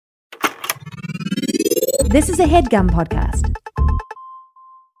This is a HeadGum podcast.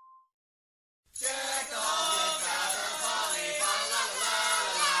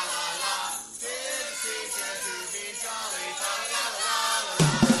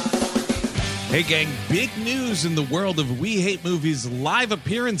 Hey gang, big news in the world of We Hate Movies live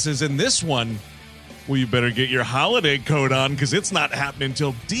appearances, and this one, well, you better get your holiday coat on because it's not happening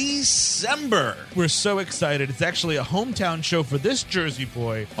until December. We're so excited. It's actually a hometown show for this Jersey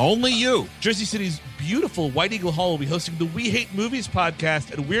boy. Only you. Jersey City's beautiful White Eagle Hall will be hosting the We Hate Movies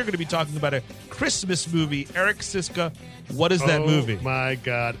podcast, and we're going to be talking about a Christmas movie. Eric Siska, what is that movie? Oh, my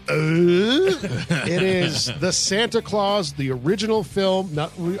God. It is The Santa Claus, the original film.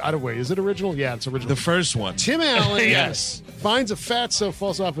 Wait, is it original? Yeah, it's original. The first one. Tim Allen Yes. finds a fatso,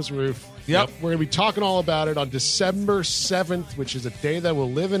 falls off his roof. Yep. We're going to be talking all about it on December 7th, which is a day that will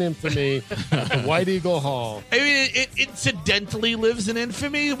live in infamy at the White Eagle Hall. I mean, it incidentally lives in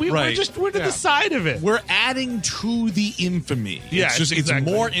infamy. We're Right. to the side of it. We're adding to the infamy. Yeah, it's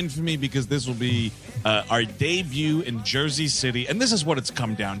exactly. more infamy because this will be our debut in Jersey City, and this is what it's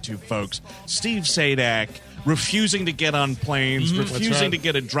come down to, folks. Steve Sadak refusing to get on planes, refusing to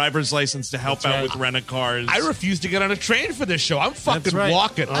get a driver's license to help out with rent-a-cars. I refuse to get on a train for this show. I'm fucking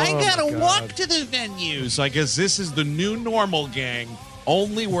walking. I gotta walk to the venue. So I guess this is the new normal, gang.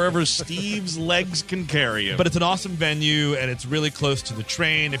 Only wherever Steve's legs can carry him. But it's an awesome venue, and it's really close to the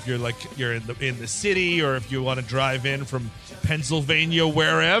train. If you're in the city, or if you want to drive in from Pennsylvania,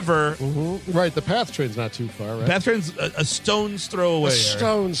 wherever. Mm-hmm. Right, the PATH train's not too far, right? PATH train's a stone's throw away. A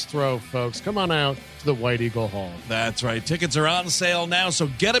stone's throw, folks. Come on out to the White Eagle Hall. That's right. Tickets are on sale now, so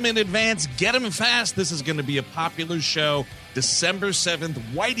get them in advance. Get them fast. This is going to be a popular show. December 7th,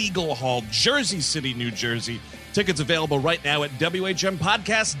 White Eagle Hall, Jersey City, New Jersey. Tickets available right now at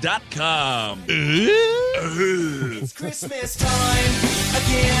WHMPodcast.com. It's Christmas time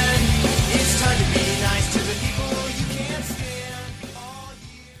again. It's time to be nice to the people you can't stand all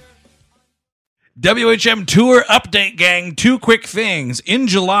year. WHM Tour Update, gang. Two quick things. In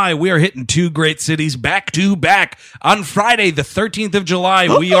July, we are hitting two great cities back to back. On Friday, the 13th of July,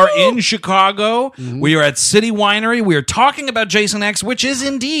 we are in Chicago. We are at City Winery. We are talking about Jason X, which is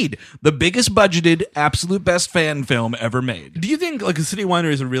indeed the biggest budgeted, absolute best fan film ever made. Do you think like a City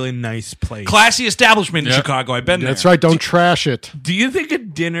Winery is a really nice place? Classy establishment in Chicago. I've been there. That's right. Don't trash it. Do you think a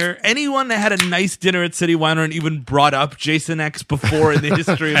dinner, anyone that had a nice dinner at City Winery and even brought up Jason X before in the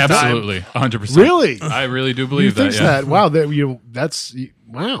history of time? Absolutely, 100%. Really? I really do believe You that. think Yeah. that? Wow, that's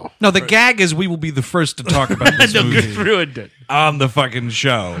wow. No, the gag is we will be the first to talk about this No, movie ruined it. on the fucking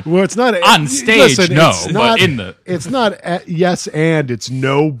show. Well, it's not On stage, no, it's but not, in the- It's not yes and it's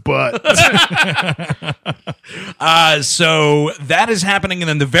no but. So that is happening, and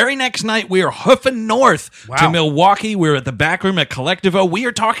then the very next night we are hoofing north to Milwaukee. We're at the back room at Collectivo. We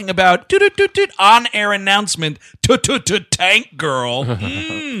are talking about on-air announcement Tank Girl.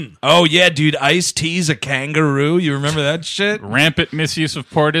 Oh yeah, dude, Ice-T's a kangaroo. You remember that shit? Rampant misuse of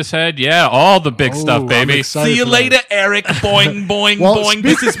Portishead. Yeah, all the big stuff, I'm baby. excited See you for later, Eric. Boing, boing, Well, boing.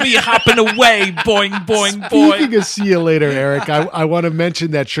 This is me hopping away. Boing, boing, Speaking boing. of see you later, Eric, I want to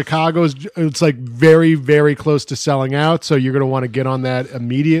mention that it's like very, very close to selling out, so you're going to want to get on that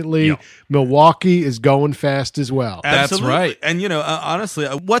immediately. Yep. Milwaukee is going fast as well. That's Absolutely. right. And, honestly,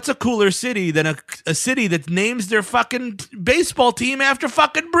 what's a cooler city than a city that names their fucking baseball team after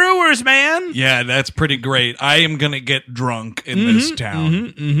fucking Brewers, man? Yeah, that's pretty great. I am going to get drunk in this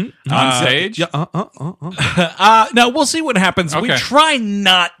town. On stage? Yeah, No, we'll see what happens. We Okay. try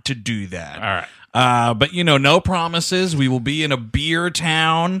not to do that. All right. But, no promises. We will be in a beer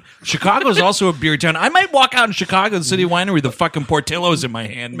town. Chicago's also a beer town. I might walk out in Chicago, the City Winery, with the fucking Portillo's in my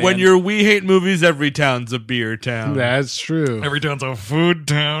hand, man. When you're We Hate Movies, every town's a beer town. That's true. Every town's a food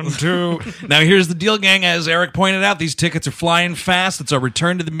town, too. Now, here's the deal, gang. As Eric pointed out, these tickets are flying fast. It's our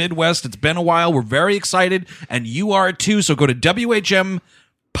return to the Midwest. It's been a while. We're very excited, and you are, too. So go to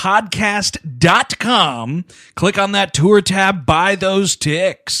WHMPodcast.com. Click on that tour tab. Buy those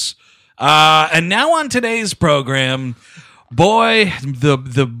ticks. And now on today's program, boy,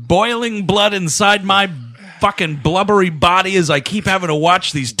 the boiling blood inside my fucking blubbery body as I keep having to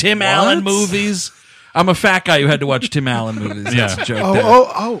watch these Tim Allen movies. I'm a fat guy who had to watch Tim Allen movies. That's a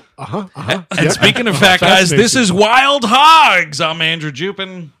joke. And speaking of fat guys, this is Wild Hogs. I'm Andrew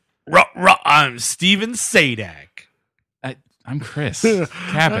Jupin. I'm Steven Sadak. I'm Chris.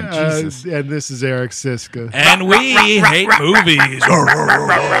 Cabin, Jesus. And this is Eric Siska. And we hate movies. Oh,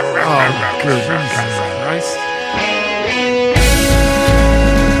 good Christ.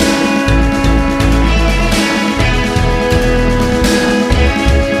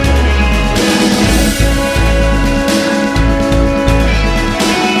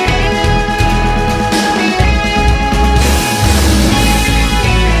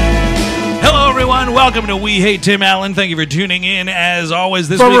 welcome to We Hate Tim Allen. Thank you for tuning in. As always,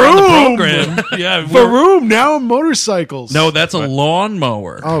 this week on the program. Yeah, Vroom, now motorcycles. no, that's a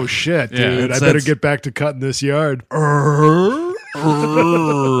lawnmower. Oh, shit, Yeah, dude. I better get back to cutting this yard.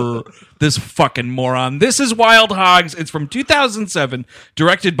 This fucking moron. This is Wild Hogs. It's from 2007,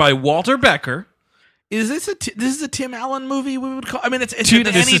 directed by Walter Becker. Is this this is a Tim Allen movie? We would call. I mean, it's Dude,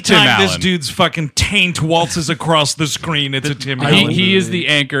 this is Tim anytime this Allen. dude's fucking taint waltzes across the screen, it's a Tim Allen. He is the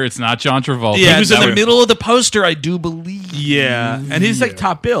anchor. It's not John Travolta. He was in That the would- middle of the poster, I do believe. yeah, and he's like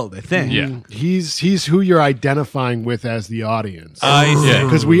top billed, I think. Yeah. He's who you're identifying with as the audience. I see. Yeah.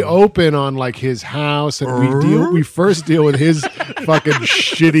 Because we open on like his house, and we first deal with his fucking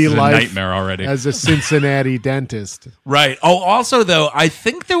shitty It's a life nightmare already. as a Cincinnati dentist. Right. Oh, also, though, I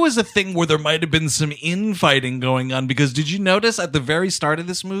think there was a thing where there might have been some infighting going on, because did you notice at the very start of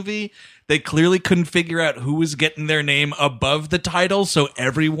this movie, they clearly couldn't figure out who was getting their name above the title, so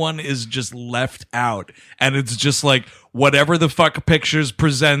everyone is just left out. And it's just like, whatever the fuck Pictures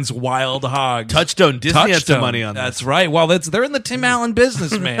presents Wild Hogs. Touchstone. Disney had some money on That's this. right. Well, they're in the Tim Allen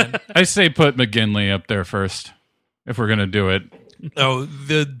business, man. I say put McGinley up there first if we're going to do it. Oh,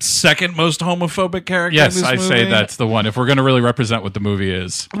 the second most homophobic character in Yes, this I movie? say that's the one if we're going to really represent what the movie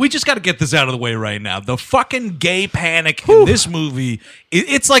is. We just got to get this out of the way right now. The fucking gay panic in this movie,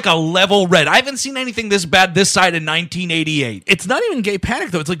 it's like a level red. I haven't seen anything this bad this side in 1988. It's not even gay panic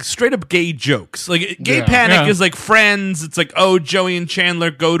though. It's like straight up gay jokes. Like gay Yeah. panic Yeah. is like Friends. It's like, oh, Joey and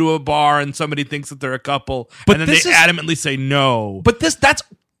Chandler go to a bar and somebody thinks that they're a couple, But and then they this is- adamantly say no. But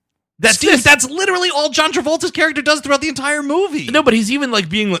that's Steve, this. that's literally all John Travolta's character does throughout the entire movie. No, but he's even like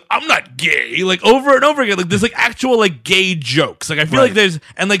being like, I'm not gay, like over and over again. Like there's like actual like gay jokes. Like I feel like there's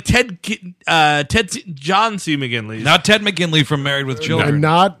and like John C. McGinley. Not Ted McGinley from Married with Children. And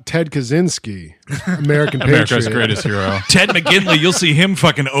not Ted Kaczynski, American America's Patriot. greatest hero. Ted McGinley, you'll see him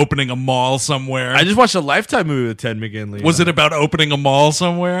fucking opening a mall somewhere. I just watched a Lifetime movie with Ted McGinley. Was it about opening a mall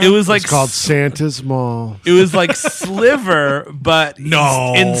somewhere? It was like It's called Santa's Mall. It was like Sliver, but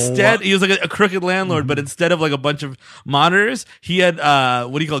No. instead he was like a crooked landlord. But instead of like a bunch of monitors, he had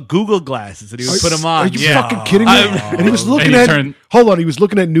what do you call it? Google glasses, and he would put them on. Are you fucking kidding me? And he was looking And he at. Hold on, he was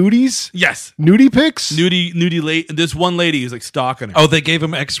looking at nudies. Yes, Nudie pics. nudie late. This one lady was like stalking him. Oh, they gave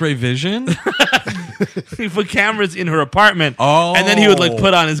him X-ray vision? He put cameras in her apartment. Oh. And then he would like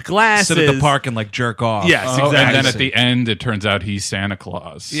put on his glasses. Sit at the park and like jerk off. Yes, Oh, exactly. and then at the end, it turns out he's Santa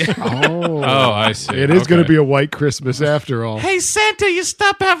Claus. Yeah. Oh, Oh, I see. it is going to Okay. be a white Christmas after all. Hey, Santa, you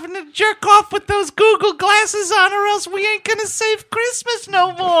stop having to jerk off with those Google glasses on, or else we ain't gonna save Christmas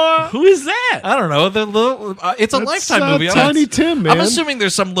no more. Who is that? I don't know. The little, it's a That's, Lifetime movie. Tiny Tim, man. I'm assuming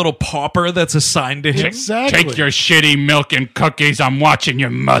there's some little pauper that's assigned to him. Exactly. Take your shitty milk and cookies. I'm watching your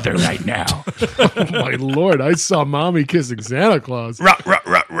mother right now. Oh my lord! I saw mommy kissing Santa Claus. Rup, rup,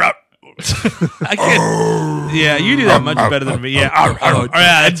 rup, rup. I can't. Yeah, you do that much better than me. Yeah.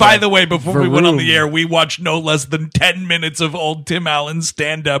 Yeah, and by the way, before we went on the Vroom. air, we watched no less than 10 minutes of old Tim Allen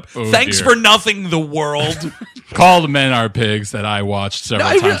stand-up. Oh, Thanks dear. for nothing, the world. Call the Men Are Pigs that I watched several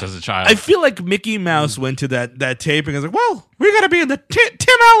I times re- as a child. I feel like Mickey Mouse went to that tape and was like, well, we got to be in the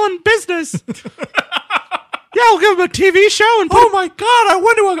Tim Allen business. Yeah, I'll give him a TV show. And Oh my God,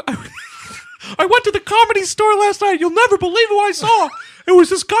 I went to the Comedy Store last night. You'll never believe who I saw. It was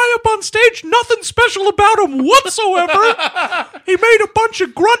this guy up on stage, nothing special about him whatsoever. He made a bunch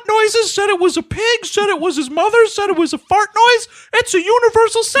of grunt noises, said it was a pig, said it was his mother, said it was a fart noise. It's a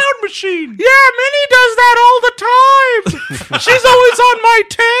universal sound machine. yeah, Minnie does that all the time. She's always on my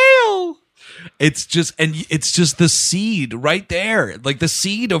tail. It's just the seed right there. Like the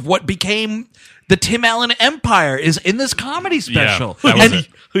seed of what became the Tim Allen empire is in this comedy special. that was And it.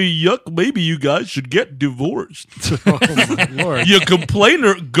 Hey, yuck, maybe you guys should get divorced. Oh my lord! You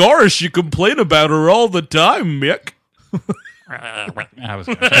you complain about her all the time, Mick. I was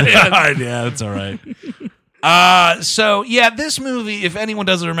gonna say. yeah, that's all right. So yeah, this movie, if anyone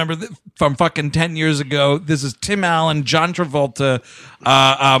doesn't remember from fucking 10 years ago, this is Tim Allen, John Travolta,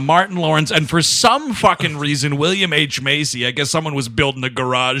 Martin Lawrence, and for some fucking reason, William H. Macy. I guess someone was building a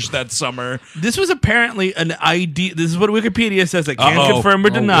garage that summer. This was apparently an idea. This is what Wikipedia says. I can't Uh-oh. confirm or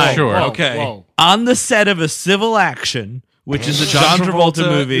deny. Sure. Okay. On the set of a civil action, which is a John Travolta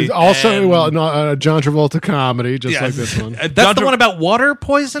movie. Also, and- well, no, John Travolta comedy, just Yes. like this one. John That's the Tra- one about water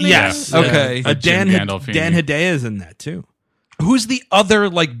poisoning? Yes. Okay. Jim Gandolfini. Dan Hedaya is in that too. Who's the other,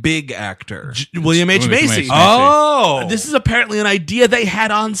 like, big actor? William H. William H. Macy. Macy. Oh. This is apparently an idea they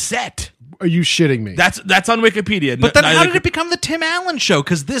had on set. Are you shitting me? That's on Wikipedia. But then how Neither- did it become the Tim Allen show?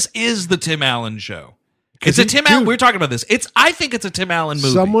 Because this is the Tim Allen show. It's a Tim Allen. We were talking about this. I think it's a Tim Allen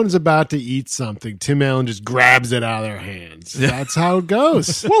movie. Someone's about to eat something. Tim Allen just grabs it out of their hands. That's how it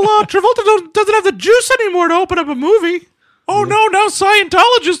goes. Well, Travolta doesn't have the juice anymore to open up a movie. Oh no! Now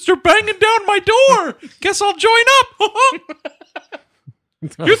Scientologists are banging down my door. Guess I'll join up.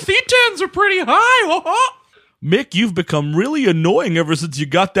 Your thetans are pretty high. Mick, you've become really annoying ever since you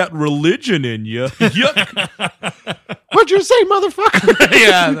got that religion in you. Yuck. What'd you say, motherfucker?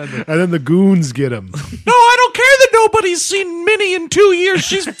 Yeah. And then the goons get him. No, I don't care that nobody's seen Minnie in 2 years.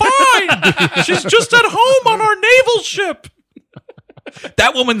 She's fine. She's just at home on our naval ship.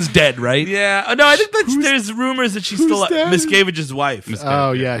 That woman's dead, right? Yeah. No, I think there's rumors that she's still dead? Miscavige's wife.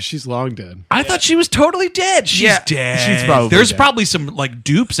 Oh, yeah, she's long dead. I thought she was totally dead. She's dead. She's probably There's dead. probably some like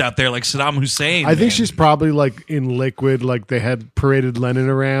dupes out there, like Saddam Hussein. I think she's probably like in liquid, like they had paraded Lenin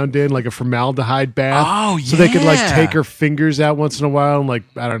around in, like a formaldehyde bath. Oh, So they could like yeah. take her fingers out once in a while and like,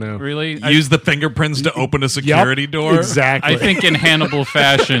 I don't know. Really? use the fingerprints to open a security door. Exactly. I think in Hannibal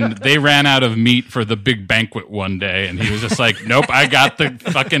fashion, they ran out of meat for the big banquet one day, and he was just like, "Nope, I got the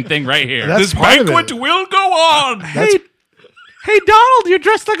fucking thing right here." That's This part of banquet it. will go on. That's- Hey, Donald, you're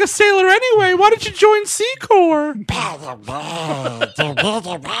dressed like a sailor anyway. Why don't you join Sea Corps?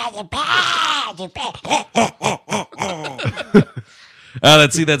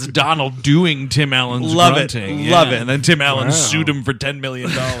 That's Donald doing Tim Allen's Love it. grunting. Love it. And then Tim Allen Wow. sued him for $10 million.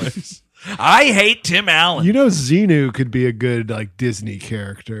 I hate Tim Allen. You know, Xenu could be a good like Disney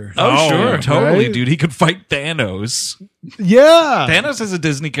character. Oh, sure. Totally, Right? dude. He could fight Thanos. Yeah. Thanos is a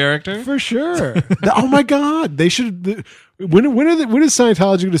Disney character. For sure. Oh my God. They should. When is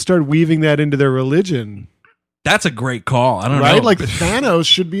Scientology going to start weaving that into their religion? That's a great call. I don't know. Right? Like Thanos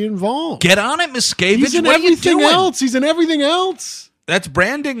should be involved. Get on it, Miscavige. He's in What are you everything doing? else. He's in everything else. That's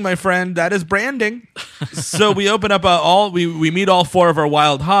branding, my friend. That is branding. So we open up we meet all four of our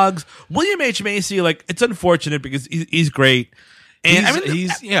wild hogs. William H. Macy, like, it's unfortunate because he's great. And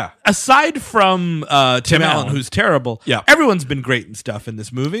He's aside from Tim Allen, Allen. who's terrible, Yeah. everyone's been great and stuff in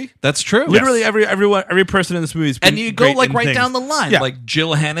this movie. That's true. Literally every person in this movie has been And you go great like in right things. down the line, Yeah. like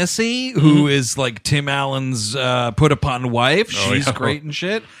Jill Hennessy, who is like Tim Allen's put upon wife. She's yeah. great and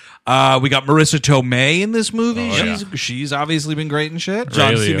shit. We got Marissa Tomei in this movie. Oh, She's obviously been great and shit.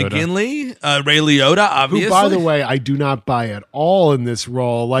 John Ray C. Liotta. McGinley, Ray Liotta, obviously. Who, by the way, I do not buy at all in this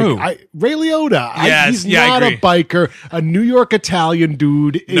role. Like Who? Ray Liotta. Yes, He's yeah, I not a agree. biker. A New York Italian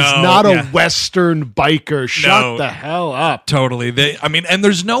dude is No, not yeah. a Western biker. Shut No. the hell up. Totally. And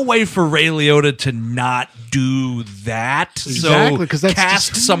there's no way for Ray Liotta to not do that. Exactly, So 'cause that's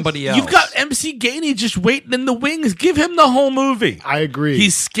cast just- somebody else. You've got MC Gainey just waiting in the wings. Give him the whole movie. I agree.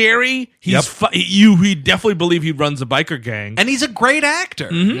 He's scary. He's Yep. we definitely believe he runs a biker gang. and he's a great actor.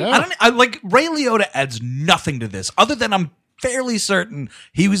 Yeah. I like Ray Liotta adds nothing to this other than I'm fairly certain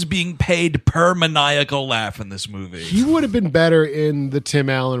he was being paid per maniacal laugh in this movie. He would have been better in the Tim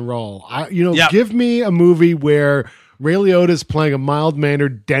Allen role. Yep. Give me a movie where Ray Liotta's playing a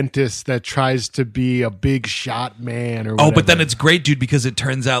mild-mannered dentist that tries to be a big shot man or whatever. Oh, but then it's great, dude, because it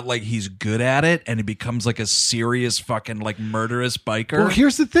turns out like he's good at it and he becomes like a serious fucking like murderous biker. Well,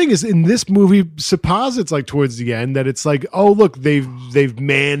 here's the thing: is in this movie, supposits like towards the end that it's like, oh look, they've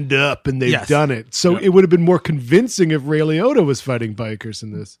manned up and they've Yes. done it. So it would have been more convincing if Ray Liotta was fighting bikers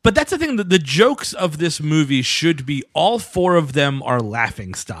in this. But that's the thing, the jokes of this movie should be all four of them are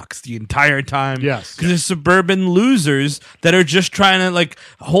laughing stocks the entire time. Yes. Because they're suburban losers that are just trying to like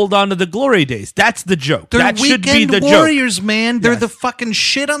hold on to the glory days. That's the joke. They're that should be weekend the joke. warriors, man. They're Yes. the fucking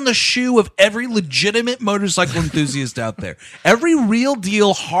shit on the shoe of every legitimate motorcycle enthusiast out there. Every real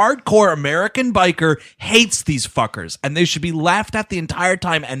deal, hardcore American biker hates these fuckers, and they should be laughed at the entire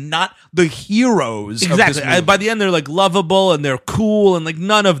time and not the heroes. Exactly. Of this movie. By the end, they're like lovable and they're cool and like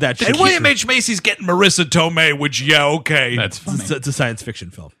none of that shit. And William H. Macy's getting Marissa Tomei, which okay. That's funny. It's a science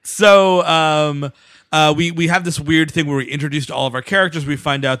fiction film. So we have this weird thing where we introduced all of our characters. We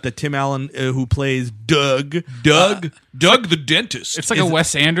find out that Tim Allen, who plays Doug the dentist. It's like a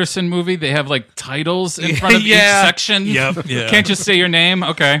Wes Anderson movie. They have like titles in front of Yeah. each section. Yep, yeah. Can't just say your name.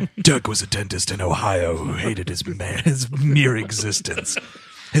 Okay. Doug was a dentist in Ohio who hated his mere existence.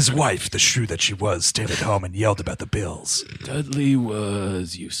 His wife, the shrew that she was, stayed at home and yelled about the bills. Dudley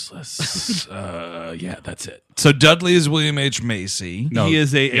was useless. Yeah, that's it. So Dudley is William H. Macy. No. He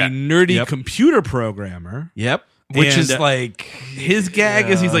is a Yeah. nerdy Yep. computer programmer. Yep. Which And, is like His gag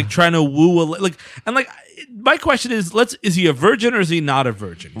is he's like trying to woo my question is is he a virgin or is he not a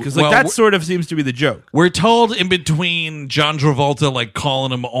virgin? Because like Well, that sort of seems to be the joke. we're told in between John Travolta like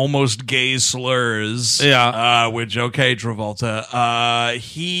calling him almost gay slurs. Yeah. Which Travolta.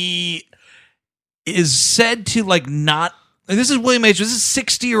 He is said to like not And this is William H. This is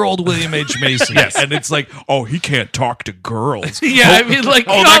 60-year-old William H. Macy. Yes. And it's like, oh, he can't talk to girls. Yeah, I mean, like,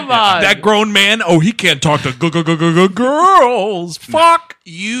 come on. That grown man, oh, he can't talk to girls. Fuck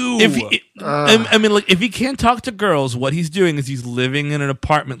you. I mean, like, if he can't talk to girls, what he's doing is he's living in an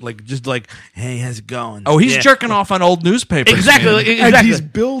apartment, like, just like, hey, how's it going? Oh, he's Yeah. jerking off on old newspapers. Exactly. man. Like, And exactly. he's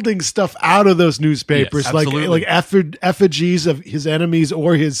building stuff out of those newspapers, Yes, like absolutely. effigies of his enemies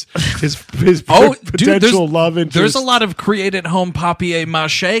or his Oh, potential dude, love interest. there's a lot of create-at-home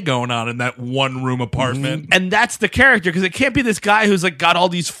papier-mâché going on in that one-room apartment. And that's the character, because it can't be this guy who's like got all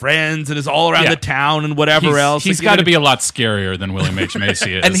these friends and is all around Yeah. the town and whatever else. He's Like, got to be a lot scarier than William H.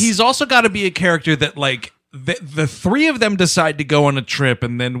 Macy is. And he's also got to be a character that, like, the three of them decide to go on a trip,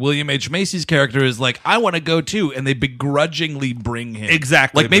 and then William H. Macy's character is like, I want to go too, and they begrudgingly bring him.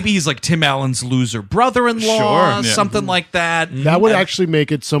 Exactly. Like, maybe he's like Tim Allen's loser brother-in-law, Sure. Yeah. something like that. That would actually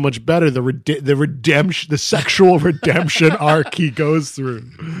make it so much better. The redemption, the sexual redemption arc he goes through.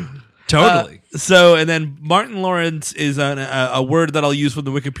 Totally. So, and then Martin Lawrence is a word that I'll use from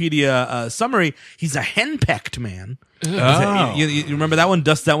the Wikipedia summary. He's a henpecked man. Oh. You remember that one?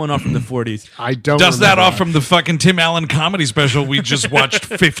 Dust that one off from the 40s. I don't Dust that remember off from the fucking Tim Allen comedy special we just watched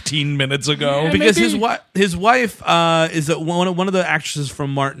 15 minutes ago. Because his wife is one of the actresses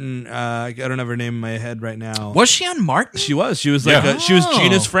from Martin. I don't have her name in my head right now. Was she on Martin? She was. She was like Yeah. she was Oh.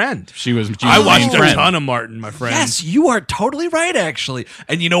 Gina's friend. She was. Gina's I watched main a friend. ton of Martin, my friend. Yes, you are totally right, actually.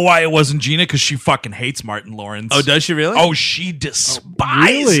 And you know why it wasn't Gina? Because she fucking hates Martin Lawrence. Oh, does she really? Oh, she despises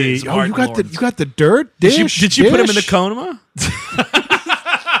Really? Oh, Martin you got Lawrence. you got the dirt. Did Dish, she put him in the dish? coma?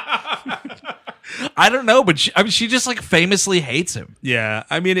 I don't know, but she just like famously hates him. Yeah,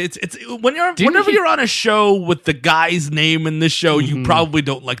 I mean it's whenever you're on a show with the guy's name in the show, you probably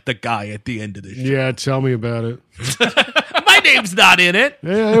don't like the guy at the end of the show. Yeah, tell me about it. My name's not in it.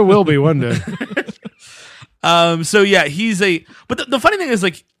 Yeah, it will be one day. So yeah, but the funny thing is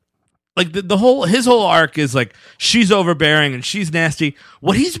like his whole arc is like she's overbearing and she's nasty.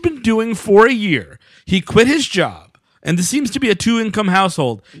 What he's been doing for a year, he quit his job, and this seems to be a 2-income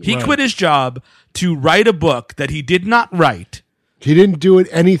household. He quit his job to write a book that he did not write. He didn't do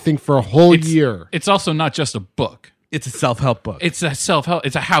anything for a whole year. It's also not just a book. It's a self-help book. It's a self-help.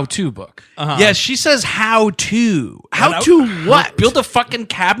 It's a how-to book. Yeah, she says how to. How to what? Build a fucking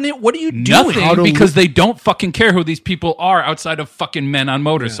cabinet? What are you doing? Nothing, How to because they don't fucking care who these people are outside of fucking men on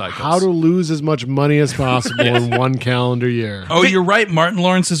motorcycles. How to lose as much money as possible in one calendar year. Oh, you're right. Martin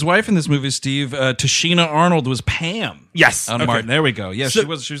Lawrence's wife in this movie, Steve, Tashina Arnold, was Pam. Yes. On Okay. Martin. There we go. Yeah, So-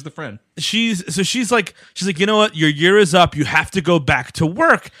 she was the friend. She's like, you know what? Your year is up. You have to go back to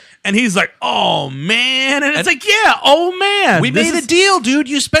work. And he's like, oh man. And it's like, yeah, oh man. We This made is- a deal, dude.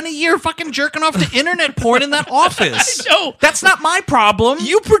 You spent a year fucking jerking off to internet porn in that office. I know. That's not my problem.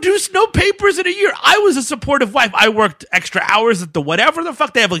 You produced no papers in a year. I was a supportive wife. I worked extra hours at the whatever the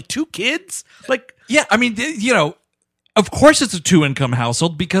fuck. They have like 2 kids. Like, Yeah, I mean, you know, of course it's a 2-income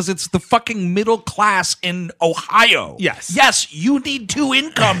household because it's the fucking middle class in Ohio. Yes. Yes, you need 2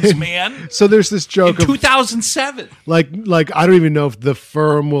 incomes, man. So there's this In joke of 2007. like I don't even know if the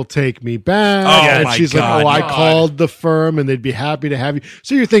firm will take me back. Oh, and my she's God. like, oh, I called the firm and they'd be happy to have you.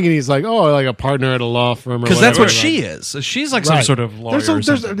 So you're thinking he's like, oh, like a partner at a law firm, or Because that's whatever. what she is. So she's like some Right. sort of lawyer or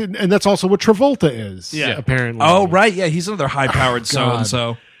something. and that's also what Travolta is. Yeah. apparently. Oh, right. Yeah, he's another high-powered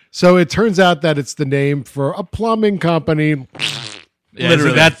so-and-so. So it turns out that it's the name for a plumbing company. Yeah, Literally.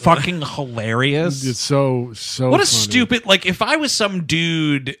 isn't that fucking hilarious? It's so What a funny. stupid, like, if I was some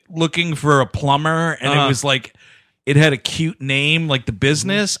dude looking for a plumber and it was like, it had a cute name, like the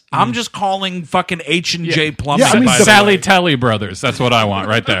business, I'm just calling fucking H&J Plumbing. Yeah, I mean, by the- the way. Sally Telly Brothers. That's what I want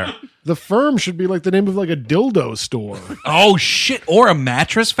right there. The firm should be like the name of like a dildo store. Oh, shit. Or a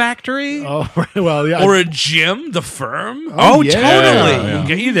mattress factory? Oh, right. Well, yeah. or a gym, the firm. Oh, yeah. totally. Yeah.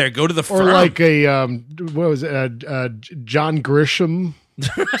 Get you there. Go to the or firm. like a what was it? John Grisham.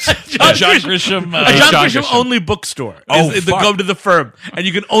 John Grisham. a John John Grisham Grisham. only bookstore. Oh, is the fuck. go to the firm, and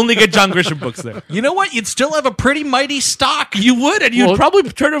you can only get John Grisham books there. You know what? You'd still have a pretty mighty stock. You would, and you'd Well, probably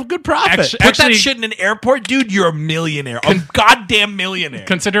turn a good profit. actually- Put that shit in an airport, dude, you're a millionaire. A goddamn millionaire.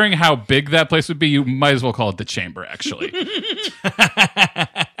 Considering how big that place would be, you might as well call it the Chamber, actually.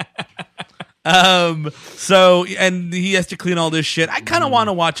 So, and he has to clean all this shit. I kind of want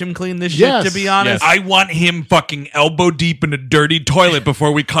to watch him clean this Yes. shit, to be honest. Yes. I want him fucking elbow deep in a dirty toilet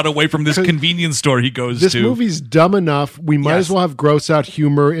before we cut away from this convenience store he goes This to. movie's dumb enough. We might Yes. as well have gross out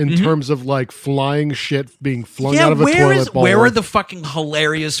humor in terms of like flying shit being flung yeah, out of a toilet bowl. where are the fucking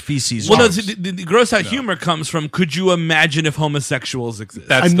hilarious feces? Well, no, jars? the gross out humor comes from, could you imagine if homosexuals exist?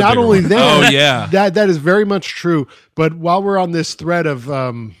 That's and the not bigger only one. that, Oh, yeah. that is very much true. But while we're on this thread of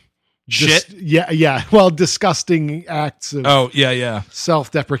Yeah. Well, disgusting acts of Oh, yeah.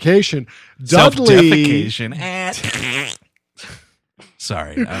 self-deprecation. Dudley. Self-defecation.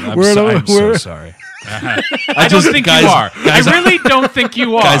 Sorry. I'm We're- so we're- sorry. I don't think guys- you are. guys, I really don't think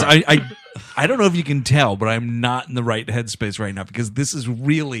you are. Guys, I don't know if you can tell, but I'm not in the right headspace right now because this is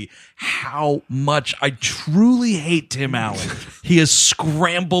really how much I truly hate Tim Allen. He has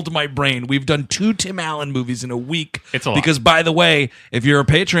scrambled my brain. We've done 2 Tim Allen movies in a week. It's a lot. Because, by the way, if you're a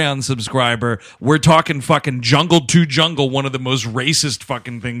Patreon subscriber, we're talking fucking Jungle to Jungle, one of the most racist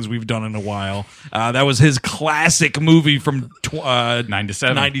fucking things we've done in a while. That was his classic movie from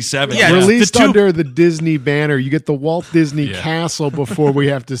 97. 97. Yeah, Released the two- under the Disney banner. You get the Walt Disney Yeah. Castle before we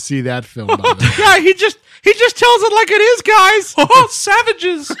have to see that film. by the way. Yeah, he just tells it like it is, guys. Oh,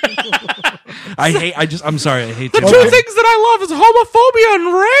 savages! I'm sorry. I hate The Tim two Allen. things that I love is homophobia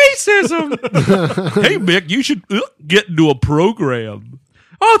and racism. Hey, Mick, you should get into a program.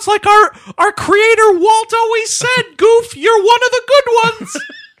 Oh, it's like our creator Walt always said, "Goof, you're one of the good ones."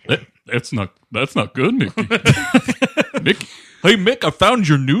 That's not good, Mickey. Mickey. Hey, Mick, I found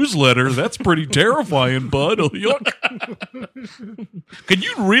your newsletter. That's pretty terrifying, bud. Oh, yuck. Can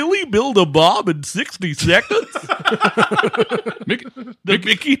you really build a bomb in 60 seconds? Mickey. The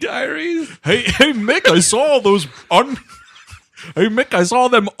Mickey Diaries? Hey, Mick, I saw all those Hey, Mick, I saw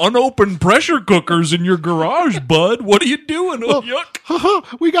them unopened pressure cookers in your garage, bud. What are you doing? Oh,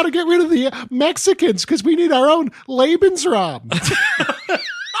 yuck. We got to get rid of the Mexicans because we need our own Lebensraum.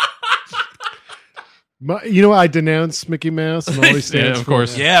 You know, I denounce Mickey Mouse and all he stands Yeah, of for.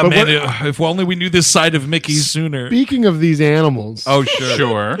 course. Yeah, But man. what- If only we knew this side of Mickey sooner. Speaking of these animals, Oh, sure.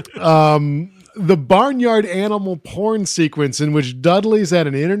 Sure. the barnyard animal porn sequence in which Dudley's at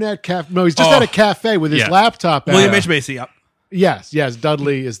an internet cafe. No, he's just at a cafe with his Yeah. laptop. out. William H. Macy, yep. Yes,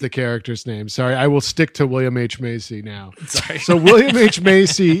 Dudley is the character's name. Sorry, I will stick to William H. Macy now. Sorry. So William H.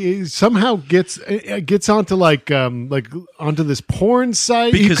 Macy somehow gets onto like onto this porn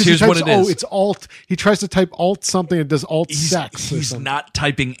site Because he here's what types, it is. Oh, it's alt. He tries to type alt something. It does alt sex. Or He's something. not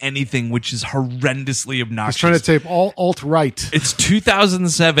typing anything, which is horrendously obnoxious. He's trying to type alt right. It's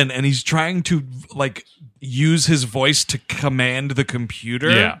 2007, and he's trying to use his voice to command the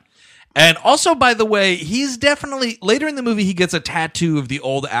computer. Yeah. And also, by the way, he's definitely later in the movie he gets a tattoo of the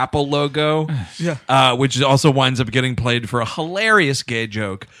old Apple logo, which also winds up getting played for a hilarious gay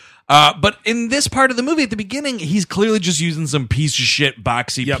joke. But in this part of the movie, at the beginning, he's clearly just using some piece of shit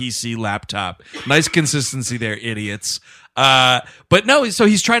boxy PC laptop. Nice consistency there, idiots. But no, so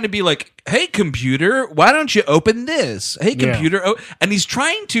he's trying to be like, "Hey, computer, why don't you open this? Hey, computer," and he's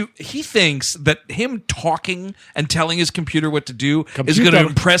trying to. He thinks that him talking and telling his computer what to do is going to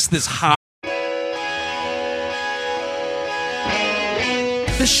impress this hot.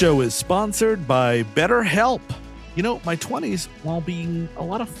 This show is sponsored by BetterHelp. You know, my 20s, while being a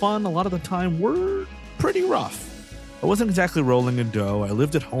lot of fun, a lot of the time were pretty rough. I wasn't exactly rolling in dough. I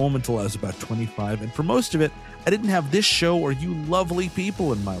lived at home until I was about 25, and for most of it, I didn't have this show or you lovely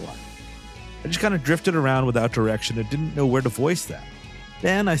people in my life. I just kind of drifted around without direction and didn't know where to voice that.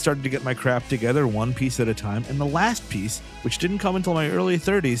 Then I started to get my crap together one piece at a time, and the last piece, which didn't come until my early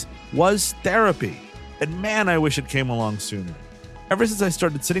 30s, was therapy. And man, I wish it came along sooner. Ever since I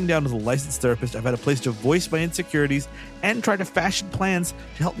started sitting down with a licensed therapist, I've had a place to voice my insecurities and try to fashion plans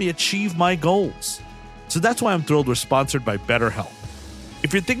to help me achieve my goals. So that's why I'm thrilled we're sponsored by BetterHelp.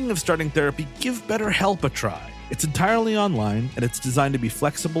 If you're thinking of starting therapy, give BetterHelp a try. It's entirely online, and it's designed to be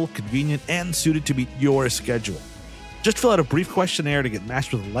flexible, convenient, and suited to meet your schedule. Just fill out a brief questionnaire to get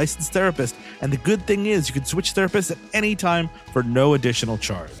matched with a licensed therapist, and the good thing is you can switch therapists at any time for no additional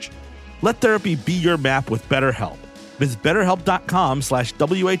charge. Let therapy be your map with BetterHelp. Visit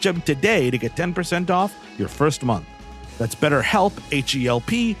BetterHelp.com/WHM today to get 10% off your first month. That's BetterHelp,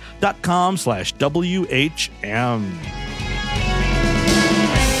 HELP.com/WHM.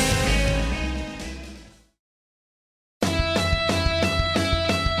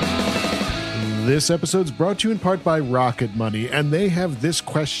 This episode's brought to you in part by Rocket Money, and they have this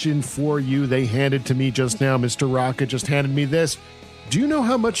question for you. They handed to me just now. Mr. Rocket just handed me this. Do you know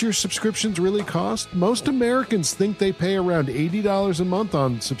how much your subscriptions really cost? Most Americans think they pay around $80 a month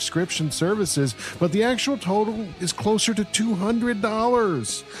on subscription services, but the actual total is closer to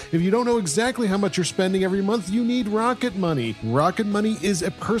 $200. If you don't know exactly how much you're spending every month, you need Rocket Money. Rocket Money is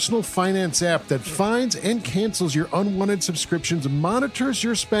a personal finance app that finds and cancels your unwanted subscriptions, monitors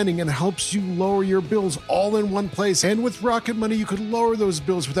your spending, and helps you lower your bills all in one place. And with Rocket Money, you could lower those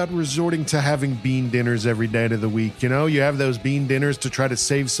bills without resorting to having bean dinners every day of the week. You know, you have those bean dinners to try to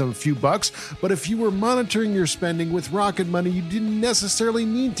save some few bucks, but if you were monitoring your spending with Rocket Money, you didn't necessarily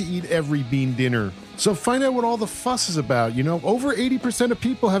need to eat every bean dinner. So find out what all the fuss is about. You know, over 80% of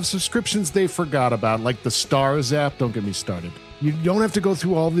people have subscriptions they forgot about, like the Stars app. Don't get me started. You don't have to go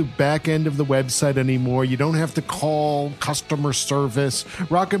through all the back end of the website anymore. You don't have to call customer service.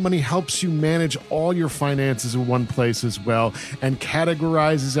 Rocket Money helps you manage all your finances in one place as well and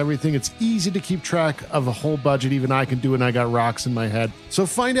categorizes everything. It's easy to keep track of a whole budget. Even I can do it, and I got rocks in my head. So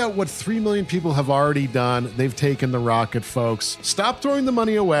find out what 3 million people have already done. They've taken the Rocket, folks. Stop throwing the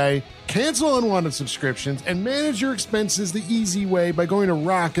money away. Cancel unwanted subscriptions and manage your expenses the easy way by going to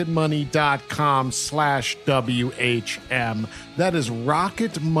rocketmoney.com/WHM. That is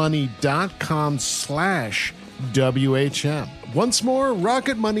rocketmoney.com/WHM. Once more,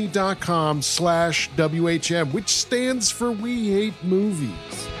 rocketmoney.com/WHM, which stands for We Hate Movies.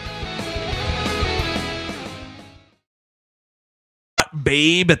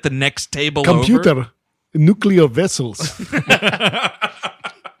 Babe at the next table Computer, over. nuclear vessels.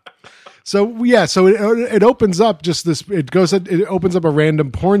 So it opens up just this. It opens up a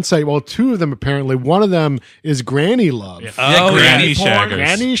random porn site. Well, two of them apparently. One of them is Granny Love. Yeah, Granny porn. Shaggers.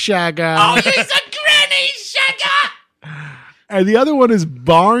 Granny Shagger. Oh, he's a Granny Shagger. And the other one is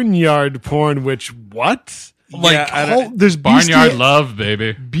Barnyard porn. Which what? Like, There's Barnyard Love,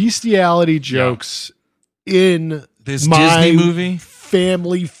 baby. bestiality jokes in This my Disney movie?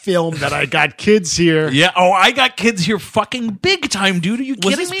 family film that I got kids here. Yeah. Oh, I got kids here fucking big time, dude. Are you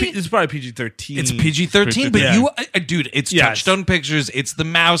Was kidding this me? it's probably PG-13. It's PG-13, but Yeah. you, dude, it's Yes. Touchstone Pictures. It's the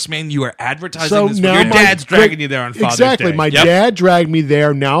Mouse Man. You are advertising So this. now Your my dad's dragging you there on Father's exactly. Day. My Yep. dad dragged me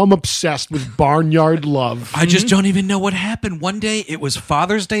there. Now I'm obsessed with Barnyard Love. I just don't even know what happened. One day, it was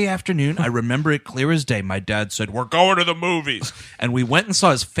Father's Day afternoon. I remember it clear as day. My dad said, "We're going to the movies." And we went and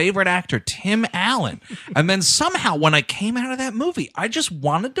saw his favorite actor, Tim Allen. And then somehow, when I came out of that movie, I just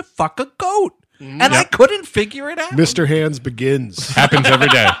wanted to fuck a goat. And I couldn't figure it out. Mr. Hands begins. Happens every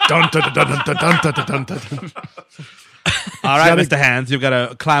day. Dun, dun, dun, dun, dun, dun, dun, dun, dun, dun. All right, Mr. Hands, you've got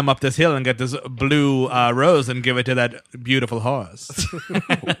to climb up this hill and get this blue rose and give it to that beautiful horse.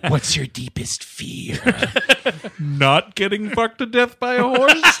 What's your deepest fear? Not getting fucked to death by a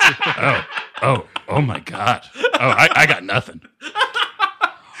horse? Oh my God. Oh, I got nothing.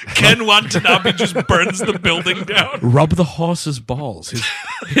 Ken Watanabe just burns the building down. Rub the horse's balls.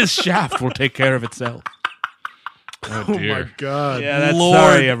 His shaft will take care of itself. Oh, Oh dear. my God. Yeah, that's Lord.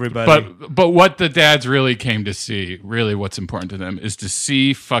 sorry, everybody. But what the dads really came to see, really what's important to them, is to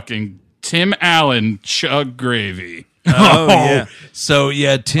see fucking Tim Allen chug gravy. oh, yeah. So,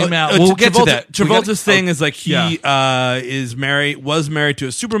 yeah, Tim Allen. We'll get to that. We gotta- Travolta's thing is like he was married to a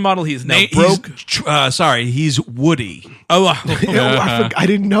supermodel. He's now He's- broke. sorry, he's Woody. Oh, I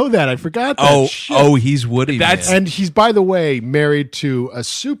didn't know that. I forgot that. Shit. He's Woody. That's- man. And he's, by the way, married to a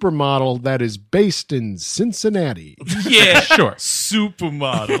supermodel that is based in Cincinnati. yeah, Sure.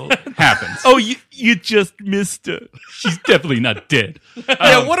 supermodel. Happens. oh, you just missed it. She's definitely not dead.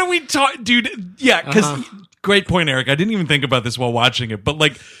 Yeah, what are we talking, dude? Yeah, because great point, Eric. I didn't even think about this while watching it, but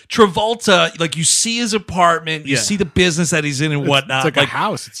like Travolta, like you see his apartment, you Yeah. see the business that he's in and whatnot. It's like a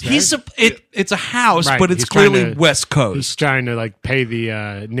house. It's it's a house, Right, but it's he's trying clearly to- West Coast. He's trying to like pay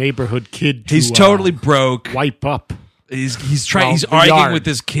the neighborhood kid to He's totally broke. wipe up. He's trying. Well, he's the arguing yard. with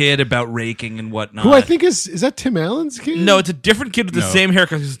this kid about raking and whatnot. Who I think is that Tim Allen's kid? No, it's a different kid with the No. same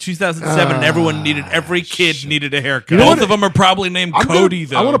haircut. It's 2007, and every kid needed a haircut. both of them are probably named Cody.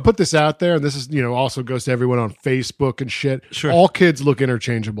 Though I want to put this out there, and this is also goes to everyone on Facebook and shit. Sure. All kids look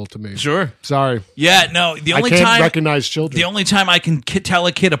interchangeable to me. Sure. Sorry, yeah, no. The I only can't time recognize children. The only time I can tell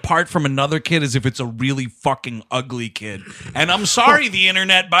a kid apart from another kid is if it's a really fucking ugly kid. And I'm sorry, the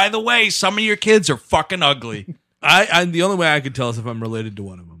internet, by the way, some of your kids are fucking ugly. The only way I could tell is if I'm related to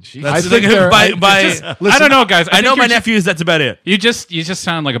one of them. I the think thing. they're- By, I- by, just- I don't know, guys. I know think my you're just- nephews. That's about it. You just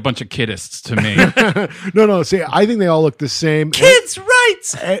sound like a bunch of kiddists to me. No. See, I think they all look the same. Kids'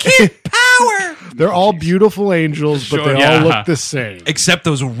 rights, kid power. They're all beautiful angels, but they Yeah. all look the same. Except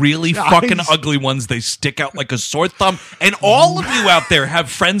those really fucking ugly ones, they stick out like a sore thumb. And all of you out there have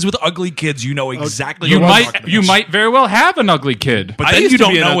friends with ugly kids. You know exactly. you what I'm talking might about. very well have an ugly kid. but I then used you to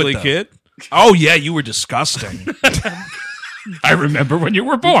don't be an know ugly it. Though. kid. Oh yeah, you were disgusting. I remember when you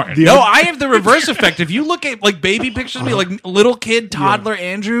were born. No, I have the reverse effect. If you look at like baby pictures of me, like little kid, toddler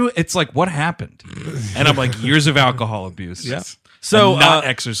Andrew, it's like, what happened? And I'm like, years of alcohol abuse. Yeah. So And not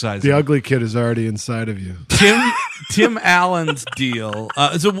exercising. The ugly kid is already inside of you. Tim Allen's deal.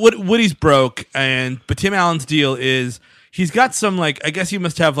 So Woody's broke, but Tim Allen's deal is he's got some I guess he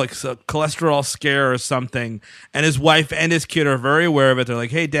must have a cholesterol scare or something, and his wife and his kid are very aware of it. They're like,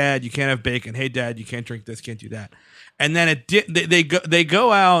 "Hey, Dad, you can't have bacon. Hey, Dad, you can't drink this, can't do that." And then they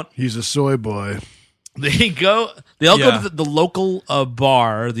go out. He's a soy boy. They all go Yeah. to the local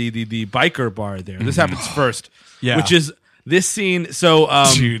bar, the biker bar there. This happens first, Yeah. which is this scene. So,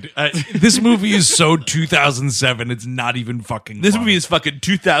 Dude, this movie is so 2007. It's not even fucking. this funny. movie is fucking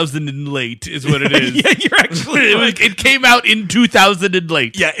 2000 and late, is what it is. Yeah, you're actually like, it came out in 2000 and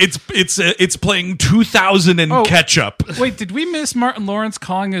late. yeah. It's playing 2000 and Oh. ketchup. Wait, did we miss Martin Lawrence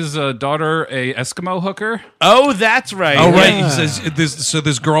calling his daughter a Eskimo hooker? Oh, that's right. Oh right, Yeah. he says this. So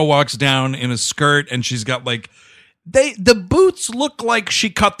this girl walks down in a skirt, and she's got like the boots look like she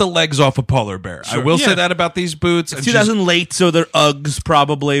cut the legs off a polar bear. I will say Yeah. that about these boots. And she's- 2000 late, so they're Uggs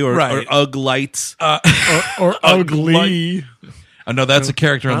probably, or Right. Ugg lights. Or ugly. Oh no, that's a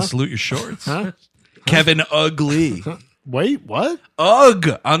character on Salute Your Shorts. Kevin Ugly. Wait, what?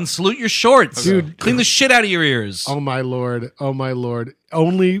 Ugh on Salute Your Shorts. Dude. Clean the shit out of your ears. Oh my lord. Oh my lord.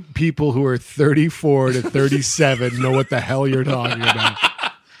 Only people who are 34 to 37 know what the hell you're talking about.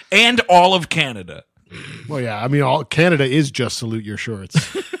 And all of Canada. Well, yeah. I mean, all Canada is just Salute Your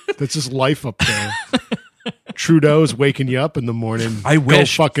Shorts. That's just life up there. Trudeau's waking you up in the morning. I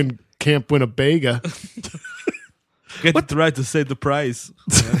wish. Go fucking Camp Winnebago. Get the right to say the price.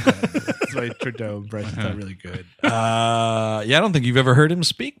 That's why Trudeau impression's not really good. Yeah, I don't think you've ever heard him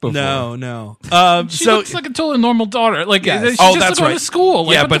speak before. No. She So looks like a totally normal daughter. Like, Yes. she's Oh, just that's going right. to school.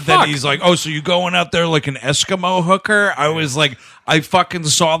 Like, yeah, what but the then fuck? he's like, "Oh, so you going out there like an Eskimo hooker?" I was like, I fucking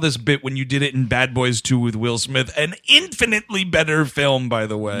saw this bit when you did it in Bad Boys 2 with Will Smith, an infinitely better film, by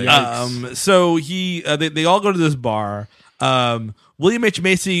the way. so they all go to this bar. William H.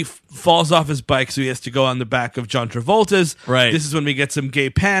 Macy falls off his bike, so he has to go on the back of John Travolta's. Right. This is when we get some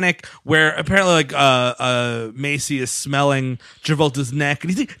gay panic, where apparently Macy is smelling Travolta's neck, and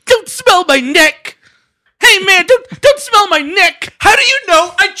he's like, "Don't smell my neck! Hey man, don't smell my neck!" How do you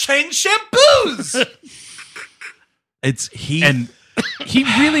know I changed shampoos? and he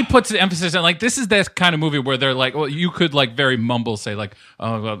really puts the emphasis on, like, this is that kind of movie where they're like, well, you could like very mumble say like,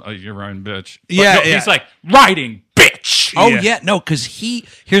 oh, well, you're riding bitch. But Yeah, no, yeah. he's like riding bitch. Oh yeah, no, because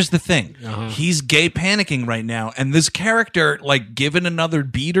here's the thing. He's gay panicking right now, and this character, like, given another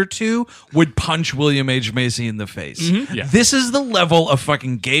beat or two, would punch William H. Macy in the face. Yeah. This is the level of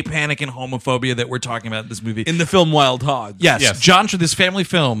fucking gay panic and homophobia that we're talking about in this movie. In the film Wild Hogs. Yes, John, this family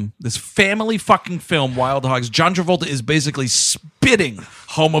fucking film, Wild Hogs, John Travolta is basically spitting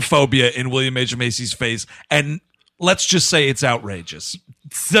homophobia in William H. Macy's face, and let's just say it's outrageous.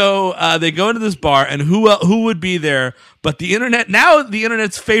 So they go into this bar, and who would be there but the internet? Now the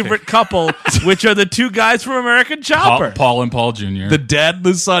internet's favorite couple, which are the two guys from American Chopper. Paul and Paul Jr. The dad and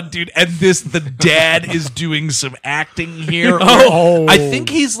the son, dude, and the dad is doing some acting here. Oh. I think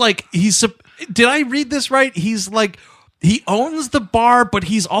did I read this right? He's like, he owns the bar, but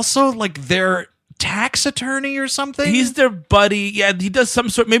he's also like their tax attorney or something. He's their buddy. Yeah, he does some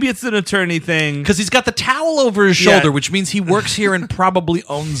sort. Maybe it's an attorney thing. Because he's got the towel over his shoulder, Yeah. which means he works here and probably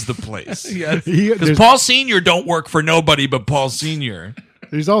owns the place. Yes. Because There's, Paul Sr. don't work for nobody but Paul Sr.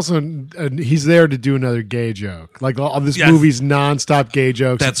 there's also he's there to do another gay joke. Like all this Yes. movie's nonstop gay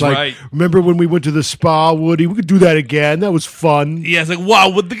jokes. That's It's like, right. Remember when we went to the spa, Woody? We could do that again. That was fun. Yeah, it's like, wow,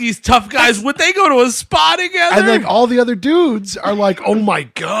 would these tough guys, would they go to a spa together? And like all the other dudes are like, "Oh my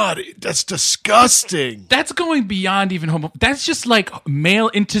god, that's disgusting." That's going beyond even homo. That's just like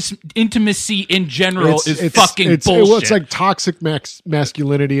male intimacy in general is fucking bullshit. It's like toxic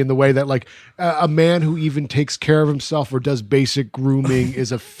masculinity in the way that like a man who even takes care of himself or does basic grooming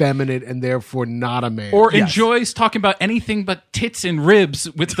is effeminate and therefore not a man. or enjoys talking about anything but tits and ribs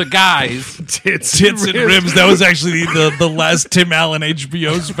with the guys. tits and ribs. That was actually the last Tim Allen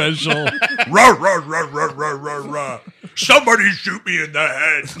HBO special. Rah, rah, rah, rah, rah, rah, rah. Somebody shoot me in the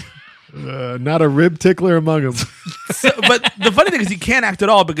head. Not a rib tickler among them. But the funny thing is he can't act at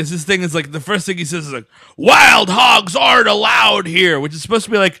all because his thing is like the first thing he says is like, "Wild hogs aren't allowed here," which is supposed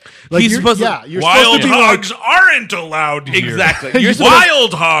to be like he's you're- supposed yeah, to. you're Wild supposed to be hogs aren't allowed here. Exactly. You're supposed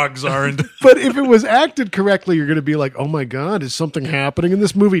Wild hogs aren't. But if it was acted correctly, you're going to be like, "Oh my god, is something happening in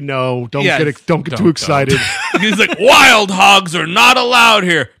this movie?" No, don't Yes. get too excited. He's like, "Wild hogs are not allowed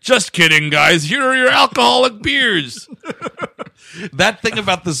here." Just kidding, guys. Here are your alcoholic beers. That thing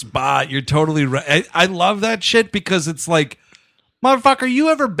about the spa, you're totally right. I love that shit because it's like, motherfucker, you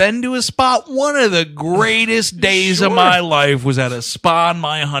ever been to a spa? One of the greatest days of my life was at a spa on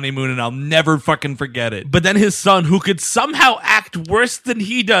my honeymoon, and I'll never fucking forget it. But then his son, who could somehow act worse than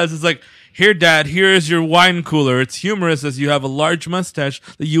he does, is like, "Here, Dad, here is your wine cooler. It's humorous as you have a large mustache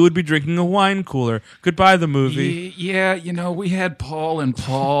that you would be drinking a wine cooler. Goodbye, the movie." Yeah, we had Paul and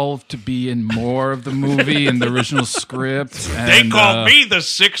Paul to be in more of the movie in the original script. They and, called me the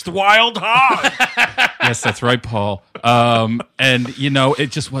sixth wild hog. Yes, that's right, Paul. And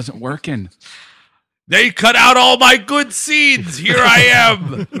it just wasn't working. They cut out all my good scenes. Here I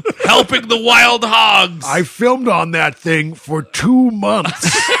am, helping the wild hogs. I filmed on that thing for 2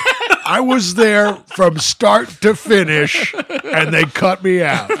 months. I was there from start to finish, and they cut me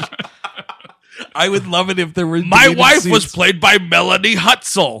out. I would love it if there were My deleted wife was scenes. played by Melanie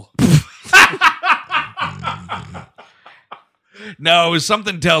Hutzel. No,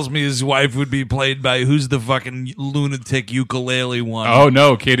 something tells me his wife would be played by who's the fucking lunatic ukulele one. Oh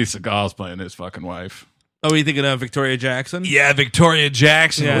no, Katie Seagal's playing his fucking wife. Oh, are you thinking of Victoria Jackson? Yeah, Victoria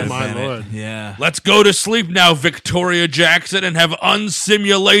Jackson. Yeah, would have my been it. lord. Yeah. Let's go to sleep now, Victoria Jackson, and have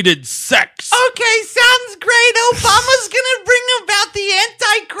unsimulated sex. Okay, sounds great. Obama's gonna bring about the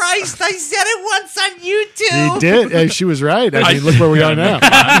Antichrist. I said it once on YouTube. He did. And she was right. I mean, look where we are now.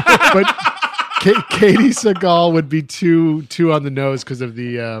 But Katie Seagal would be too on the nose because of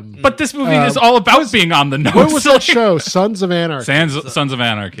the. But this movie is all about being on the nose. What was that show? Sons of Anarchy. Sons of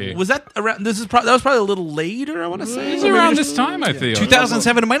Anarchy. Was that around? That was probably a little later. I want to say. It was around this time, I feel.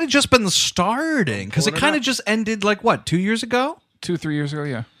 2007. It might have just been starting because it kind of just ended like what 2 years ago. 2-3 years ago,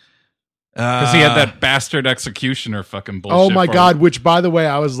 yeah. Because he had that bastard executioner fucking bullshit. Oh my for God! him. Which, by the way,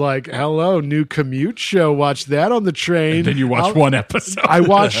 I was like, "Hello, new commute show. Watch that on the train." Then you watch one episode. I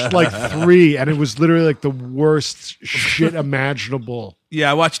watched like 3, and it was literally like the worst shit imaginable.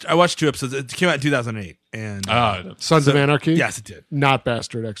 Yeah, I watched 2 episodes. It came out in 2008, and Sons of Anarchy. yes, it did. Not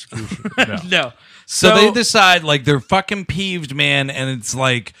Bastard Execution. No, So they decide like they're fucking peeved, man, and it's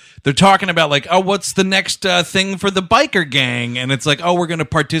like they're talking about like, oh, what's the next thing for the biker gang? And it's like, oh, we're going to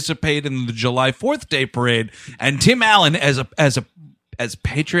participate in the July 4th Day parade. And Tim Allen, as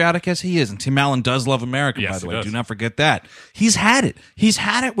patriotic as he is, and Tim Allen does love America, Yes, by the he way. does. Do not forget that. He's had it. He's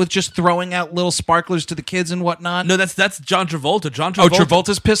had it with just throwing out little sparklers to the kids and whatnot. no, that's John Travolta. Oh,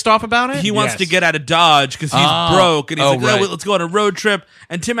 Travolta's pissed off about it? He wants Yes. to get out of Dodge because he's Oh. broke, and he's Oh, like, right. "Oh, let's go on a road trip."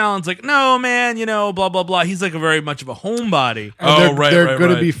 And Tim Allen's like, "No, man, blah blah blah." He's like a very much of a homebody. And they're right, going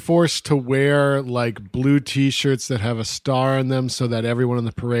to right. be forced to wear like blue T-shirts that have a star on them, so that everyone in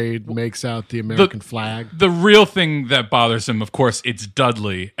the parade makes out the American flag. The real thing that bothers him, of course, it's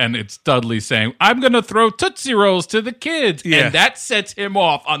Dudley, and it's Dudley saying, "I'm going to throw Tootsie Rolls to the kids," Yeah. and that sets him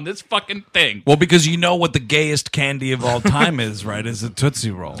off on this fucking thing. Well, because you know what the gayest candy of all time is, right? Is a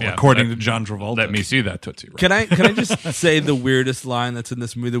Tootsie Roll, Yeah, according let- to John Travolta. Let me see that Tootsie Roll. Can I just say the weirdest line that's in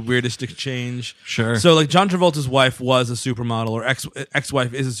this movie, the weirdest exchange? Sure. So like John Travolta's wife was a supermodel, or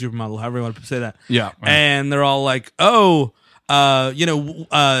ex-wife is a supermodel, however you want to say that. Yeah. And they're all like, "Oh, God.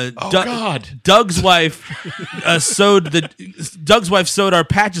 Doug's wife Doug's wife sewed our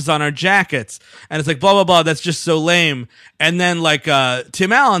patches on our jackets," and it's like blah blah blah. That's just so lame. And then like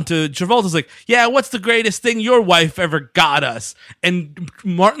Tim Allen to Travolta's like, "Yeah, what's the greatest thing your wife ever got us?" And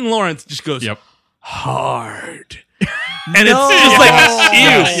Martin Lawrence just goes, Yep. "Hard." And it's just like,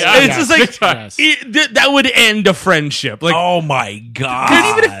 ew. yeah, It's just like, Yes. that would end a friendship. Like, Oh my god! and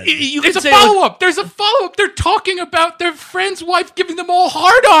even if you could There's a say, like, follow-up. There's a follow-up. They're talking about their friend's wife giving them all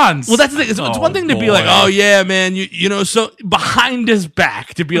hard-ons. well, that's the thing. It's one thing to be like, boy. "Oh yeah, man," you know, so behind his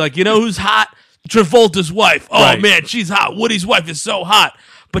back to be like, "You know who's hot? Travolta's wife. Oh Right. man, she's hot. Woody's wife is so hot."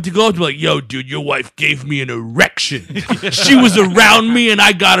 But to go up to be like, "Yo, dude, your wife gave me an erection. She was around me and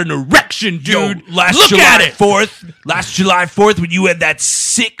I got an erection, dude. last Look July at it." 4th, when you had that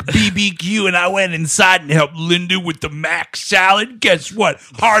sick BBQ and I went inside and helped Linda with the mac salad, guess what?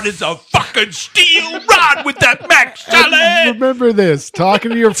 Hard as a fucking steel rod with that mac And salad. remember this: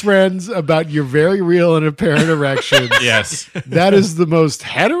 talking to your friends about your very real and apparent erections. yes. That is the most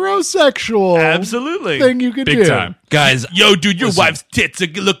heterosexual Absolutely. thing you could Big do. time. Guys, Yo, dude, your wife's tits are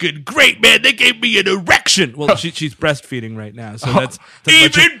looking great, man. They gave me an erection. Well, she's breastfeeding right now, so that's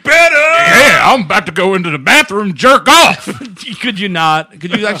even better. Yeah, I'm about to go into the bathroom, jerk off. Could you not?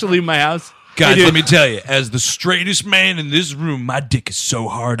 Could you actually leave my house? Guys, let me tell you, as the straightest man in this room, my dick is so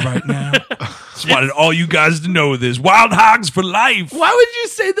hard right now. Just wanted all you guys to know this. Wild hogs for life. Why would you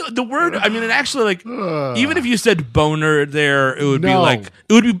say the word? I mean, it actually like even if you said boner there, it would be No. like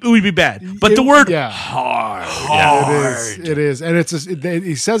it would be bad. But the word yeah. hard. It is, and it's just,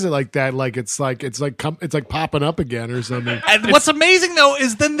 he says it like that, like it's like popping up again or something. And what's amazing though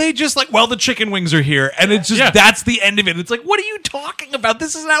is then they just like, well, the chicken wings are here, and it's just Yeah. that's the end of it. It's like, what are you talking about?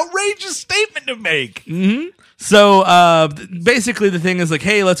 This is an outrageous statement to make. So basically, the thing is like,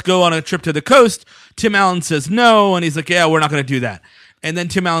 hey, let's go on a trip to the coast. Tim Allen says no, and he's like, yeah, we're not going to do that. And then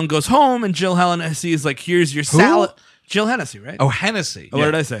Tim Allen goes home, and Jill Hennessy is like, here's your salad. Jill Hennessy, right? Oh, Hennessy. What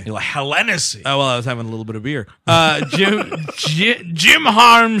did I say? You're like Hellenicy. Oh, well, I was having a little bit of beer. Jim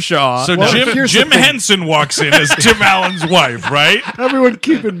Harmshaw. So Well, here's Jim the thing. Henson walks in as Tim Allen's wife, right? Everyone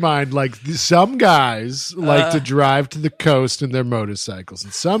keep in mind, like some guys like to drive to the coast in their motorcycles,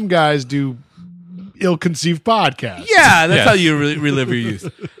 and some guys do ill-conceived podcast. Yeah, that's Yes. how you relive your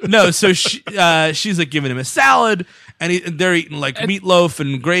youth. No, so she's like giving him a salad, and they're eating like meatloaf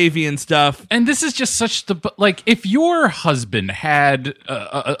and gravy and stuff. And this is just such like, if your husband had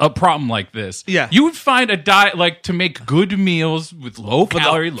a problem like this, Yeah. you would find a diet like to make good meals with low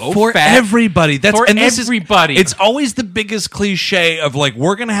calorie, low for fat everybody. That's for and this everybody. It's always the biggest cliche of like,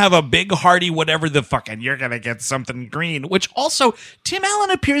 we're gonna have a big hearty whatever the fuck, and you're gonna get something green. Which also, Tim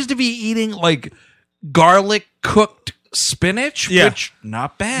Allen appears to be eating like garlic cooked spinach, Yeah. which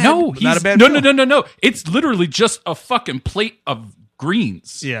not bad. no, not a bad no, meal. no. It's literally just a fucking plate of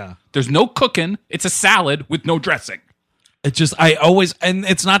greens. Yeah. There's no cooking. It's a salad with no dressing. It just, I always, and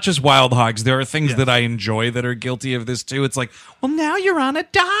it's not just Wild Hogs. There are things that I enjoy that are guilty of this too. It's like, well, now you're on a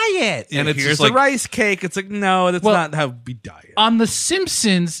diet, and it's Here's just like, the rice cake. It's like, no, that's not how we diet. On The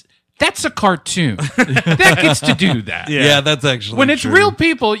Simpsons, that's a cartoon. That gets to do that. yeah, that's actually When it's true. real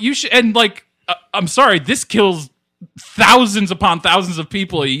people, you should. And like, I'm sorry, this kills thousands upon thousands of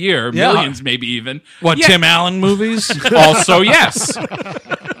people a year, Yeah. millions maybe even. What Yeah. Tim Allen movies? Also, yes,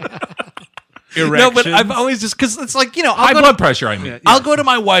 No, but I've always just because it's like, I'll high go blood to, pressure. I mean, I'll go to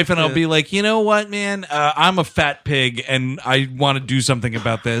my wife and I'll be like, you know what, man, I'm a fat pig and I want to do something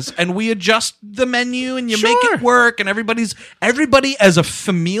about this, and we adjust the menu and you make it work, and everybody as a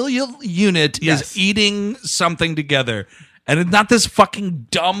familial unit Yes. is eating something together. And it's not this fucking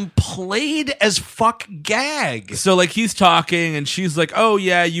dumb played as fuck gag. So like he's talking and she's like, "Oh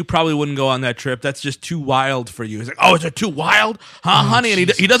yeah, you probably wouldn't go on that trip. That's just too wild for you." He's like, "Oh, is it too wild, huh, honey?" And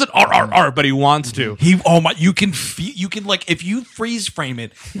he doesn't but he wants to. You can feel, like, if you freeze frame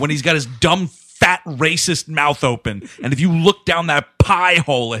it when he's got his dumb fat racist mouth open, and if you look down that pie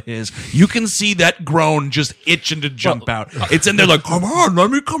hole of his, you can see that groan just itching to jump out. It's in there like, come on,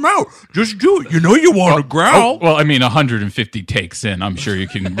 let me come out. Just do it. You know you want to growl. well, I mean, 150 takes in, I'm sure you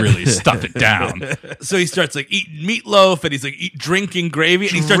can really stuff it down. So he starts like eating meatloaf and he's like drinking gravy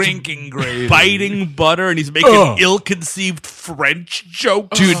and he starts Drinking gravy. biting butter and he's making ill-conceived French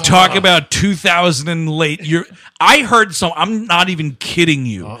jokes. Dude, talk about 2000 and late. I heard I'm not even kidding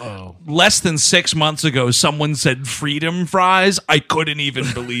you. Less than 6 months ago, someone said freedom fries. I couldn't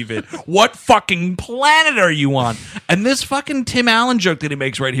even believe it. What fucking planet are you on? And this fucking Tim Allen joke that he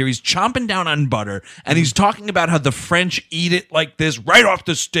makes right here, he's chomping down on butter and he's talking about how the French eat it like this, right off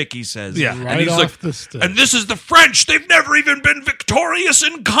the stick, he says. Yeah. And Right he's off like, the stick. and this is the French. They've never even been victorious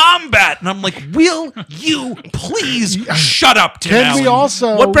in combat. And I'm like, will you please shut up, Tim Can Allen? we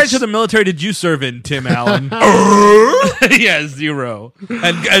also... What branch of the military did you serve in, Tim Allen? Yeah, 0.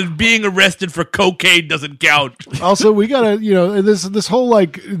 And being arrested for cocaine doesn't count. Also, we gotta, this whole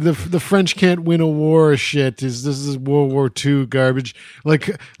like the French can't win a war shit is World War II garbage. Like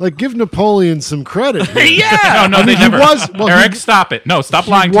give Napoleon some credit. here. Yeah. No, I mean, they he never. was- well, Eric, he- stop it. No, stop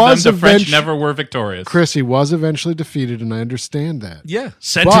he lying to them. was The French eventu- never were victorious. Chris, he was eventually defeated, and I understand that. Yeah.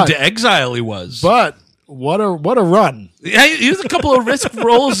 Sent But- into exile he was. But what a run! Yeah, he was a couple of risk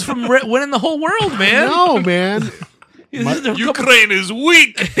rolls from winning the whole world, man. No, man. Ukraine is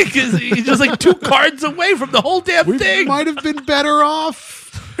weak. Because he's just like 2 cards away from the whole damn We thing. might have been better off.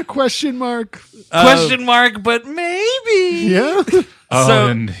 Question mark. Question mark, but maybe. Yeah. Oh, So-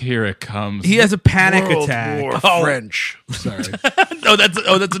 and here it comes. He has a panic attack. French. Sorry.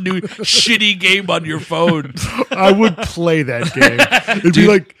 That's a new shitty game on your phone. I would play that game. It'd be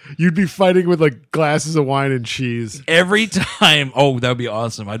like you'd be fighting with like glasses of wine and cheese. Every time, that would be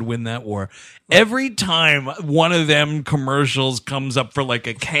awesome. I'd win that war. Every time one of them commercials comes up for like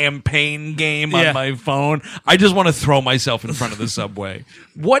a campaign game Yeah. on my phone, I just want to throw myself in front of the subway.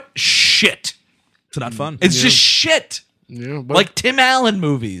 What shit? It's not fun. It's just shit. Yeah, but Like Tim Allen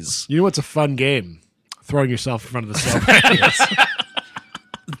movies. you know what's a fun game? Throwing yourself in front of the subway.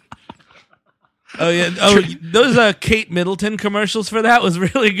 Oh yeah. Oh, those Kate Middleton commercials for that was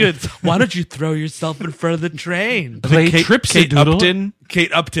really good. Why don't you throw yourself in front of the train? Play Kate Tripsidoodle. Upton.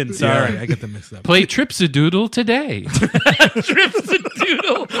 Kate Upton. Sorry, I get them mixed up. Play Tripsidoodle today.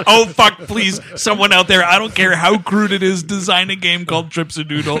 Tripsidoodle. Oh, fuck, please. Someone out there, I don't care how crude it is, design a game called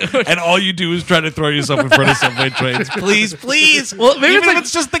Tripsidoodle, and all you do is try to throw yourself in front of subway trains. Please, please. Well, maybe Even it's if like-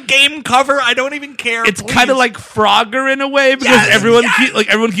 it's just the game cover, I don't even care. It's please. kind of like Frogger in a way because Yes, everyone yes.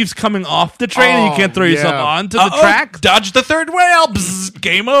 everyone keeps coming off the train and you can't throw yourself yeah. onto the Uh-oh, track. Dodge the third whale. Bzz,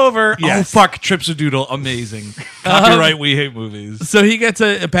 game over. Yes. Oh, fuck. Tripsidoodle. Amazing. Copyright We Hate Movies. So he gets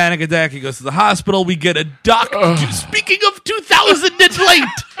a panic attack. He goes to the hospital. We get a doctor. Speaking of 2000 and late,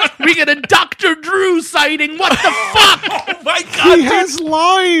 we get a Dr. Drew sighting. What the fuck? Oh, my God. He has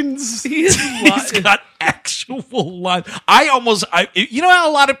lines. He's He's got actual line. You know how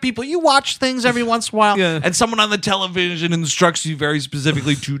a lot of people, you watch things every once in a while, and someone on the television instructs you very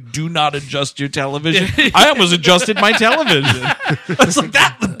specifically to do not adjust your television. I almost adjusted my television. It's like,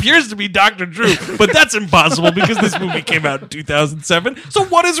 that appears to be Dr. Drew, but that's impossible because this movie came out in 2007. So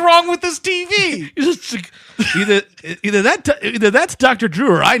what is wrong with this TV? Either that's Dr. Drew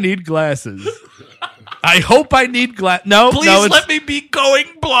or I need glasses. I hope I need glasses. No, Please let me be going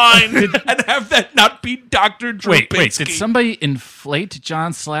blind and have that not be Dr. Drew. Wait, did somebody inflate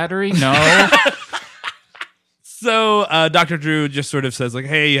John Slattery? No. So Dr. Drew just sort of says, like,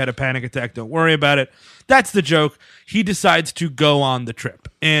 hey, you had a panic attack. Don't worry about it. That's the joke. He decides to go on the trip.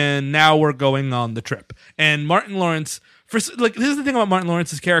 And now we're going on the trip. And Martin Lawrence, this is the thing about Martin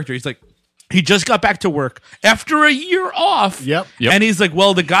Lawrence's character. He's like, he just got back to work after a year off. Yep. And he's like,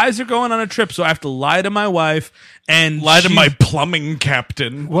 well, the guys are going on a trip, so I have to lie to my wife and lie to my plumbing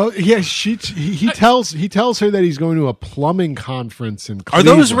captain. Well, yeah, he tells her that he's going to a plumbing conference in Are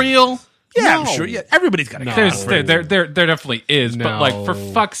Cleveland. those real? yeah, No. I'm sure. Yeah, everybody's got a There definitely is, but like for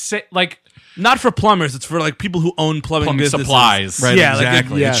No. fuck's sake, like Not for plumbers. It's for like people who own plumbing businesses. supplies. Right, Yeah,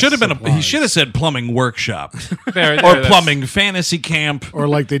 exactly. yes, it should have been he supplies. should have said plumbing workshop or That's- plumbing fantasy camp Or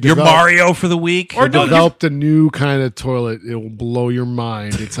like they your developed, Mario for the week. Or they don't developed a new kind of toilet. It will blow your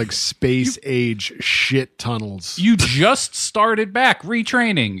mind. It's like space age shit tunnels. You just started back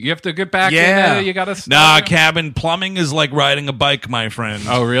retraining. You have to get back. Yeah. You got to. Nah, cabin plumbing is like riding a bike, my friend.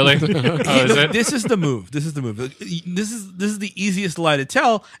 Oh, really? Oh, is it? This is the move. This is the easiest lie to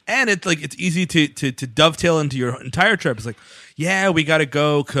tell, and it's easy to dovetail into your entire trip. It's like, yeah, we got to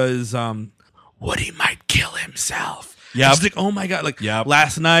go because Woody might kill himself. Yep. It's like, oh my god! Like Yep.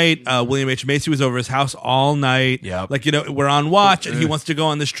 last night, William H. Macy was over his house all night. Yep. Like, we're on watch, and he wants to go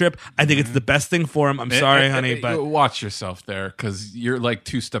on this trip. I think it's the best thing for him. I'm sorry, honey, but watch yourself there because you're like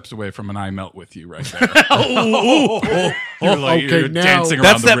 2 steps away from an eye melt with you right there. You're like, okay, you're now- dancing around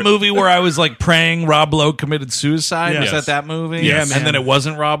That's the that ri- movie where I was like praying Rob Lowe committed suicide. Yes. Was that movie? Yeah, man. And then it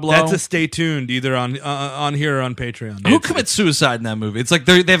wasn't Rob Lowe. that's a stay tuned either on here or on Patreon. Who commits suicide in that movie? It's like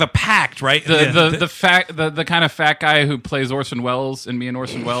they have a pact, right? The kind of fat guy who plays Orson Welles in Me and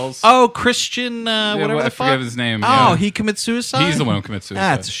Orson Welles. Oh, Christian, whatever I the forget fuck. his name. Oh, Yeah. he commits suicide? He's the one who commits suicide.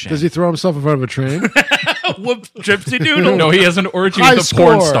 That's a shame. Does he throw himself in front of a train? Whoop, Gypsy Doodle. No, he has an orgy High with a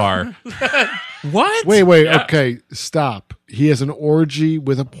porn score. star. What? Wait, okay, stop. He has an orgy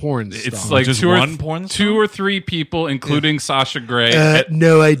with a porn star. It's like Just two or one porn star? 2 or 3 people, including Sasha Grey.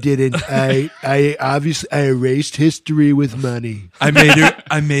 no, I didn't. I obviously I erased history with money. I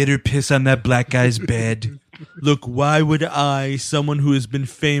made her piss on that black guy's bed. Look, why would I, someone who has been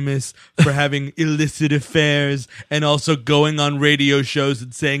famous for having illicit affairs and also going on radio shows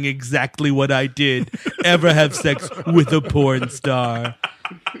and saying exactly what I did, ever have sex with a porn star?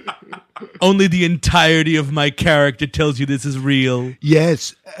 Only the entirety of my character tells you this is real.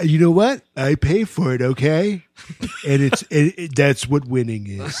 Yes, you know what? I pay for it, okay? And that's what winning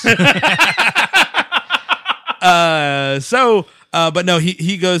is. But no,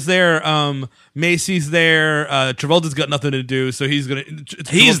 he goes there. Macy's there. Travolta's got nothing to do, so he's gonna.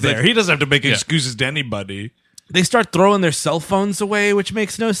 He's there. He doesn't have to make excuses to anybody. They start throwing their cell phones away, which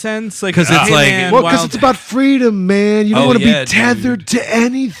makes no sense. Like, 'Cause it's hey, like- man, Well, because wild- it's about freedom, man. You don't Oh, want to yeah, be tethered to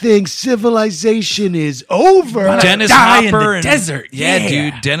anything. Civilization is over. Dennis die in Hopper the and desert. Yeah, Yeah.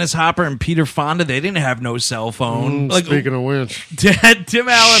 dude. Dennis Hopper and Peter Fonda, they didn't have no cell phone. like- Speaking of which, Tim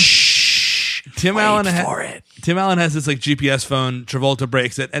Allen. Shh. Tim Wait Allen for it. Tim Allen has this like GPS phone. Travolta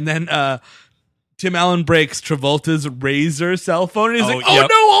breaks it, and then Tim Allen breaks Travolta's Razor cell phone, and he's Oh, like, "Oh yep.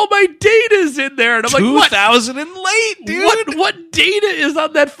 no, all my data's in there." And I'm like, "What? 2000 and late, dude. What data is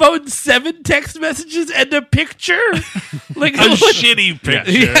on that phone? 7 text messages and a picture? Like A what- shitty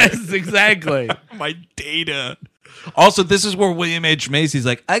picture. Yes, exactly. My data. Also, this is where William H. Macy's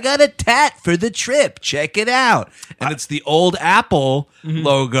like, I got a tat for the trip. Check it out. And it's the old Apple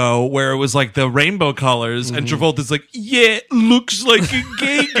logo where it was like the rainbow colors. And Travolta's like, yeah, looks like a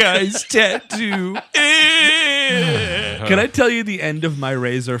gay guy's tattoo. Can I tell you the end of my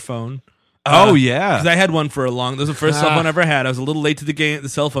Razor phone? Oh, yeah. Because I had one for a long. This was the first cell phone I ever had. I was a little late to the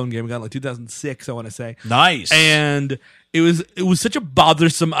cell phone game. I got in like 2006, I want to say. Nice. And it was such a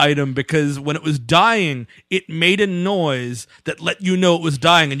bothersome item because when it was dying, it made a noise that let you know it was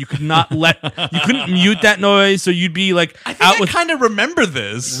dying, and you could not you couldn't mute that noise. So you'd be like I think out I with kind of remember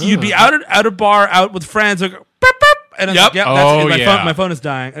this. you'd be out at a bar out with friends, like, "Beep, beep," and I'm Yep. like, Oh, my yeah. phone. My phone is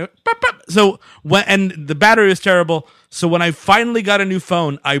dying. Beep, beep. So and the battery was terrible. So when I finally got a new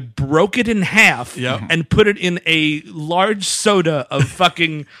phone, I broke it in half Yep. and put it in a large soda of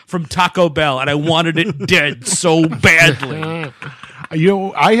fucking from Taco Bell, and I wanted it dead so badly.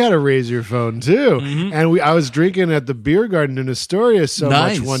 I had a Razor phone too, and I was drinking at the beer garden in Astoria so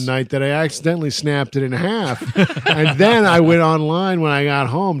Nice. much one night that I accidentally snapped it in half, and then I went online when I got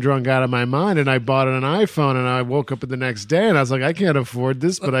home, drunk out of my mind, and I bought an iPhone, and I woke up the next day, and I was like, I can't afford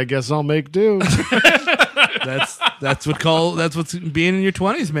this, but I guess I'll make do. That's what's being in your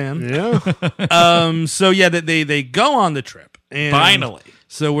 20s, man. Yeah, So yeah, they go on the trip. And Finally.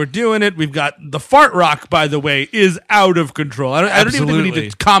 So we're doing it. We've got the fart rock, by the way, is out of control. I don't even think we Absolutely.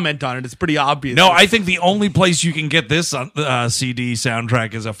 need to comment on it. It's pretty obvious. No, I think the only place you can get this CD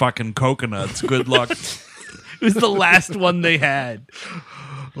soundtrack is a fucking Coconuts. Good luck. it was the last one they had.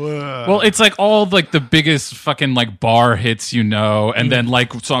 Well, it's like all like the biggest fucking like bar hits, and then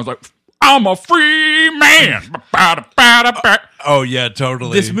like songs like "I'm a free man." Oh yeah,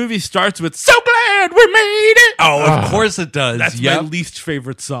 totally. This movie starts with "So glad we made it." Oh, of course it does. That's Yep. my least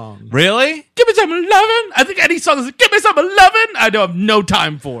favorite song. Really? Give me some lovin'. I think any song is "Give me some lovin'." I don't have no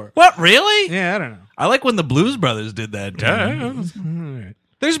time for. What? Really? Yeah, I don't know. I like when the Blues Brothers did that. Too.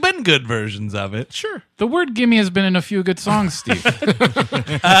 There's been good versions of it. Sure. The word "gimme" has been in a few good songs, Steve.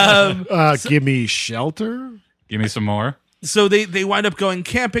 give me shelter. Give me some more. So they wind up going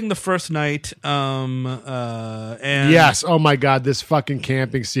camping the first night. And Yes. Oh my God, this fucking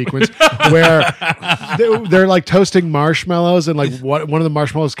camping sequence where they're like toasting marshmallows, and like one of the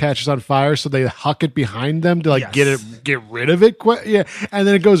marshmallows catches on fire, so they huck it behind them to like Yes. get rid of it. Yeah, and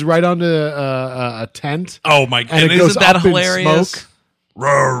then it goes right onto a tent. Oh my god! And it goes Isn't that up in hilarious? smoke.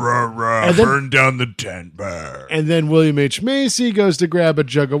 And then- burn down the tent bar. And then William H. Macy goes to grab a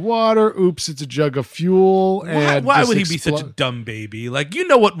jug of water. Oops, it's a jug of fuel. And why just would he be such a dumb baby? Like, you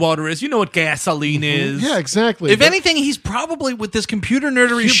know what water is. You know what gasoline is. Yeah, exactly. If But anything, he's probably with this computer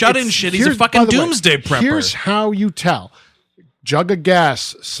nerdery shut-in shit. He's a here's- by fucking the way, doomsday prepper. Here's how you tell: jug of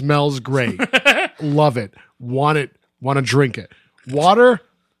gas smells great. Love it. Want it. Want to drink it. Water,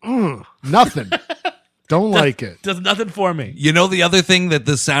 nothing. Don't like it. Does nothing for me. You know, the other thing that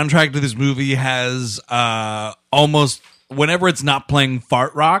the soundtrack to this movie has almost whenever it's not playing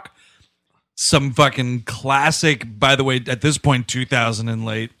fart rock, some fucking classic, by the way, at this point 2000 and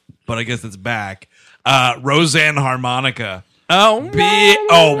late, but I guess it's back. Roseanne harmonica. Oh,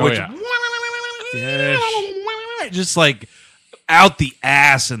 Just like out the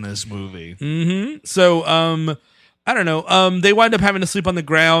ass in this movie. so I don't know. They wind up having to sleep on the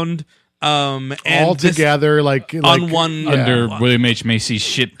ground. And All this- together, like on one Under William H. Macy's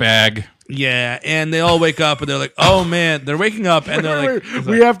shit bag. Yeah, and they all wake up and they're like, "Oh man!" They're waking up and they're like,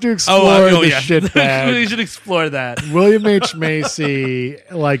 we have to explore the shit we bag. should explore that. William H. Macy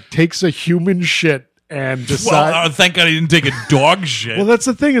like takes a human shit and decides. Well, thank God he didn't take a dog shit. Well, that's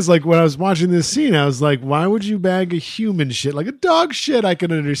the thing is like when I was watching this scene, I was like, why would you bag a human shit? Like a dog shit, I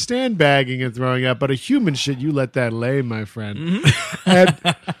can understand bagging and throwing out, but a human shit, you let that lay, my friend.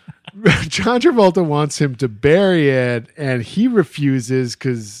 And John Travolta wants him to bury it, and he refuses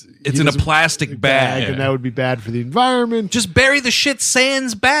because It's in a plastic bag. and that would be bad for the environment. Just bury the shit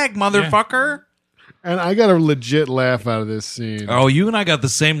sans bag, motherfucker. And I got a legit laugh out of this scene. Oh, you and I got the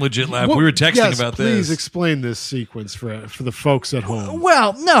same legit laugh. What- We were texting yes, about please this. explain this sequence for the folks at home.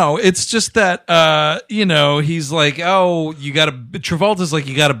 Well, no, it's just that he's like, oh, Travolta's like,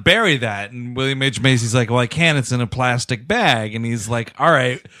 you gotta bury that, and William H. Macy's like, well, I can't. It's in a plastic bag, and he's like, all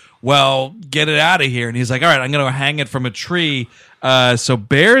right, well, get it out of here, and he's like, all right, I'm gonna hang it from a tree, so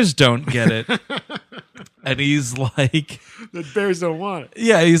bears don't get it, and he's like, The bears don't want it.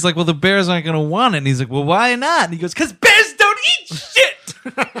 yeah, he's like, well, the bears aren't gonna want it, and he's like, well, why not? And he goes, because bears don't eat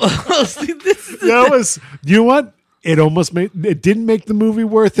shit. See, this is That was, you know what? It didn't make the movie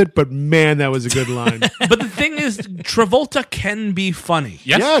worth it, but man, that was a good line. But the thing is, Travolta can be funny.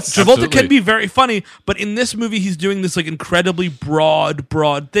 Yes, Travolta absolutely. can be very funny, but in this movie, he's doing this like incredibly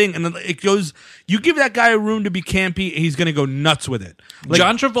broad thing, and then it goes. You give that guy a room to be campy, and he's going to go nuts with it. Like,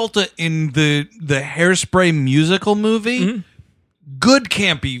 John Travolta in the Hairspray musical movie, good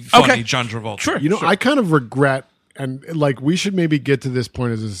campy, funny Okay. John Travolta. sure, You know, I kind of regret, and like we should maybe get to this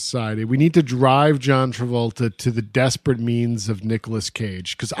point as a society. We need to drive John Travolta to the desperate means of Nicolas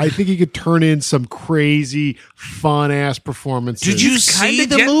Cage, because I think he could turn in some crazy, fun ass performances. Did you He's see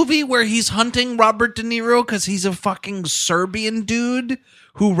kinda the movie where he's hunting Robert De Niro because he's a fucking Serbian dude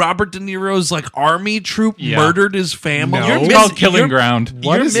who Robert De Niro's like army troop Yeah. murdered his family? No. You're It's miss- called Killing you're- Ground.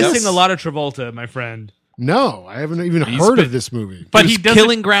 What You're is missing this? a lot of Travolta, my friend. No, I haven't even He's heard been- of this movie. But It he was doesn't.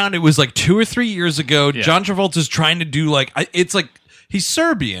 Killing Ground. It was like 2 or 3 years ago. Yeah. John Travolta's trying to do like it's like He's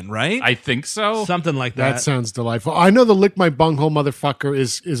Serbian, right? I think so. Something like that. That sounds delightful. I know the lick my bunghole motherfucker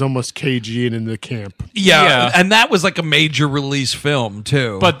is almost cagey and in the camp. yeah, and that was like a major release film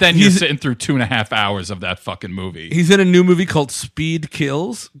too. But then you're sitting through 2.5 hours of that fucking movie. He's in a new movie called Speed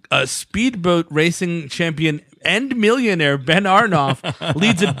Kills. A speedboat racing champion and millionaire Ben Arnoff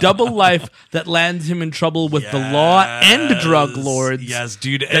leads a double life that lands him in trouble with the law and drug lords. Yes,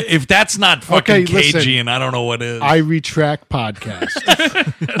 dude. If that's not fucking Okay, listen. Cajun, I don't know what is. I retract podcast.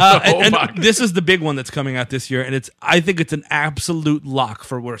 And this is the big one that's coming out this year, and I think it's an absolute lock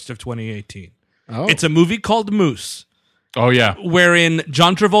for worst of 2018. Oh. It's a movie called Moose, Oh yeah. wherein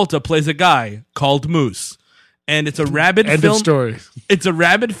John Travolta plays a guy called Moose. And it's a rabid End film. of story. It's a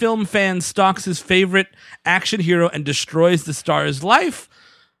rabid film fan stalks his favorite action hero and destroys the star's life.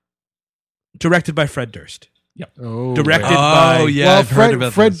 Directed by Fred Durst. Oh, Directed right. by yeah, I've heard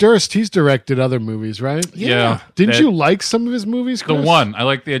about Fred this. Durst, he's directed other movies, right? Yeah. Didn't That- you like some of his movies, The Chris? one. I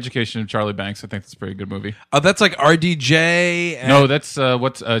like The Education of Charlie Banks. I think that's a pretty good movie. Oh, that's like RDJ. And, No, that's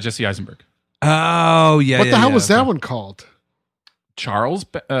Jesse Eisenberg. Oh, yeah. What yeah, the hell yeah, was that okay. one called? Charles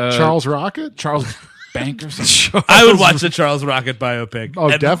Charles Rocket? Charles Bank or something. I would watch the Charles Rocket biopic.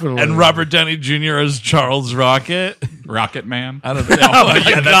 Oh, definitely. And Robert Downey Jr. as Charles Rocket. Rocket Man. I don't know. Oh,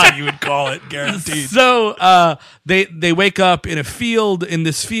 yeah, that's what you would call it, guaranteed. So they wake up in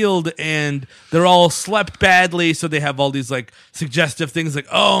this field, and they're all slept badly. So they have all these like suggestive things like,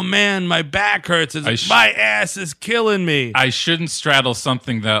 "Oh man, my back hurts. My ass is killing me." I shouldn't straddle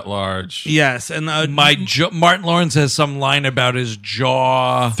something that large. Yes, and Martin Lawrence has some line about his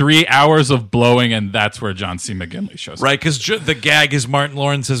jaw. 3 hours of blowing, and that's where John C. McGinley shows up. Right, because the gag is Martin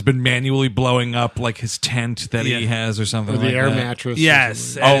Lawrence has been manually blowing up like his tent that he has or something Or the like air that. mattress. or yes,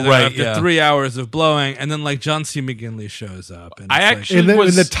 something. and right, after yeah. 3 hours of blowing, and then like John C. McGinley shows up. And I it's like- actually In the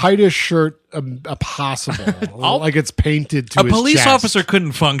was tightest shirt possible. like it's painted to A his police chest. officer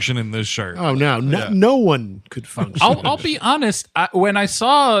couldn't function in this shirt. Oh, no one could function. I'll be honest. When I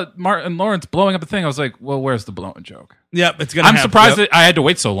saw Martin Lawrence blowing up the thing, I was like, "Well, where's the blowing joke?" Yep, it's gonna. I'm happen. surprised Yep. that I had to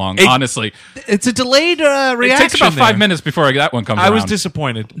wait so long. honestly, It's a delayed it reaction. takes about 5 there. minutes before that one comes I around. was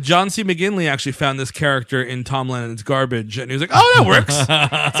disappointed. John C. McGinley actually found this character in Tom Lennon's Garbage, and he was like, "Oh, that works. It's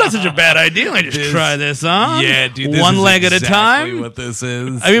not such a bad idea. Let me just try this on. Yeah, dude. This one is leg at a exactly time." What this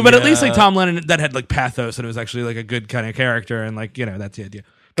is. I mean, but at least Yeah. like Tom Lennon, that had like pathos, and it was actually like a good kind of character, and like that's the idea.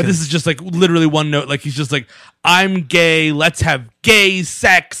 But this is just like literally one note. Like he's just like, "I'm gay. Let's have gay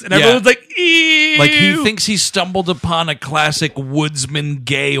sex," and everyone's like, "Ew." Like he thinks he stumbled upon a classic woodsman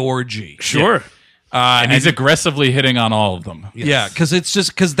gay orgy. sure. and he's aggressively hitting on all of them. Yeah, because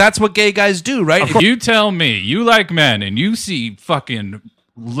that's what gay guys do, right? If you tell me you like men and you see fucking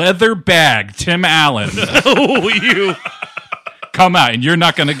leather bag Tim Allen Oh, you. come out, and you're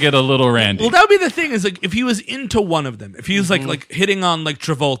not going to get a little Randy. Well, that would be the thing is like if he was into one of them, if he was like hitting on like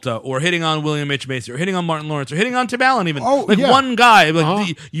Travolta or hitting on William H. Macy or hitting on Martin Lawrence or hitting on Tim Allen even, Oh, like yeah. one guy,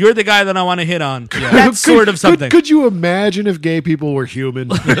 like you're the guy that I want to hit on. That's sort of something. Could you imagine if gay people were human?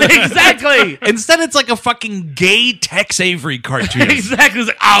 Exactly. Instead, it's like a fucking gay Tex Avery cartoon. Exactly. It's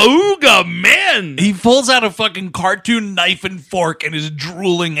like Auga man. He pulls out a fucking cartoon knife and fork and is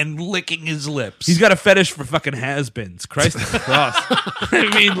drooling and licking his lips. He's got a fetish for fucking has-beens. Christ cross. I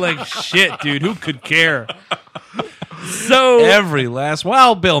mean, like shit, dude. Who could care? So every last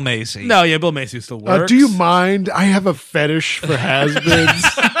Bill Macy. no, yeah, Bill Macy still works. Do you mind? I have a fetish for has-beens.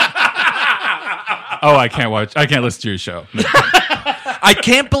 Oh, I can't listen to your show. I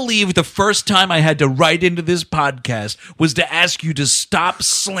can't believe the first time I had to write into this podcast was to ask you to stop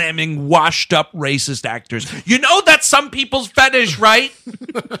slamming washed up racist actors. You know that's some people's fetish, right?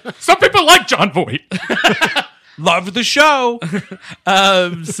 Some people like John Voight. Love the show.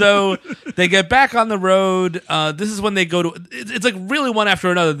 So they get back on the road. This is when they go to. It's like really one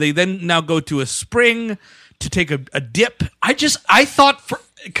after another. They then now go to a spring to take a dip. I thought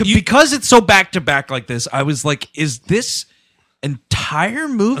because it's so back to back like this, I was like, is this entire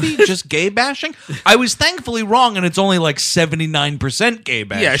movie just gay bashing? I was thankfully wrong, and it's only like 79% gay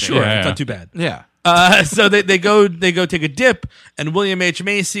bashing. Yeah, sure, Yeah. it's not too bad. Yeah. So they go take a dip, and William H.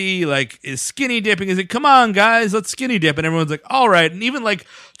 Macy like is skinny dipping. He's like, "Come on, guys, let's skinny dip," and everyone's like, "All right," and even like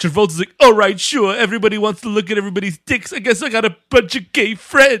Travolta's like, "All right, sure." Everybody wants to look at everybody's dicks. I guess I got a bunch of gay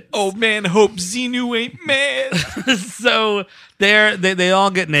friends. Oh man, hope Xenu ain't mad. So they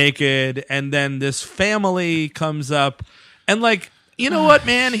all get naked, and then this family comes up, and like, you know what,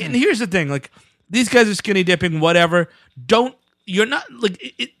 man? And here's the thing: like, these guys are skinny dipping, whatever. You're not like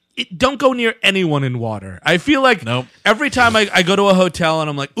it. Don't go near anyone in water. I feel like Nope. every time I go to a hotel and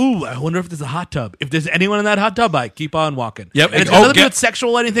I'm like, ooh, I wonder if there's a hot tub. If there's anyone in that hot tub, I keep on walking. Yep. And it's Oh, nothing to do get- with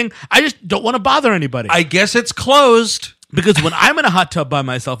sexual or anything. I just don't want to bother anybody. I guess it's closed. Because when I'm in a hot tub by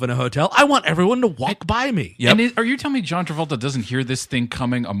myself in a hotel, I want everyone to walk by me. Yep. And are you telling me John Travolta doesn't hear this thing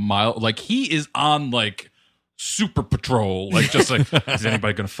coming a mile? Like, he is on, like, super patrol. Like, just like, is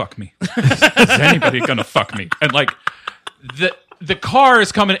anybody going to fuck me? Is anybody going to fuck me? And, like, the car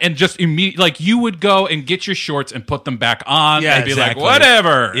is coming and just immediately, like, you would go and get your shorts and put them back on and be exactly. like,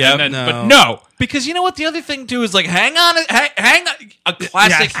 whatever. Yep. And then, No. But no. Because you know what? The other thing, too, is like, hang on. A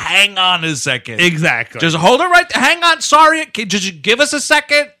classic Yes. hang on a second. Exactly. Just hold it right there. Hang on. Sorry. Just give us a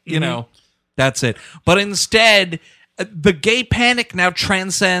second. You know, that's it. But instead, the gay panic now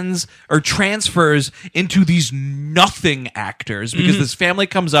transcends or transfers into these nothing actors because this family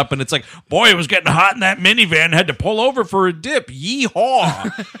comes up and it's like, boy, it was getting hot in that minivan. Had to pull over for a dip.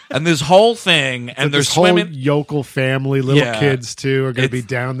 Yeehaw. And this whole thing. And they're this whole swimming. yokel family, little Yeah. kids too, are going to be It's-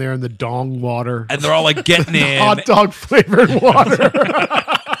 down there in the dong water. And they're all like getting in. Hot dog flavored water.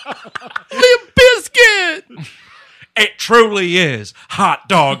 Limp Biscuit. It truly is hot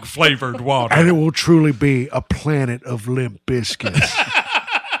dog flavored water. And it will truly be a planet of limp biscuits.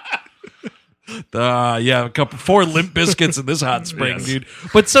 Yeah, 4 Limp Biscuits in this hot spring, dude.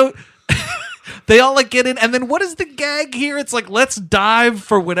 But so they all like get in, and then what is the gag here? It's like, let's dive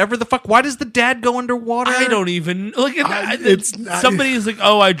for whatever the fuck. Why does the dad go underwater? I don't even look at it's not- somebody's like,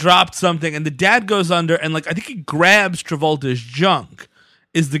 oh, I dropped something, and the dad goes under, and like I think he grabs Travolta's junk.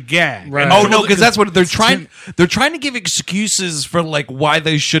 Is the gag? Right. And Oh no, Travolta- because that's what they're trying. They're trying to give excuses for like why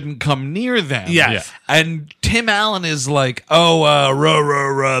they shouldn't come near them. Yes. And Tim Allen is like,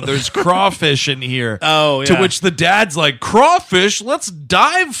 "Oh, there's crawfish in here." Oh, To yeah. which the dad's like, "Crawfish, let's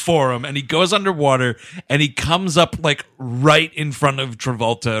dive for him." And he goes underwater and he comes up like right in front of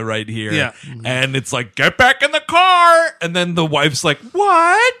Travolta right here. Yeah. And it's like, "Get back in the car." And then the wife's like,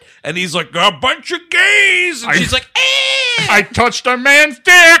 "What?" And he's like, "A bunch of gays." And she's like, "Eh." I touched a man's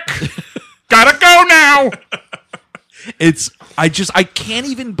dick. Gotta go now. I can't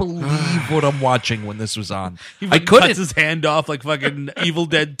even believe what I'm watching when this was on. He I fucking couldn't. cuts his hand off like fucking Evil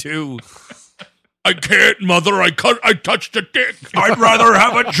Dead 2. I can't, mother. I touched a dick. I'd rather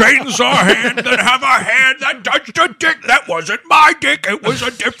have a chainsaw hand than have a hand that touched a dick. That wasn't my dick. It was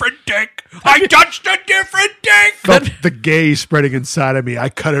a different dick. I touched a different dick. Felt the gay spreading inside of me. I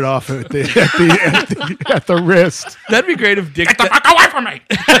cut it off at the wrist. That'd be great if Dick. Get the fuck away from me.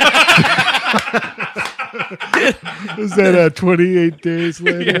 Was that 28 days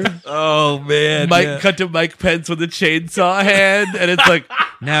later? Oh man, Cut to Mike Pence with a chainsaw hand, and it's like,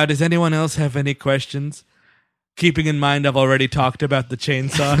 now, does anyone else have any questions? Keeping in mind, I've already talked about the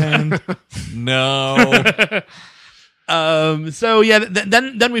chainsaw hand. no. So yeah,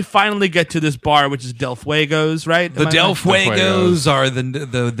 then we finally get to this bar, which is Del Fuego's, right? The Am I Del right? Fuegos are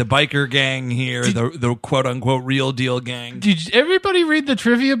the biker gang here, the quote unquote real deal gang. Did everybody read the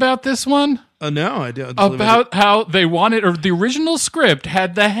trivia about this one? Oh no, I don't. About how they wanted, or the original script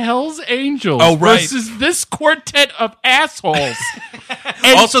had the Hell's Angels Oh, right. versus this quartet of assholes.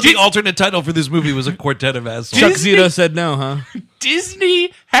 Also, the alternate title for this movie was A Quartet of Assholes. Chuck Disney- Zito said no, huh?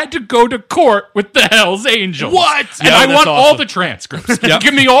 Disney had to go to court with the Hell's Angels. What? And Yeah, I that's want all awesome. the transcripts.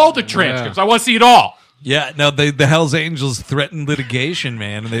 Give me all the transcripts. I want to see it all. Yeah, no, the Hell's Angels threatened litigation,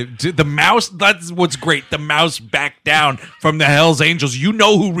 man. The mouse, that's what's great. The mouse backed down from the Hell's Angels. You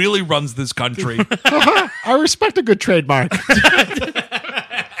know who really runs this country. I respect a good trademark.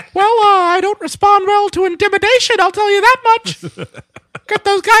 Well, I don't respond well to intimidation. I'll tell you that much. Get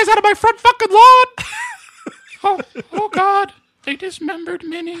those guys out of my front fucking lawn. Oh God. They dismembered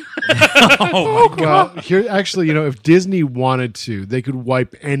Minnie. Well, here, actually, if Disney wanted to, they could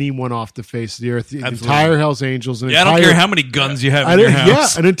wipe anyone off the face of the earth. The entire Hell's Angels. Yeah, I don't care how many guns you have in your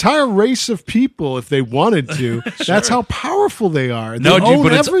house. an entire race of people, if they wanted to. That's how powerful they are. They No, dude, own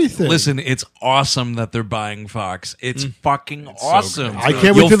but everything. listen, it's awesome that they're buying Fox. It's fucking awesome. I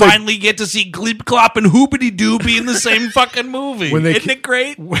can't wait You'll till they- finally get to see Glip Clop and Hoobity Doo be in the same fucking movie. When they Isn't it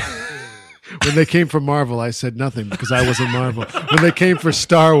great? When they came for Marvel, I said nothing because I wasn't Marvel. When they came for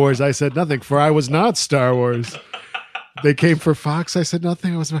Star Wars, I said nothing, for I was not Star Wars. They came for Fox, I said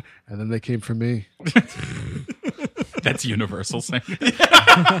nothing, I was not. And then they came for me. That's Universal saying.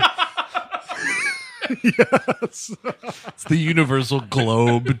 It's the Universal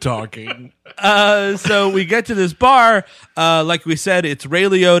Globe talking. So we get to this bar. Like we said, it's Ray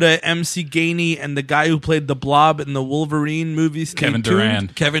Liotta, MC Gainey, and the guy who played the Blob in the Wolverine movies, Kevin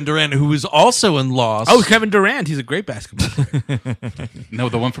Durant. Kevin Durant, who was also in Lost. Oh, Kevin Durant. He's a great basketball player. No,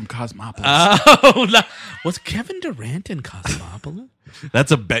 the one from Cosmopolis. Oh, no. Was Kevin Durant in Cosmopolis?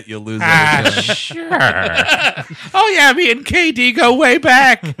 That's a bet you lose. every time. Sure. Oh, yeah, me and KD go way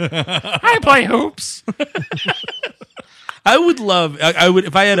back. I play hoops. I would love. I would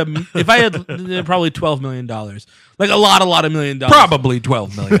if I had probably $12 million, like a lot of $1 million. Probably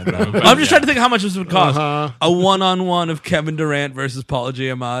 $12 million. I'm just trying to think how much this would cost. A one-on-one of Kevin Durant versus Paul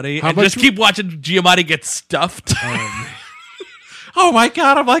Giamatti, and much just keep watching Giamatti get stuffed. Oh my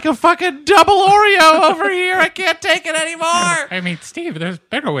God, I'm like a fucking double Oreo over here. I can't take it anymore. I mean, Steve, there's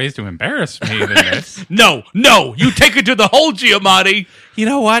better ways to embarrass me than this. No, you take it to the whole Giamatti. You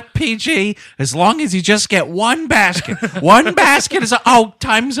know what, PG? As long as you just get one basket. One basket is... Oh,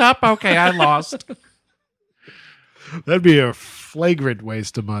 time's up? Okay, I lost. That'd be a flagrant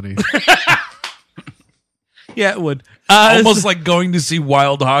waste of money. Yeah, it would. Almost like going to see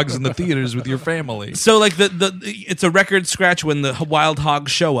Wild Hogs in the theaters with your family. So, like it's a record scratch when the Wild Hogs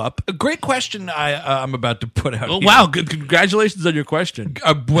show up. A great question I'm about to put out. Oh, here. wow! Good, congratulations on your question.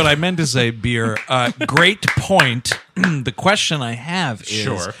 What I meant to say, Beer. Great point. The question I have is: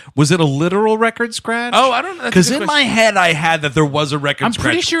 Sure. Was it a literal record scratch? Oh, I don't know. Because in my head, I had that there was a record I'm scratch.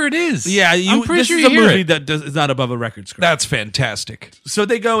 pretty sure it is. Yeah, I'm pretty this sure is you a hear movie it. that is not above a record scratch. That's fantastic. So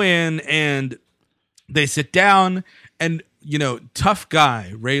they go in and they sit down, and tough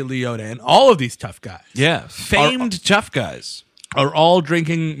guy Ray Liotta and all of these tough guys, Yeah, famed tough guys. are all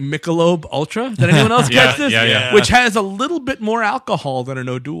drinking Michelob Ultra. Did anyone else catch this? yeah. Which has a little bit more alcohol than an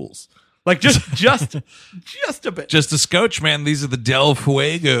O'Doul's. Like just a bit. Just a scotch, man. These are the Del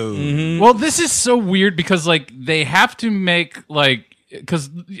Fuego. Well, this is so weird because like they have to make like because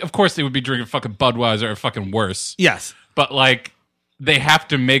of course they would be drinking fucking Budweiser or fucking worse, Yes. but like they have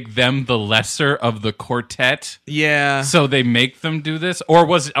to make them the lesser of the quartet. Yeah. So they make them do this, or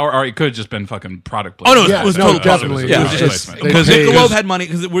it could have just been fucking product Oh no, placement. it was no, total definitely. It was Yeah, just placement. they because paid- Michelob had money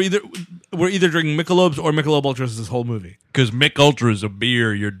because we're either drinking Michelob's or Michelob Ultras this whole movie. Because Mick Ultra is a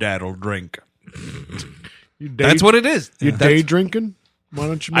beer your dad'll drink. You day, That's what it is. You day drinking? Why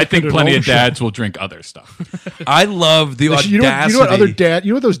don't you? I make think it an plenty of ocean? dads will drink other stuff. I love the audacity. You know what other dad?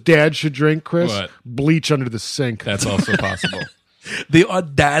 You know what those dads should drink, Chris? What? Bleach under the sink. That's also possible. The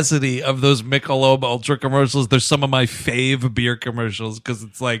audacity of those Michelob Ultra commercials. They're some of my fave beer commercials because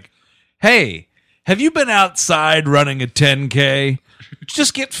it's like, hey, have you been outside running a 10K?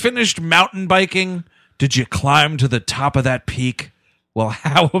 Just get finished mountain biking? Did you climb to the top of that peak? Well,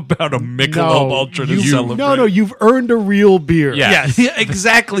 how about a Michelob Ultra to celebrate? No, you've earned a real beer. Yeah. Yes. Yeah,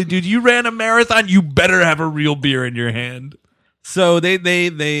 exactly, dude. You ran a marathon. You better have a real beer in your hand. So they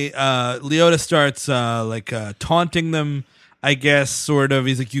Liotta starts taunting them, I guess, sort of.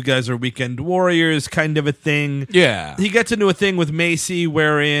 He's like, you guys are weekend warriors, kind of a thing. Yeah. He gets into a thing with Macy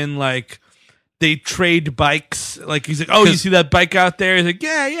wherein like they trade bikes. Like he's like, oh, you see that bike out there? He's like,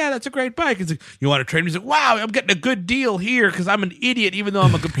 yeah, that's a great bike. He's like, you want to trade? He's like, wow, I'm getting a good deal here because I'm an idiot, even though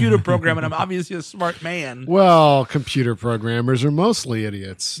I'm a computer programmer and I'm obviously a smart man. Well, computer programmers are mostly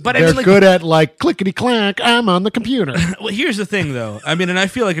idiots. But I they're mean, like- good at like clickety clack. I'm on the computer. Well, here's the thing, though. I mean, and I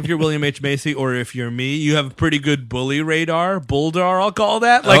feel like if you're William H. Macy or if you're me, you have a pretty good bully radar, bulldar, I'll call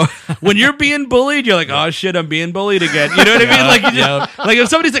that. Like when you're being bullied, you're like, oh shit, I'm being bullied again. You know what I mean? Like, you just, like if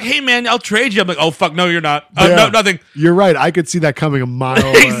somebody's like, hey man, I'll trade you. I'm like, oh fuck, no, you're not. Yeah. No, nothing. You're right. I could see that coming a mile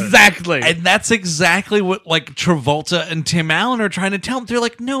away. Exactly. And that's exactly what like Travolta and Tim Allen are trying to tell him. They're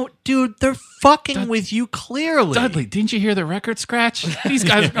like, no, dude, they're fucking with you clearly. Dudley, didn't you hear the record scratch? These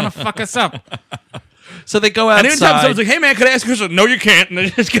guys are gonna fuck us up. So they go And outside. anytime someone's like, hey man, can I ask you a question? No, you can't. And they're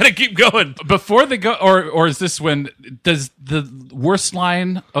just gonna keep going. Before they go, or is this when does the worst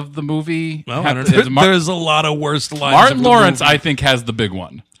line of the movie? Well, have- I don't know. is Mar- There's a lot of worst lines. Martin of the Lawrence, movie. I think, has the big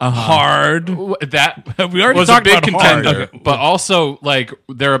one. Hard. That We already was talked a big about Hard. contender, but also like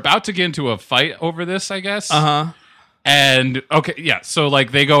they're about to get into a fight over this, I guess. Uh-huh. And okay, yeah. So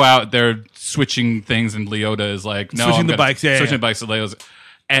like they go out, they're switching things, and Leota is like, no, Switching I'm the gonna- bikes, yeah, switching yeah. the bikes to Leota's,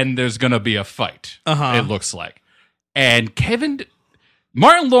 and there's gonna be a fight. Uh-huh. It looks like, and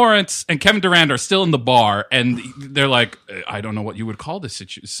Martin Lawrence and Kevin Durant are still in the bar, and they're like, I don't know what you would call this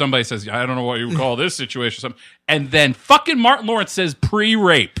situation. Somebody says, I don't know what you would call this situation. Something. And then fucking Martin Lawrence says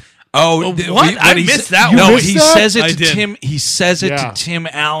pre-rape. Oh, what? I missed that No, one. missed he that? says it I to did. Tim. He says it Yeah. to Tim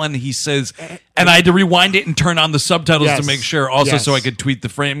Allen. He says, and I had to rewind it and turn on the subtitles Yes. to make sure, also Yes. so I could tweet the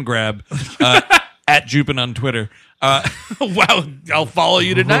frame grab at Jupin on Twitter. Wow, I'll follow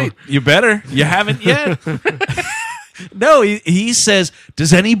you tonight. You better. You haven't yet. No, he says,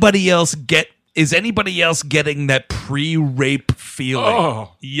 is anybody else getting that pre-rape feeling?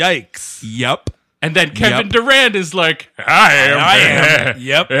 Oh, Yikes. Yep. And then Kevin Yep. Durant is like, I am.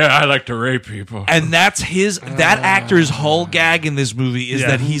 Yep. Yeah, I like to rape people. And that's that actor's whole gag in this movie is Yeah.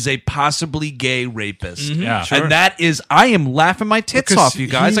 that he's a possibly gay rapist. Yeah. And that is, I am laughing my tits off, you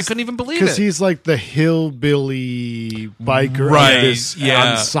guys. I he's- couldn't even believe Because it. he's like the hillbilly biker Right, of this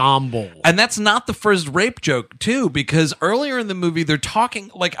yeah. ensemble. And that's not the first rape joke, too, because earlier in the movie, they're talking,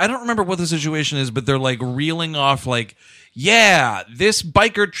 like, I don't remember what the situation is, but they're like reeling off, like, yeah, this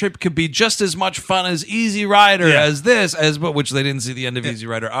biker trip could be just as much fun as Easy Rider as this, which they didn't see the end of Easy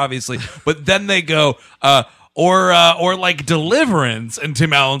Rider, obviously. But then they go, or like Deliverance, and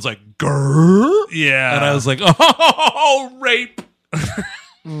Tim Allen's like, grrr? Yeah. And I was like, oh, rape.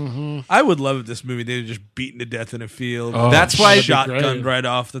 I would love if this movie they were just beaten to death in a field. That's why- shotgunned right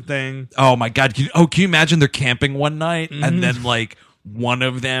off the thing. Oh my God! Can you imagine they're camping one night and then like one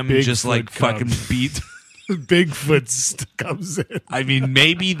of them just Bigfoot like fucking comes. beat? Bigfoot comes in. I mean,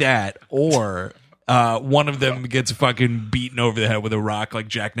 maybe that, or one of them gets fucking beaten over the head with a rock, like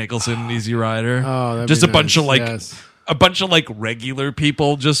Jack Nicholson in Easy Rider. Oh, that'd just be a bunch of nice, like yes. a bunch of like regular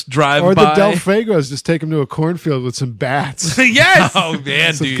people just drive Or by. the Delfagos just take him to a cornfield with some bats. Yes. Oh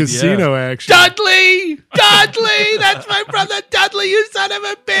man, Some dude, casino action. Dudley! Dudley! That's my brother Dudley, you son of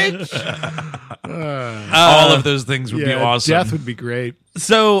a bitch! All of those things would be Yeah, awesome. death would be great.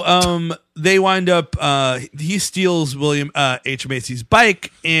 So they wind up he steals William H. Macy's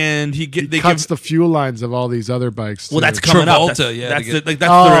bike and He they cuts give the fuel lines of all these other bikes. well too. that's coming up. Travolta, That's, yeah, that's to the, get- like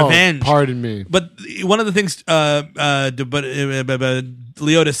that's the revenge. Pardon me. But one of the things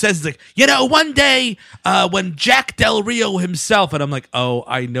Leota says is like, you know, one day when Jack Del Rio himself, and I'm like, oh,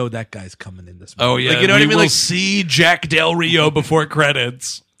 I know that guy's coming in this movie. Oh yeah, like, you know what I mean? We'll Like, see Jack Del Rio before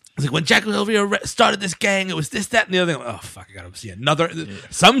credits. it's like when Jack Del Rio started this gang, it was this, that, and the other thing. Oh fuck, I gotta see another.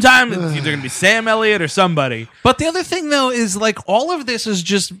 Sometime it's either gonna be Sam Elliott or somebody. But the other thing, though, is like all of this is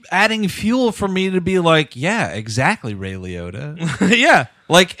just adding fuel for me to be like, yeah, exactly, Ray Liotta. Yeah.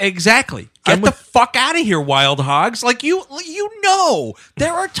 Like, exactly. Get the fuck out of here, Wild Hogs. Like, you know,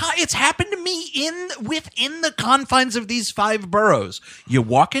 there are times it's happened to me within the confines of these 5 boroughs. You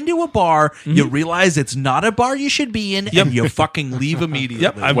walk into a bar, you realize it's not a bar you should be in, and you fucking leave immediately.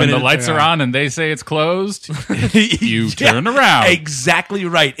 Yep, I've when been the in- lights are on and they say it's closed, you turn around. Exactly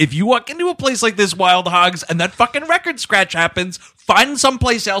right. If you walk into a place like this, Wild Hogs, and that fucking record scratch happens, find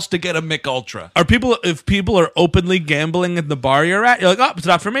someplace else to get a Mick Ultra. If people are openly gambling at the bar you're at, you're like, oh, it's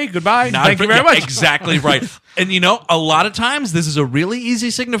not for me. Goodbye. Not Thank you for- very yeah, much. Exactly right. And you know, a lot of times this is a really easy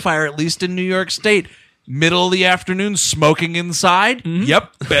signifier, at least in New York State. Middle of the afternoon, smoking inside.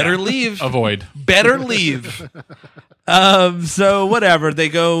 Yep, better leave. Avoid. Better leave. So whatever. They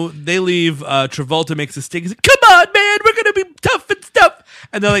leave. Travolta makes a stick. He's like, come on, man, we're gonna be tough and stuff.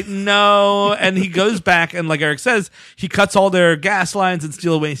 And they're like, no. And he goes back, and like Eric says, he cuts all their gas lines and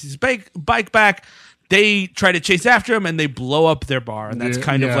steals Macy's bike back. They try to chase after him, and they blow up their bar. And that's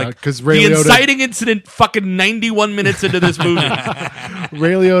kind of Yeah, like 'cause the Ray Liotta- inciting incident fucking 91 minutes into this movie.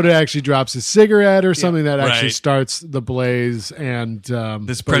 Ray Liotta actually drops a cigarette or something that actually right. starts the blaze, and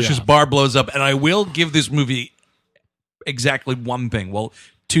This but precious yeah. bar blows up, and I will give this movie exactly one thing. Well,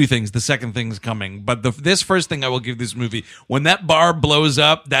 2 things. The second thing's coming, but this first thing I will give this movie: when that bar blows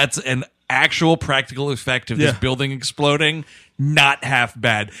up, that's an actual practical effect of this Yeah. building exploding. Not half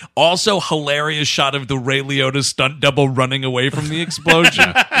bad. Also, hilarious shot of the Ray Liotta stunt double running away from the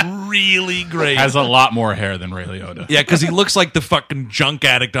explosion. Really great. Has a lot more hair than Ray Liotta. Yeah, because he looks like the fucking junk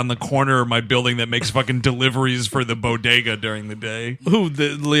addict on the corner of my building that makes fucking deliveries for the bodega during the day. Who,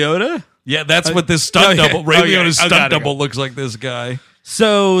 the Leota? Yeah, that's what this stunt oh, yeah. double, Ray Oh, yeah. Liotta's I stunt got it. double looks like this guy.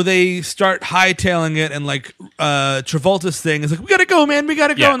 So they start hightailing it, and like Travolta's thing is like, we gotta go, man, we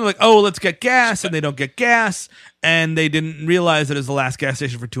gotta go. Yeah. And they're like, oh, let's get gas, and they don't get gas, and they didn't realize that it's the last gas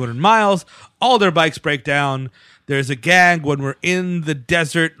station for 200 miles. All their bikes break down. There's a gag when we're in the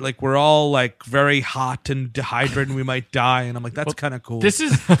desert, like we're all like very hot and dehydrated, and we might die. And I'm like, that's kind of cool. This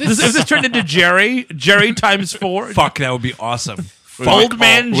is if this turned into Jerry times 4, Fuck, that would be awesome. old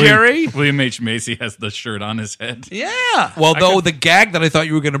man Jerry. William H. Macy has the shirt on his head. Yeah. Well, though, the gag that I thought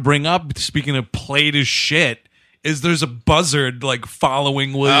you were going to bring up, speaking of played as shit, is there's a buzzard like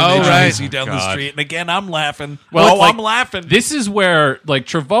following William Oh, H. right. Macy down the God. street. And again, I'm laughing. Well, like, I'm laughing. This is where like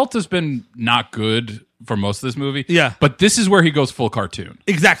Travolta's been not good for most of this movie. Yeah. But this is where he goes full cartoon.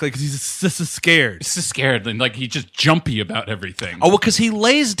 Exactly, because he's just scared. He's just scared and like he's just jumpy about everything. Oh, well, because he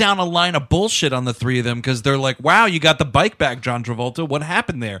lays down a line of bullshit on the 3 of them because they're like, wow, you got the bike back, John Travolta. What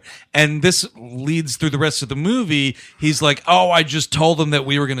happened there? And this leads through the rest of the movie. He's like, oh, I just told them that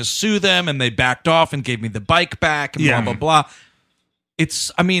we were going to sue them and they backed off and gave me the bike back and Yeah. blah, blah, blah. It's,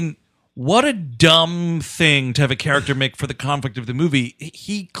 I mean, what a dumb thing to have a character make for the conflict of the movie.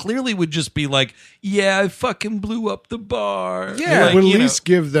 He clearly would just be like, yeah, I fucking blew up the bar. Yeah, Like, would at you know, least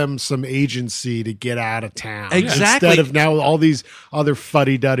give them some agency to get out of town. Exactly. Instead of now all these other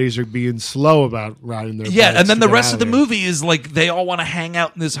fuddy-duddies are being slow about riding their yeah, bikes and then to the get rest out of the here. movie is like they all want to hang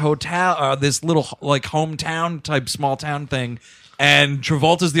out in this hotel, this little like hometown type small town thing, and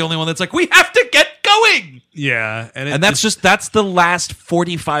Travolta's the only one that's like, we have to get going. Yeah, And that's the last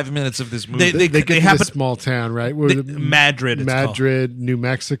 45 minutes of this movie. They get to happen- this small town, right? Where the- Madrid. It's Madrid, New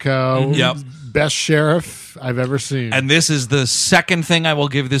Mexico. Yep. Best sheriff I've ever seen. And this is the second thing I will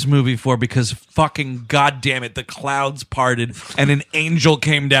give this movie for, because fucking goddamn it, the clouds parted and an angel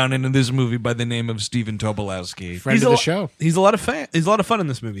came down into this movie by the name of Stephen Tobolowsky. Friend of the show. He's a lot of He's a lot of fun in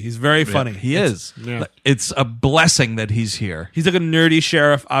this movie. He's very funny. He is. Yeah. It's a blessing that he's here. He's like a nerdy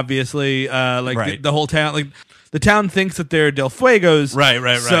sheriff, obviously. Right. The whole town, like the town thinks that they're Del Fuegos.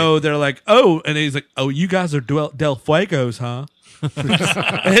 Right. So they're like, oh, and he's like, oh, you guys are Del Fuegos, huh?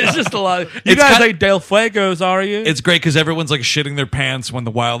 It's just a lot. You It's guys kind- ain't Del Fuegos, are you? It's great because everyone's like shitting their pants when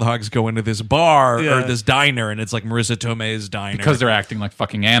the Wild Hogs go into this bar Yeah. or this diner, and it's like Marissa Tomei's diner. Because they're acting like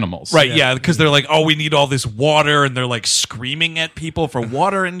fucking animals. Right, yeah, because they're like, oh, we need all this water, and they're like screaming at people for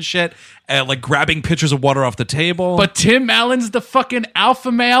water and shit, and like grabbing pitchers of water off the table. But Tim Allen's the fucking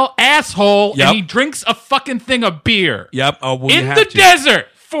alpha male asshole, Yep. and he drinks a fucking thing of beer yep, oh, well, you in have the to. desert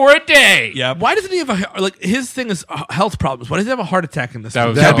for a day. Yep. Why doesn't he have his thing is health problems? Why does he have a heart attack in this? That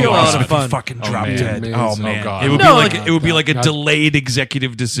movie? was- That'd be a oh, lot awesome. of fun. Fucking Oh, drop man. dead. Amazing. Oh Oh, man, God. it would No, be like like- it would be like a Now- delayed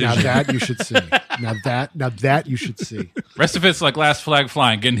executive Now decision. that you should see. Now that you should see. Rest of it's like Last Flag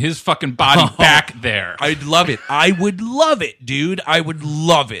Flying, getting his fucking body back there. I'd love it. I would love it, dude. I would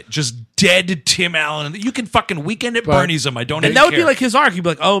love it. Just dead Tim Allen. You can fucking Weekend at Bernie's him. I don't. And even that would be care. like his arc. He'd be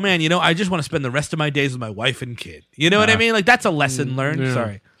like, "Oh man, I just want to spend the rest of my days with my wife and kid." You know what I mean? Like that's a lesson learned. yeah.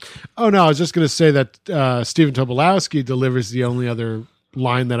 Sorry. Oh no, I was just going to say that Stephen Tobolowsky delivers the only other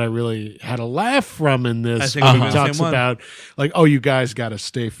line that I really had a laugh from in I this. think When it he was the talks same one. about like, oh, you guys got to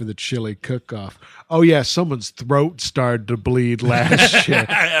stay for the chili cook-off. Oh yeah, someone's throat started to bleed last year.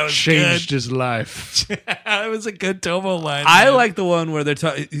 That was Changed his life. that was a good Tobo line. I man. like the one where they're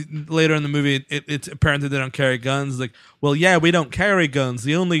later in the movie. It's apparent that they don't carry guns. Like, well, yeah, we don't carry guns.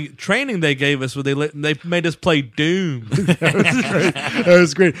 The only training they gave us was they made us play Doom. That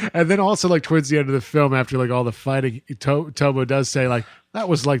was great. And then also like towards the end of the film, after like all the fighting, Tobo does say like that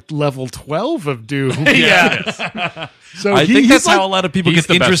was like level 12 of Doom. yeah, So I think he's that's like, how a lot of people he's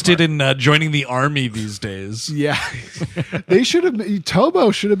get the best interested part. in joining the army these days. yeah, they should have.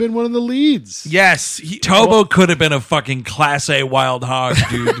 Tobo should have been one of the leads. yes. Tobo could have been a fucking Class A Wild Hog,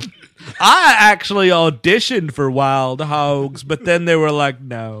 dude. I actually auditioned for Wild Hogs, but then they were like,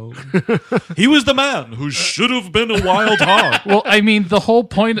 no. He was the man who should have been a wild hog. Well, I mean, the whole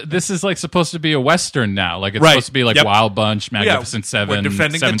point. This is like supposed to be a western now. Like it's Right. supposed to be like Yep. Wild Bunch, Magnificent Seven, we're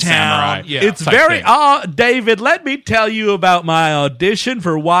defending Seven the town. Samurai. Yeah. It's type very thing. David, let me tell you about my audition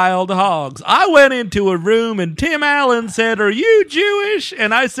for Wild Hogs. I went into a room and Tim Allen said, "Are you Jewish?"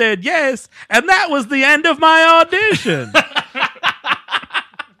 And I said, "Yes." And that was the end of my audition.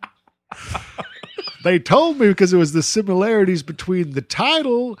 They told me because it was the similarities between the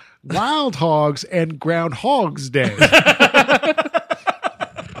title Wild Hogs and Groundhog's Day.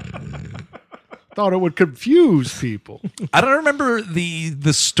 Thought it would confuse people. I don't remember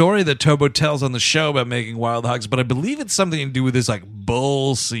the story that Tobo tells on the show about making Wild Hogs, but I believe it's something to do with this like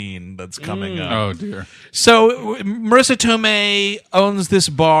bull scene that's coming up. Oh dear. So Marissa Tomei owns this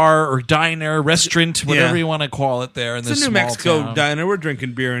bar or diner, restaurant, whatever you want to call it there in It's this a New small Mexico town. diner. We're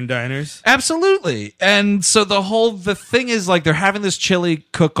drinking beer in diners. Absolutely. And so the thing is like they're having this chili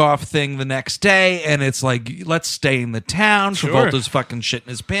cook-off thing the next day, and it's like, let's stay in the town. Sure. Travolta's fucking shitting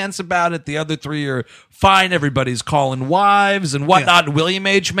his pants about it. The other three are fine. Everybody's calling wives and whatnot. William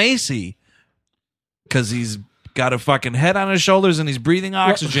H. Macy, because he's got a fucking head on his shoulders and he's breathing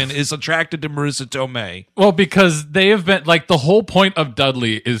oxygen, is attracted to Marissa Tomei. Well, because they have been like the whole point of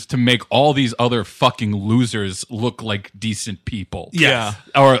Dudley is to make all these other fucking losers look like decent people. Yeah.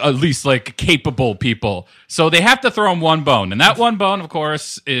 Or at least like capable people. So they have to throw him one bone. And that one bone, of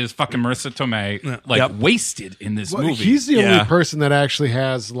course, is fucking Marissa Tomei, like wasted in this Well, movie. he's the Yeah. only person that actually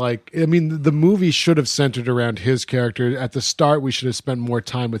has like. I mean, the movie should have centered around his character at the start. We should have spent more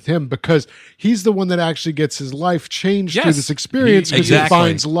time with him because he's the one that actually gets his life changed through Yes. this experience because Exactly. he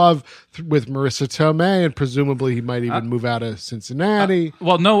finds love with Marissa Tomei, and presumably he might even move out of Cincinnati.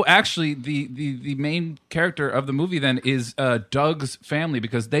 Well, no, actually, the main character of the movie then is Doug's family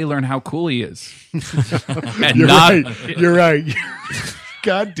because they learn how cool he is. And You're not, right. You're right.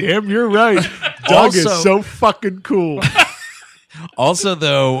 God damn, you're right. Doug is Also- so fucking cool. Also,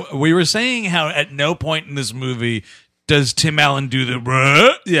 though, we were saying how at no point in this movie does Tim Allen do the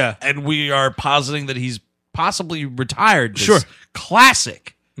bruh, Yeah. and we are positing that he's possibly retired. This Sure.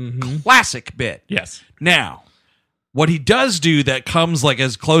 classic bit. Yes. Now, what he does do that comes like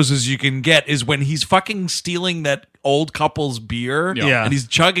as close as you can get is when he's fucking stealing that old couple's beer Yeah. and he's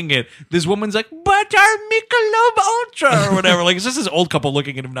chugging it. This woman's like, but our Michelob Ultra or whatever. Like, it's just this old couple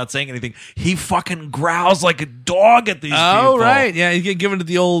looking at him, not saying anything. He fucking growls like a dog at these people. Oh, right. Yeah, you get given to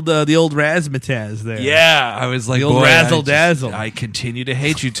the old razzmatazz there. Yeah, I was like, The old boy, razzle dazzle. I continue to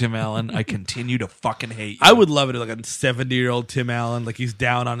hate you, Tim Allen. I continue to fucking hate you. I would love it like a 70-year-old Tim Allen, like he's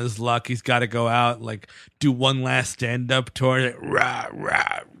down on his luck. He's got to go out, like do one last stand-up tour. Like, rah,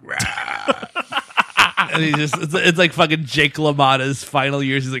 rah, rah. And he just, it's like fucking Jake LaMotta's final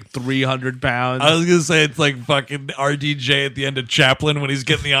years. He's like 300 pounds. I was gonna say it's like fucking RDJ at the end of Chaplin when he's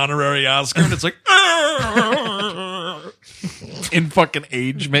getting the honorary Oscar, and it's like in fucking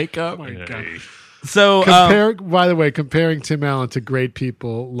age makeup. So, By the way, comparing Tim Allen to great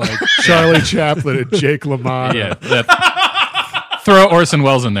people like Charlie Chaplin and Jake LaMotta. Yeah. Throw Orson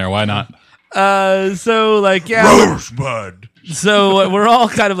Welles in there. Why not? so like, yeah. Rosebud. So we're all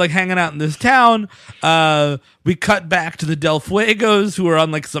kind of like hanging out in this town. We cut back to the Del Fuegos, who are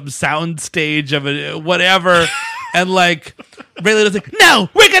on like some sound stage of a whatever, and like Ray Liotta's like, "No,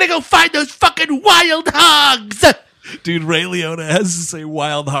 we're gonna go find those fucking wild hogs." Dude, Ray Liotta has to say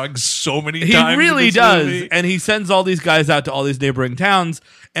wild hogs so many He times. really in this does, movie. and he sends all these guys out to all these neighboring towns.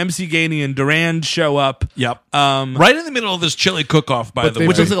 MC Gainey and Durand show up. Yep. Right in the middle of this chili cook-off, by the way.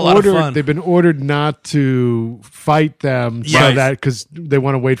 Which looks like a lot of fun. They've been ordered not to fight them, so Yes. that because they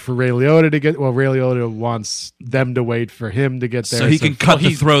want to wait for Ray Liotta to get. Well, Ray Liotta wants them to wait for him to get there, so he can cut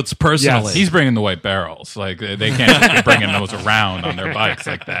the throats personally. Yes. He's bringing the white barrels. Like they can't just be bringing those around on their bikes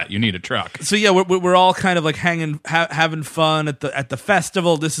like that. You need a truck. So yeah, we're all kind of like having fun at the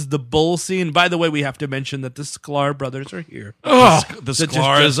festival. This is the bull scene. By the way, we have to mention that the Sklar brothers are here. The Just-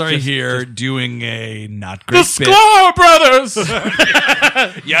 Sklars are just- here doing a not great bit. Sklar brothers.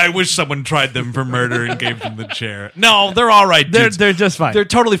 Yeah, I wish someone tried them for murder and gave them the chair. No, they're all right dudes. They're just fine. They're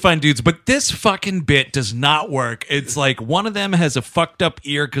totally fine dudes, but this fucking bit does not work. It's like one of them has a fucked up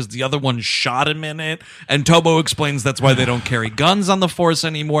ear because the other one shot him in it, and Tobo explains that's why they don't carry guns on the force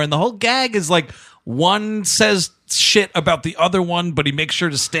anymore, and the whole gag is like one says shit about the other one, but he makes sure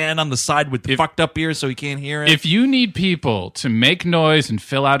to stand on the side with the fucked up ear so he can't hear it. If you need people to make noise and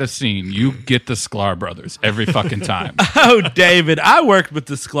fill out a scene, you get the Sklar brothers every fucking time. Oh, David, I worked with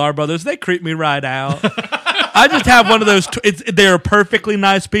the Sklar brothers. They creep me right out. I just have one of those. They're perfectly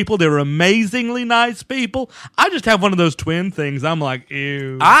nice people. They're amazingly nice people. I just have one of those twin things. I'm like,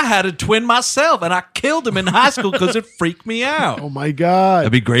 ew. I had a twin myself, and I killed him in high school because it freaked me out. Oh my god!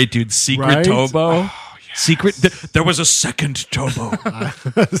 That'd be great, dude. Secret Right? Tobo. Secret. There was a second Tobo.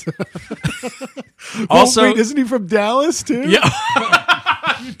 Also, wait, isn't he from Dallas too? yeah,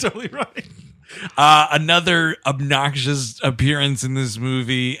 you're totally right. Another obnoxious appearance in this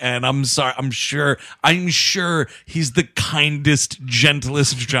movie, and I'm sorry. I'm sure he's the kindest,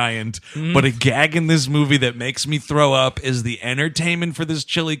 gentlest giant. But a gag in this movie that makes me throw up is the entertainment for this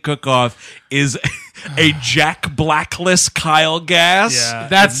chili cook-off is a Jack Blackless Kyle Gass. Yeah.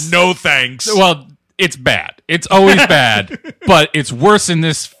 That's- no thanks. Well, it's bad. It's always bad, but it's worse in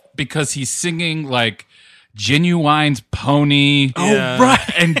this because he's singing like Genuine's Pony. Oh, right.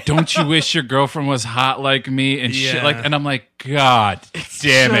 And Don't You Wish Your Girlfriend Was Hot Like Me and shit Yeah. like. And I'm like, God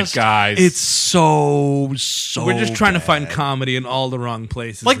damn it, guys! It's so We're just trying to bad. find comedy in all the wrong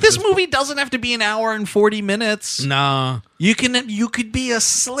places. Like at this point. movie doesn't have to be an hour and 40 minutes. Nah, You could be a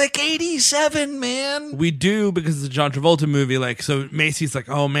slick 87, man. we do because it's a John Travolta movie. Like, so Macy's like,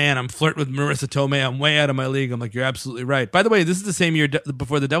 oh man, I'm flirting with Marissa Tomei. I'm way out of my league. I'm like, you're absolutely right. By the way, this is the same year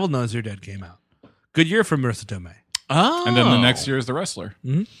before The Devil Knows You're Dead came out. Good year for Marissa Tomei. Oh. and then the next year is The Wrestler.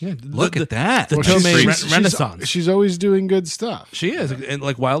 Yeah, Look at that. The Well, Tomei she's- Renaissance. She's always doing good stuff. She is, and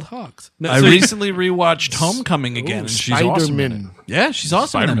like Wild Hogs. No, I so- recently rewatched Homecoming again, and she's awesome in it. Spider-Man. Yeah, she's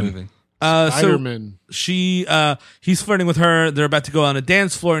awesome in that Spider-Man. movie. so Spider-Man. he's flirting with her. They're about to go on a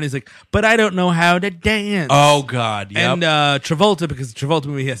dance floor, and he's like, "But I don't know how to dance." Oh God, yep. And Travolta, because the Travolta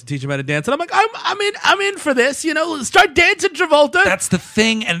movie has to teach him how to dance, and I'm like, I'm in for this. You know, start dancing, Travolta. That's the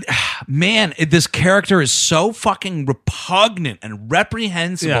thing, and man, this character is so fucking repugnant and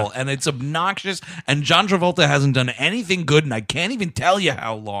reprehensible, Yeah. and it's obnoxious. And John Travolta hasn't done anything good, and I can't even tell you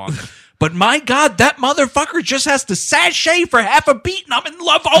how long. But my God, that motherfucker just has to sashay for half a beat, and I'm in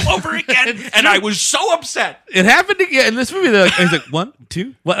love all over again. And I was so upset. It happened again in this movie. They're like, he's like 1,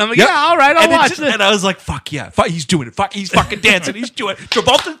 2, 1. I'm like, Yep. yeah, all right, I'll and it watch just- this. And I was like, fuck yeah, fuck, he's doing it. Fuck, he's fucking dancing. He's doing it.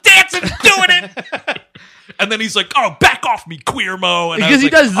 Travolta's dancing, he's doing it. And then he's like, "Oh, back off me, queer mo." And I Because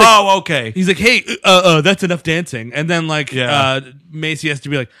was he like, does, like- "Oh, okay." He's like, hey, that's enough dancing. And then, like, Yeah. Macy has to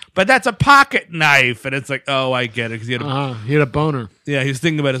be like, but that's a pocket knife. And it's like, oh, I get it. Because He had a boner. he was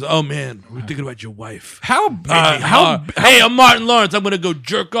thinking about his, oh, man, we're thinking about your wife. How Hey, I'm Martin Lawrence. I'm going to go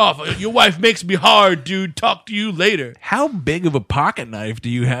jerk off. Your wife makes me hard, dude. Talk to you later. how big of a pocket knife do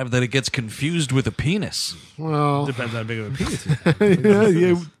you have that it gets confused with a penis? Well, Depends how big of a penis you have.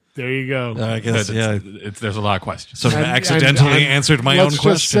 yeah, there you go. I guess There's a lot of questions. So I accidentally answered my own Let's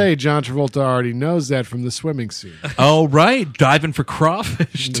question. just say John Travolta already knows that from the swimming scene. Oh, right, diving for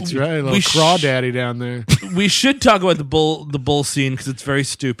crawfish. That's right, a little We crawdaddy down there. We should talk about the bull scene because it's very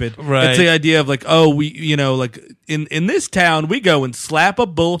stupid. Right. It's the idea of like, oh, like in this town we go and slap a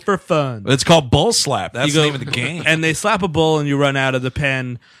bull for fun. It's called bull slap. That's You the go- name of the game. And they slap a bull and you run out of the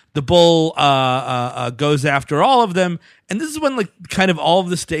pen. The bull goes after all of them, and this is when like kind of all of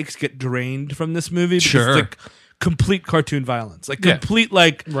the stakes get drained from this movie. Because Sure. it's like complete cartoon violence, like Yeah. complete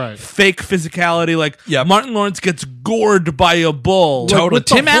like Right. fake physicality. Like Yep. Martin Lawrence gets gored by a bull. Totally. with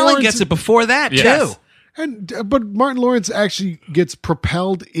the Tim Allen horns gets it before that Yes. too. And but Martin Lawrence actually gets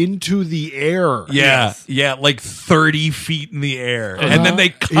propelled into the air. Yeah, yeah, like 30 feet in the air, and then they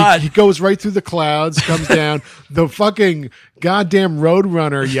He- cut. He goes right through the clouds, comes down. The fucking goddamn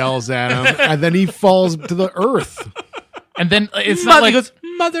Roadrunner yells at him, and then he falls to the earth. And then it's Mother not like goes,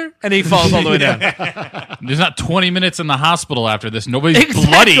 mother, and he falls all the way down. there's not 20 minutes in the hospital after this. Nobody's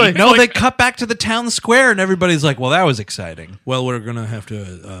Exactly. bloody. No, they cut back to the town square, and everybody's like, "Well, that was exciting." Well, we're gonna have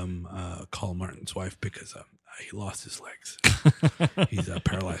to call Martin's wife because he lost his legs. He's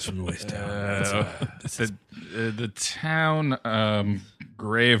paralyzed from the waist down. The town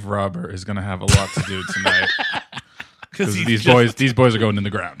grave robber is going to have a lot to do tonight. Because these boys are going in the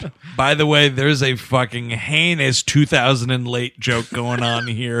ground. By the way, there's a fucking heinous 2000 and late joke going on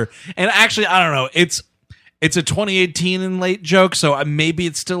here, and actually, I don't know. It's a 2018 and late joke, so maybe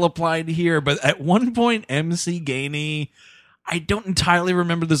it's still applied here. But at one point, MC Gainey, I don't entirely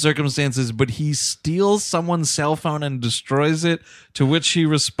remember the circumstances, but he steals someone's cell phone and destroys it. To which he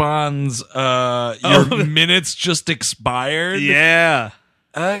responds, "Your minutes just expired." Yeah.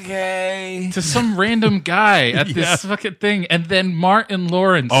 Okay. To some random guy at this fucking thing. And then Martin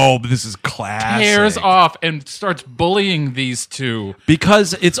Lawrence Oh, but this is classic. tears off and starts bullying these two.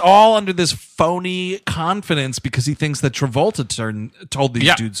 Because it's all under this phony confidence because he thinks that Travolta told these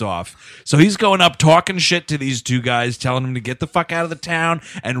Yeah. dudes off. So he's going up talking shit to these two guys, telling them to get the fuck out of the town,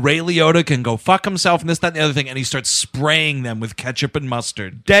 and Ray Liotta can go fuck himself and this, that, and the other thing, and he starts spraying them with ketchup and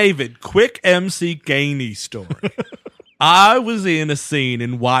mustard. David, quick MC Gainey story. I was in a scene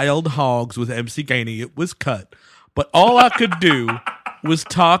in Wild Hogs with MC Gainey. It was cut, but all I could do was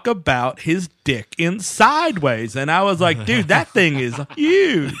talk about his dick in Sideways, and I was like, dude, that thing is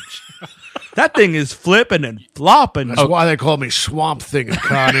huge. That thing is flipping and flopping. That's why they call me Swamp Thing in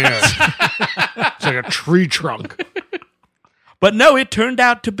Con Air. It's like a tree trunk. But no, it turned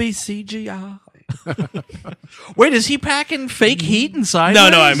out to be CGI. Wait, is he packing fake heat inside? No,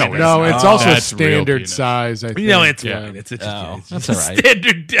 this? I meant No, it's also That's real standard penis. size. I think. No, it's Yeah. fine. It's Oh, just that's all right.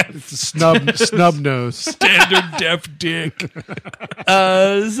 standard depth. snub nose. Standard def dick.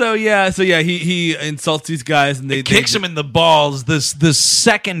 So yeah, he insults these guys and they Kicks him in the balls. The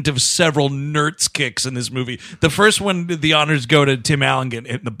second of several nerds kicks in this movie. The first one, the honors go to Tim Allen getting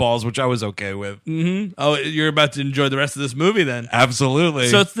hit in the balls, which I was okay with. Oh, you're about to enjoy the rest of this movie then. Absolutely.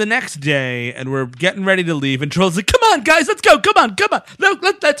 So it's the next day, and we're getting ready to leave, and Troll's like, come on, guys, let's go, come on.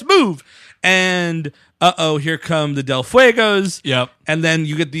 Let's move. And, here come the Del Fuegos. Yep. And then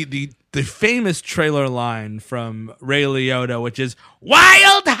you get the famous trailer line from Ray Liotta, which is,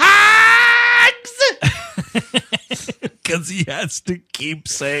 Wild Hogs! because he has to keep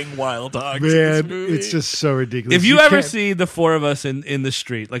saying Wild Hogs. in this Man, movie. it's just so ridiculous. If you ever can't- see the four of us in the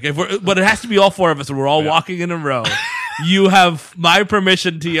street, like but it has to be all four of us, and we're all walking in a row. You have my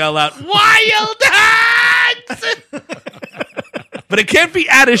permission to yell out "Wild Hogs," but it can't be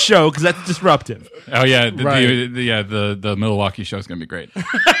at a show because that's disruptive. Oh yeah, Right. the Milwaukee show is going to be great.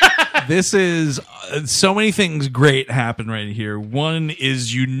 This is so many things great happen right here. One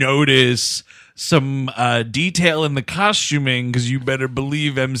is you notice some detail in the costuming because you better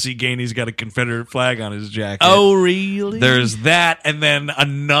believe MC Gainey's got a Confederate flag on his jacket. Oh, really? There's that, and then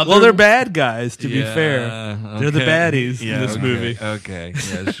another. Well, they're bad guys. To be Yeah, fair, they're the okay. baddies Yeah, in this okay, movie. Okay,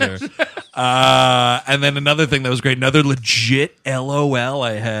 yeah, sure. And then another thing that was great, another legit LOL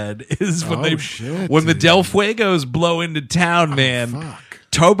I had is when when the Del Fuegos blow into town, man.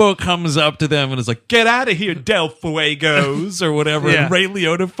 Tobo comes up to them and is like, "Get out of here, Del Fuegos," or whatever. Yeah. And Ray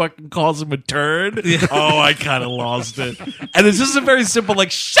Liotta fucking calls him a turd. Oh, I kind of lost it. And it's just a very simple,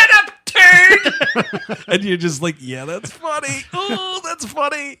 like, "Shut up, turd!" bastard! And you're just like, yeah, that's funny. Oh, that's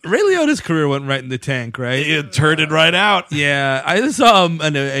funny. Ray Liotta's career went right in the tank, right? It turned it right out. Yeah, I saw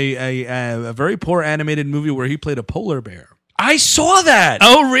a very poor animated movie where he played a polar bear. I saw that.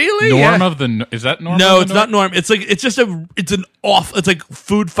 Oh, really? Norm of the is that Norm? No, of it's the not Norm. It's like it's like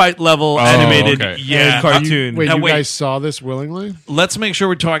food fight level animated okay. Yeah. cartoon. Wait, Now, you wait. guys saw this willingly? Let's make sure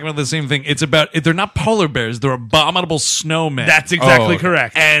we're talking about the same thing. It's about, they're not polar bears. They're abominable snowmen. That's exactly okay.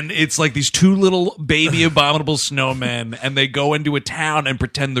 correct. And it's like these two little baby abominable snowmen, and they go into a town and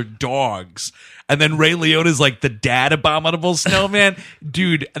pretend they're dogs. And then Ray Liotta's like the dad abominable snowman.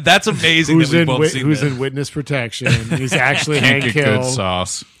 Dude, that's amazing. Who's that we've in both seen who's that. in witness protection? He's actually Can't Hank get good Hill.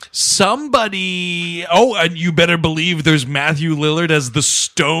 sauce. Somebody, and you better believe there's Matthew Lillard as the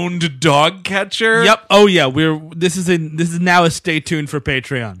stoned dog catcher. Yep. Oh yeah. This is now a stay tuned for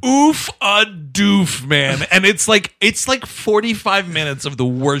Patreon. Oof a doof, man. And it's like 45 minutes of the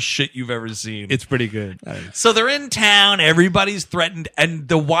worst shit you've ever seen. It's pretty good. So they're in town, everybody's threatened, and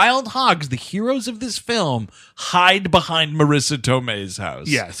the wild hogs, the heroes of this film, hide behind Marissa Tomei's house.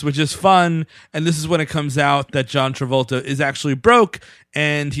 Yes, which is fun. And this is when it comes out that John Travolta is actually broke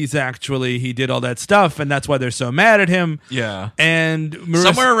and he did all that stuff, and that's why they're so mad at him. Yeah. And Marissa,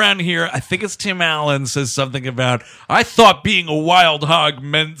 Somewhere around here, I think it's Tim Allen says something about, I thought being a wild hog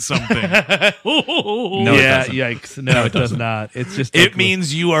meant something. No, it yeah, doesn't. yikes. No, it does not. It's just It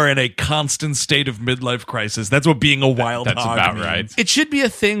means you are in a constant state of midlife crisis. That's what being a wild That's hog about means. right. it should be a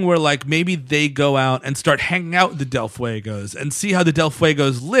thing where like maybe they go out and start hanging out with the Del Fuegos and see how the Del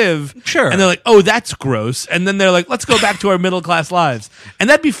Fuegos live. Sure. And they're like, oh, that's gross. And then they're like, let's go back to our middle class lives. And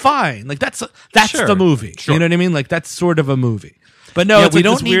that'd be fine. Like that's Sure. the movie. Sure. You know what I mean? Like that's sort of a movie. But no, Yeah, it's we like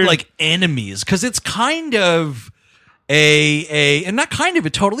don't this need weird, like enemies, because it's kind of and not kind of,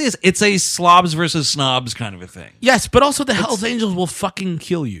 it totally is. It's a slobs versus snobs kind of a thing. yes, but also the Hells Angels will fucking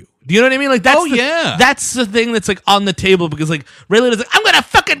kill you. Do you know what I mean? Like that's Oh, yeah. that's the thing that's like on the table because like Ray Liotta's like, I'm gonna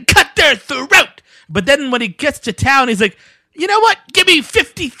fucking cut their throat. But then when he gets to town, he's like, you know what? Give me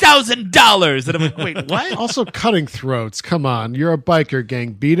 $50,000. And I'm like, wait, what? Also, cutting throats. Come on, you're a biker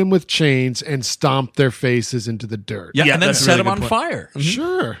gang. Beat them with chains and stomp their faces into the dirt. Yeah, Yeah, and then that's a set really them on good point. fire.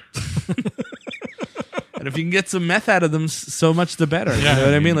 Sure. And if you can get some meth out of them, so much the better. You know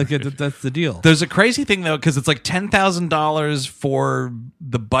what I mean? Like that's the deal. There's a crazy thing though, because it's like $10,000 for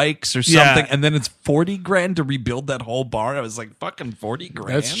the bikes or Yeah. something, and then it's $40,000 to rebuild that whole bar. I was like, fucking $40,000.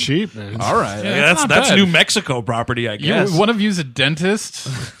 That's cheap, man. All right, Yeah, that's it's not that's bad. New Mexico property, I guess. One of you's a dentist.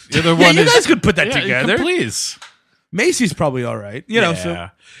 The other Yeah, one you is guys could put that Yeah, you together. can, please. Macy's probably all right. You know, so Yeah.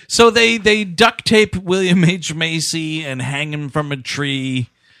 So they duct tape William H. Macy and hang him from a tree.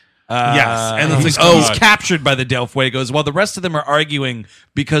 Yes, and it's he's, like, oh, he's captured by the Del Fuegos, while the rest of them are arguing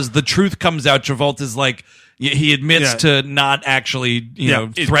because the truth comes out. Travolta's like, he admits to not actually, you know,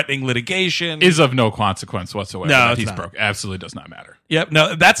 threatening litigation. Is of no consequence whatsoever. No, that it's he's not. broke. Absolutely does not matter. Yep.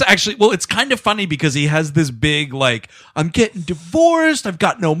 No, that's actually, well, it's kind of funny because he has this big, like, I'm getting divorced. I've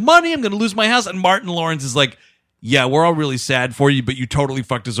got no money. I'm going to lose my house. And Martin Lawrence is like, yeah, we're all really sad for you, but you totally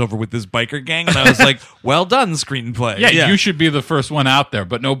fucked us over with this biker gang. And I was like, well done, screenplay. Yeah, you should be the first one out there,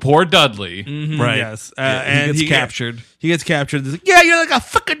 but no, poor Dudley. Right. yes, and he gets captured. He gets captured. He's like, yeah, you're like a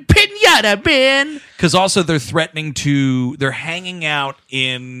fucking pinata, man. Because also they're threatening they're hanging out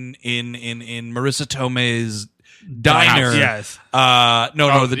in Marissa Tomei's diner. Yes.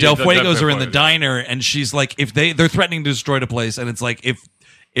 No, the Del the Fuegos are in the Fuegos. diner, and she's like, if they're threatening to destroy the place, and it's like,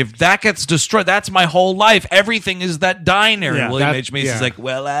 if that gets destroyed, that's my whole life. Everything is that diner. Yeah, and William that- H. Macy's yeah. like,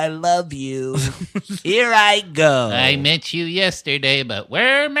 well, I love you. Here I go. I met you yesterday, but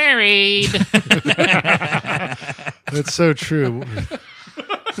we're married. That's so true.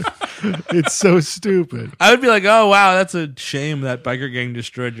 It's so stupid. I would be like, oh wow, that's a shame that biker gang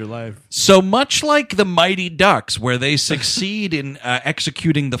destroyed your life. So much like the Mighty Ducks, where they succeed in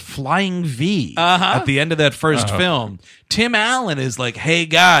executing the flying V at the end of that first film, Tim Allen is like, hey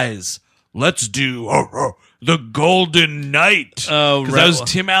guys, let's do the Golden Knight. Oh, 'Cause right. that was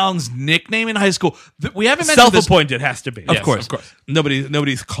Tim Allen's nickname in high school. We haven't mentioned this. Self-appointed has to be. Of course.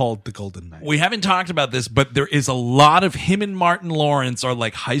 Nobody's called the Golden Knight. We haven't talked about this, but there is a lot of him and Martin Lawrence are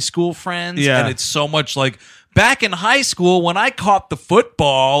like high school friends. Yeah. And it's so much like, back in high school when I caught the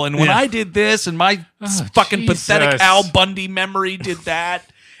football and when Yeah. I did this and my fucking pathetic Jesus. Al Bundy memory did that.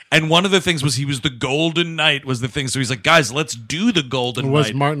 And one of the things was he was the Golden Knight was the thing. So he's like, guys, let's do the Golden Was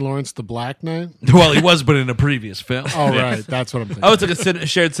Knight. Martin Lawrence the Black Knight? Well, he was, but in a previous film. Oh, right. That's what I'm thinking. Oh, it's like a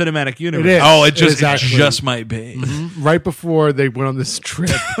shared cinematic universe. It is. Oh, it is actually. just might be. Right before they went on this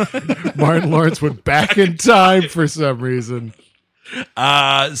trip, Martin Lawrence went back in time for some reason.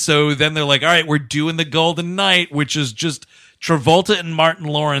 So then they're like, all right, we're doing the Golden Knight, which is just Travolta and Martin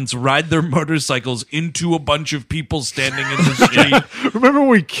Lawrence ride their motorcycles into a bunch of people standing in the street. Remember when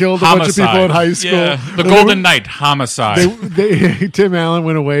we killed a bunch of people in high school? Yeah. The Golden Knight homicide. Tim Allen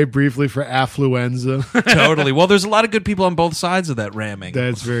went away briefly for affluenza. Totally. Well, there's a lot of good people on both sides of that ramming.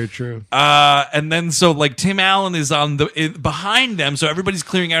 That's very true. And then so like Tim Allen is on behind them, so everybody's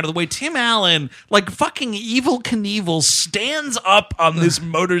clearing out of the way. Tim Allen, like fucking Evil Knievel, stands up on this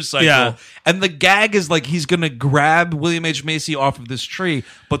motorcycle, Yeah. and the gag is like he's gonna grab William H. Macy off of this tree,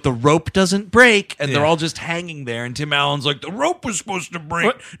 but the rope doesn't break, and they're all just hanging there. And Tim Allen's like, the rope was supposed to break.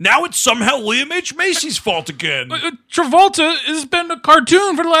 What? Now it's somehow William H. Macy's fault again. Travolta has been a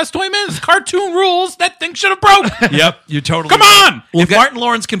cartoon for the last 20 minutes. Cartoon rules. That thing should have broke. Yep, you're totally Come right. on! If Martin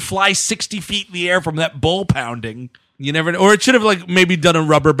Lawrence can fly 60 feet in the air from that bull pounding. You never know. Or it should have like maybe done a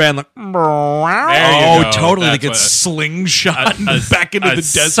rubber band like There you Oh, go. totally. They That's get what- slingshot back into the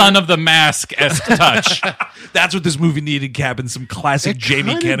desert. Son of the Mask-esque touch. That's what this movie needed, Cap, and some classic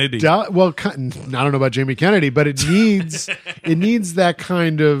Jamie Kinda Kennedy. I don't know about Jamie Kennedy, but it needs that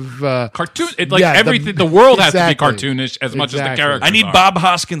kind of Cartoon. Yeah, everything. The world has to be exactly. cartoonish as much as the Exactly. characters. I need are. Bob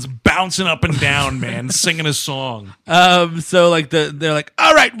Hoskins bouncing up and down, man, singing a song. So like they're like,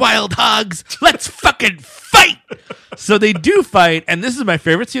 all right, wild hogs, let's fucking fight. So they do fight, and this is my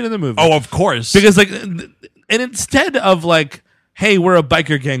favorite scene in the movie. Oh, of course. Because like, and instead of like, hey, we're a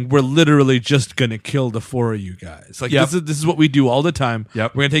biker gang, we're literally just gonna kill the four of you guys. Like Yep. this is what we do all the time.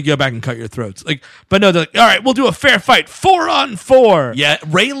 Yep. We're gonna take you back and cut your throats. Like, but no, they're like, all right, we'll do a fair fight, 4-on-4. yeah,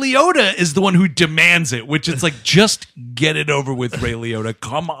 Ray Liotta is the one who demands it, which is like, just get it over with, Ray Liotta.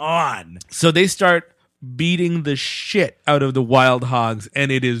 Come on. So they start beating the shit out of the wild hogs,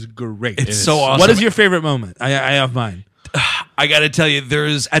 and it is great. It's so awesome. What is your favorite moment? I have mine. I got to tell you,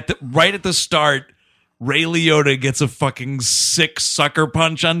 there's right at the start, Ray Liotta gets a fucking sick sucker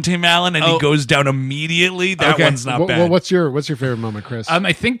punch on Tim Allen, and he goes down immediately. That Okay. one's not bad. what's your favorite moment, Chris?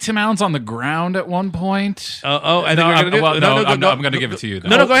 I think Tim Allen's on the ground at one point. I think No, we're I'm, gonna do well, it. no, No, I'm going to give it to you. Though.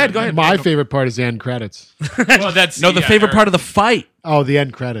 No, go ahead. Go ahead. My favorite part is the end credits. Well, that's No, the favorite part of the fight. Oh, the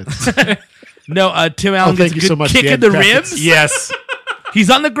end credits. No, Tim Allen thank gets a you good so much, kick the in the end credits. ribs. Yes. He's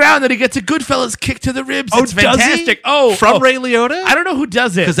on the ground, and he gets a Goodfellas kick to the ribs. Oh, It's does he? fantastic. Oh, From Ray Liotta? I don't know who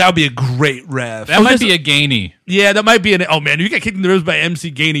does it. Because that would be a great ref. That might be a Gainey. Yeah, that might be an. Oh man, you get kicked in the ribs by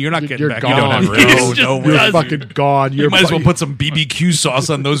MC Gainey. You're not getting You're back. gone. You don't have No, ribs. no Just way. You're does. fucking gone. You might as well put some BBQ sauce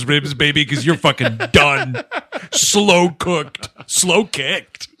on those ribs, baby, because you're fucking done. Slow cooked. Slow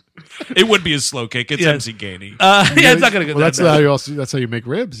kicked. It would be a slow kick. It's Yeah. MC Gainey. Yeah, it's not gonna go. Well, that that's how you make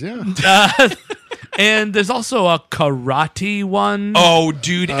ribs. Yeah. And there's also a karate one. Oh,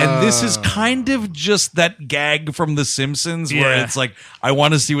 dude, and this is kind of just that gag from The Simpsons where Yeah. it's like, I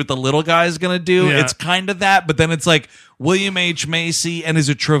want to see what the little guy's going to do. Yeah. It's kind of that, but then it's like William H. Macy, and is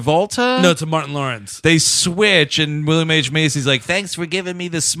it Travolta? No, it's a Martin Lawrence. They switch, and William H. Macy's like, thanks for giving me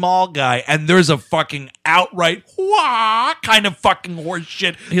the small guy. And there's a fucking outright, wah, kind of fucking horse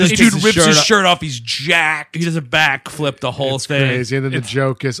shit. This takes dude his rips shirt his off. shirt off. He's jacked. He does a backflip the whole It's thing. crazy. And then the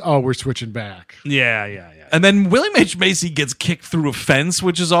joke is, oh, we're switching back. Yeah. And then William H. Macy gets kicked through a fence,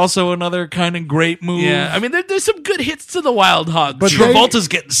 which is also another kind of great move. Yeah, I mean, there's some good hits to the Wild Hogs. But Travolta's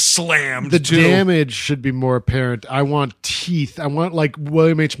getting slammed, The too. damage should be more apparent. I want teeth. I want like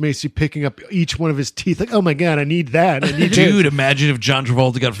William H. Macy picking up each one of his teeth. Like, oh my god, I need that. I need Dude, this. imagine if John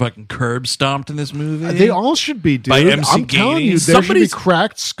Travolta got fucking curb stomped in this movie. They all should be, dude. By MC I'm telling you, Gainey. there should be Somebody's-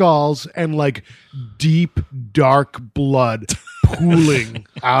 cracked skulls and like deep, dark blood pooling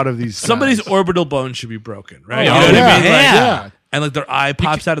out of these. Somebody's guys. orbital bone should be broken, right? Oh, You know what yeah, I mean? Like, yeah. and like their eye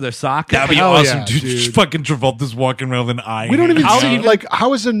pops out of their socket. That'd be Hell awesome, yeah, dude. dude. Fucking Travolta's walking around with an eye. We don't even hanging see out. like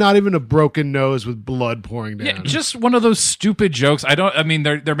how is there not even a broken nose with blood pouring down? Yeah, just one of those stupid jokes. I mean,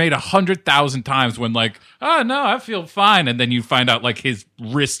 they're made 100,000 times when like, oh no, I feel fine, and then you find out like his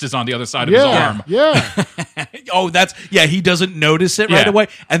wrist is on the other side of his arm. yeah. Oh, he doesn't notice it right Yeah. away.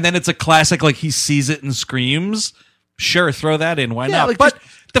 And then it's a classic, like he sees it and screams. Sure, throw that in. Why Yeah, not? like, But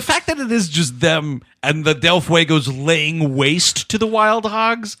the fact that it is just them and the Del Fuego's laying waste to the Wild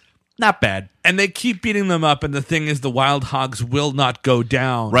Hogs, not bad. And they keep beating them up, and the thing is, the Wild Hogs will not go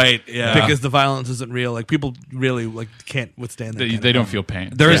down, Right, yeah. Because the violence isn't real. Like people really like can't withstand that. They, kind of they don't thing. feel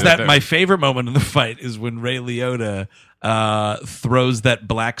pain. There is Yeah, that. they're- My favorite moment in the fight is when Ray Liotta throws that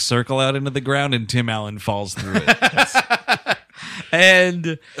black circle out into the ground and Tim Allen falls through it.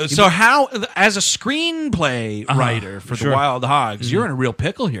 And So how, as a screenplay writer for sure. the Wild Hogs, you're in a real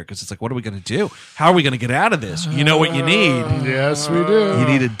pickle here because it's like, what are we going to do? How are we going to get out of this? You know what you need? Yes, we do. You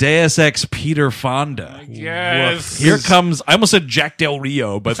need a Deus Ex Peter Fonda. Yes. Here comes, I almost said Jack Del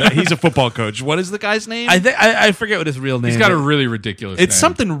Rio, but he's a football coach. What is the guy's name? I forget what his real name He's got a really ridiculous It's name.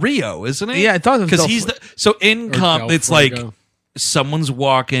 something Rio, isn't it? Yeah, I thought it was because Del he's Fu- the so in Or comp. Del It's like Fuego. someone's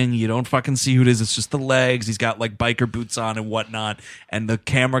walking, you don't fucking see who it is. It's just the legs. He's got like biker boots on and whatnot, and the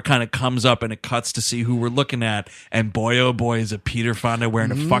camera kind of comes up and it cuts to see who we're looking at. And boy, oh boy, is it Peter Fonda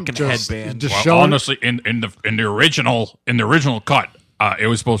wearing a fucking headband. Just Well, showing, honestly, in the original cut, it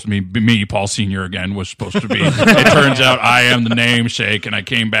was supposed to be me, Paul Senior again was supposed to be. It turns out I am the namesake, and I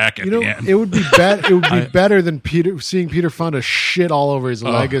came back at you know, the end. it would be better than seeing Peter Fonda shit all over his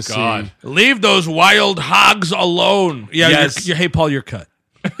legacy. God. Leave those wild hogs alone. Yeah, Yes. hey Paul, you're cut.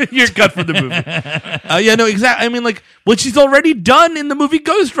 You're cut from the movie. Yeah, no, exactly. I mean, like what she's already done in the movie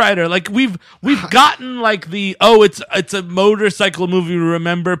Ghost Rider. Like we've gotten like it's a motorcycle movie.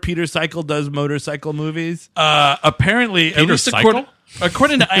 Remember, Peter Cycle does motorcycle movies. Apparently, at Peter least Cycle?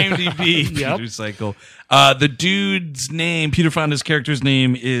 according to IMDb, Peter Cycle. The dude's name, Peter Fonda's character's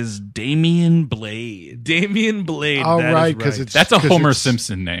name, is Damian Blade. Damian Blade. All that is right, because it's That's a 'cause Homer it's-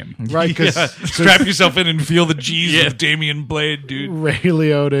 Simpson name. right? Because Strap yourself in and feel the G's of Damian Blade, dude. Ray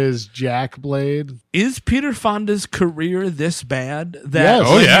Liotta is Jack Blade. Is Peter Fonda's career this bad? That Yes.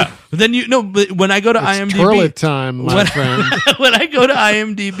 Oh, yeah. Then but when I go to It's IMDb, toilet time, my When- friend. when I go to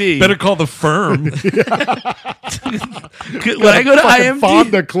IMDb, Better call the firm. when I go to Fucking IMDb,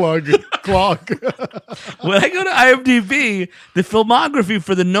 Fonda clog. when I go to IMDb, the filmography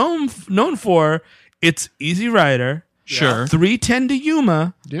for the known for it's Easy Rider, Sure. 310 to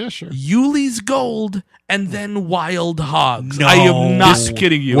Yuma, Yeah, sure. Yuli's Gold, and then Wild Hogs. No. I am not This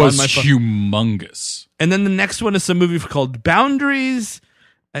kidding you. was on my phone. humongous. And then the next one is some movie called Boundaries.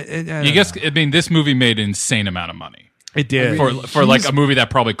 I You guess? I mean, this movie made an insane amount of money it did. for like a movie that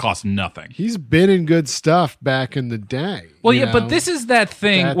probably cost nothing. He's been in good stuff back in the day. Well, you yeah, know? but this is that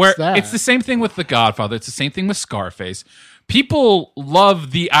thing That's where that. it's the same thing with The Godfather. It's the same thing with Scarface. People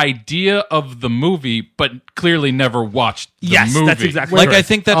love the idea of the movie, but clearly never watched the Yes, movie. that's exactly Like right. I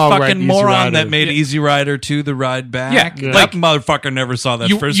think that Oh, right, fucking Easy moron Rider. that made Easy Rider 2 the ride back. Yeah. That motherfucker never saw that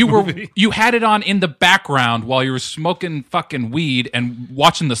first movie. You had it on in the background while you were smoking fucking weed and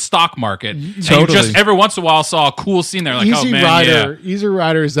watching the stock market. And you Totally. just every once in a while saw a cool scene there, like, Easy oh man, Rider. yeah. Easy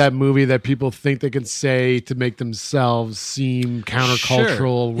Rider is that movie that people think they can say to make themselves seem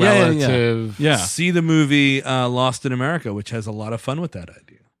countercultural, Sure. Yeah, relative. Yeah. See the movie Lost in America, which has a lot of fun with that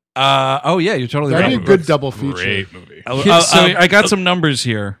idea. Oh yeah, you're totally That'd right. be a good double feature. Great movie. So I got some numbers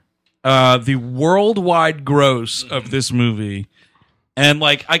here. The worldwide gross of this movie, and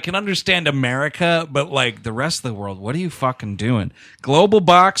like I can understand America, but like the rest of the world, what are you fucking doing? Global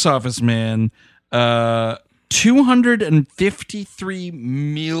box office, man. $253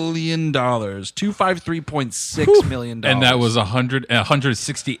 million, $253.6 million, And that was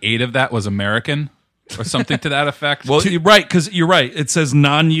 168 of that was American or something to that effect. well, you're right because you're right. It says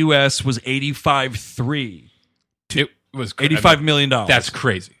non-US was 85.3, it was $85 million. That's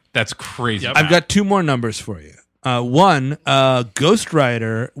crazy. That's crazy. I've got two more numbers for you. One, Ghost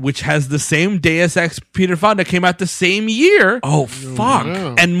Rider, which has the same Deus Ex Peter Fonda, came out the same year. oh fuck.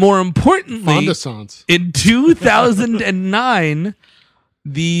 Wow. And more importantly, Fonda Sans. in 2009,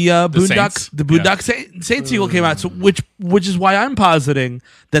 the Saints? Boondock Saints sequel came out. So which is why I'm positing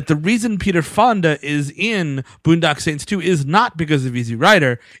that the reason Peter Fonda is in Boondock Saints 2 is not because of Easy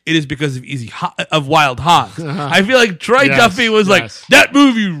Rider. It is because of Wild Hogs. I feel like Troy Yes, Duffy was like, yes. that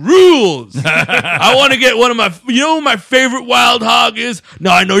movie rules. I want to get one of my, you know who my favorite Wild Hog is? No,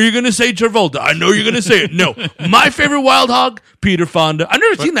 I know you're going to say Travolta. I know you're going to say it. No, my favorite Wild Hog, Peter Fonda. I've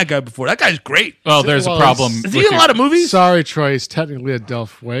never seen that guy before. That guy's great. Well, there's a Well, problem. Is he in a lot of movies? Sorry, Troy. He's technically a Del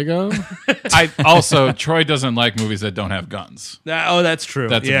Fuego. I also Troy doesn't like movies that don't have guns. Oh, that's true.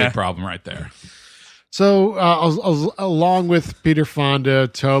 That's yeah. a big problem right there. So, along with Peter Fonda,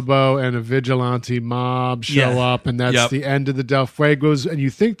 Tobo, and a vigilante mob show Yeah. up, and that's Yep. the end of the Del Fuegos. And you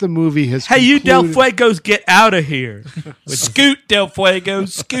think the movie has Hey, you Del concluded- Fuegos, get out of here. Scoot, Del Fuego,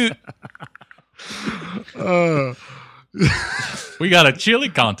 scoot. We got a chili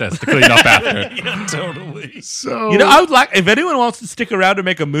contest to clean up after. Totally. So, You know, I would like, if anyone wants to stick around to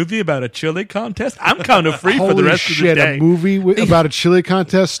make a movie about a chili contest, I'm kind of free for the holy rest shit, of the day. a movie about a chili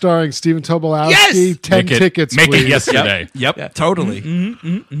contest starring Stephen Tobolowsky. Yes! 10 Make it- tickets, make it please. yesterday. Yep. Totally.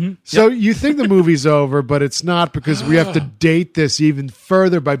 So you think the movie's over, but it's not because we have to date this even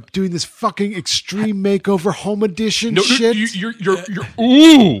further by doing this fucking extreme makeover home edition shit. You're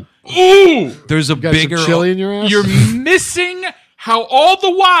ooh. There's a Got bigger some chili in your ass? You're missing how all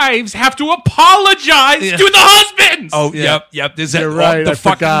the wives have to apologize to the husbands. Oh, yep. There's that, You're right, the I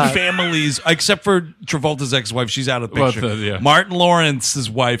fucking forgot. families, except for Travolta's ex-wife, she's out of the Well, picture. yeah. Martin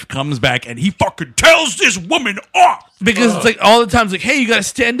Lawrence's wife comes back and he fucking tells this woman off. Because it's like all the times, like, hey, you got to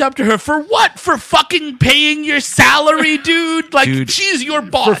stand up to her for what? For fucking paying your salary, dude? Like, Dude. she's your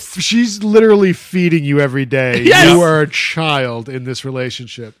boss. She's literally feeding you every day. Yes. You are a child in this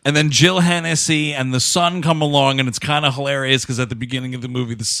relationship. And then Jill Hennessy and the son come along, and it's kind of hilarious because at the beginning of the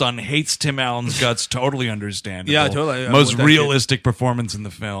movie, the son hates Tim Allen's guts. Totally understandable. Yeah, totally. I'm Most with that realistic performance in the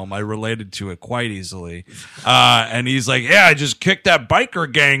film. I related to it quite easily. And he's like, "Yeah, I just kicked that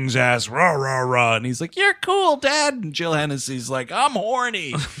biker gang's ass, rah rah rah." And he's like, "You're cool, Dad." And Jill Hennessy's like, "I'm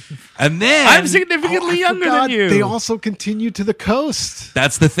horny." And then I'm significantly younger God, than you. they also continue to the coast.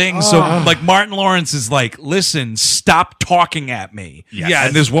 that's the thing. So, like, Martin Lawrence is like, "Listen, stop talking at me." Yes.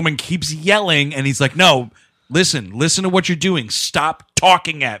 And this woman keeps yelling, and he's like, "No, listen to what you're doing. Stop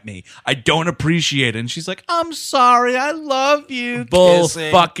talking at me. I don't appreciate it." And she's like, "I'm sorry. I love you." Bull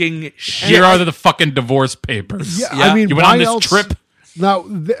Kissing. fucking shit. Here are the fucking divorce papers. Yeah, Yeah. I mean, You went why on this else? trip? Now,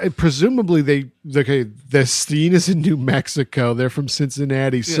 presumably, the scene is in New Mexico. They're from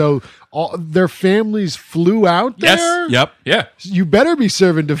Cincinnati, so their families flew out Yes. there. Yep. Yeah. You better be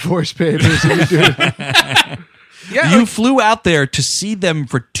serving divorce papers. If you do it. You flew out there to see them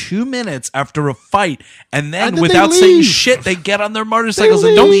for 2 minutes after a fight, and then And then without they saying leave. shit, they get on their motorcycles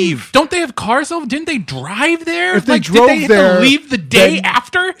and They don't leave. leave. Don't they have cars though? Didn't they drive there? If they Like, drove did they have there, to leave the day then-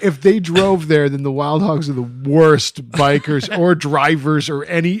 after? If they drove there, then the Wild Hogs are the worst bikers or drivers or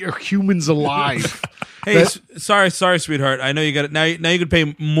humans alive. Hey, sorry, sweetheart. I know you got it. Now you can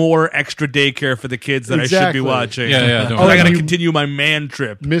pay more extra daycare for the kids that I should Exactly. be watching. Yeah, don't Oh, I got to you- continue my man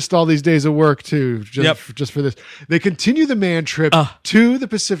trip. Missed all these days of work too, just for this. They continue the man trip to the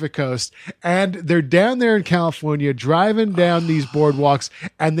Pacific Coast, and they're down there in California, driving down these boardwalks,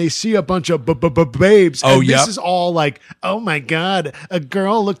 and they see a bunch of babes. Oh, and yep. this is all like, oh my god, a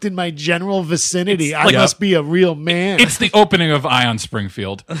girl looked in my general vicinity. I like- must be a real man. It's the opening of Ion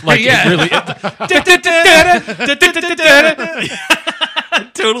Springfield. Like, Yeah. it really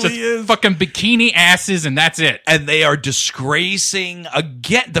Totally just is. fucking bikini asses, and that's it. And they are disgracing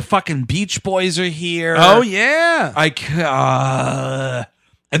again. The fucking Beach Boys are here. Oh yeah.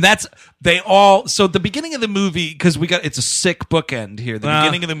 And that's they all. So the beginning of the movie, because it's a sick bookend here. The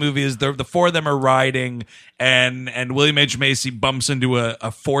beginning of the movie is the four of them are riding, and William H. Macy bumps into a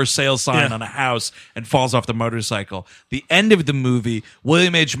for sale sign on a house and falls off the motorcycle. The end of the movie,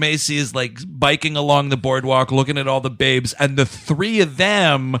 William H. Macy is like biking along the boardwalk, looking at all the babes, and the three of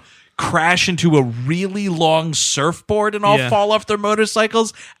them crash into a really long surfboard and all fall off their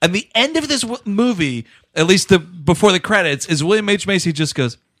motorcycles. And the end of this movie, at least before the credits, is William H. Macy just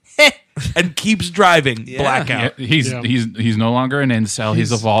goes, "Heh," and keeps driving. Blackout. Yeah, he's no longer an incel.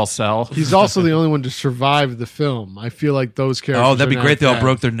 He's a Volcel. He's also the only one to survive the film. I feel like those characters. Oh, that'd be are great. They not all dead.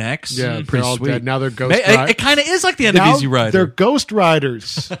 broke their necks. Yeah, they're pretty all sweet. dead. Now they're ghost It riders. kind of is like the end Now of Easy Rider. they're ghost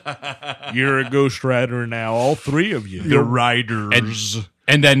riders. You're a ghost rider now. All three of you. the riders.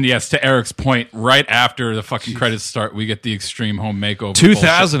 And then, yes, to Eric's point, right after the fucking credits start, we get the extreme home makeover.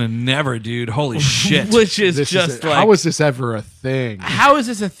 2000 and never, dude. Holy shit. Which is This just is like how is this ever a thing? how is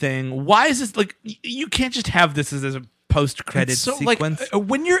this a thing? Why is this like you can't just have this as a post credit So, sequence?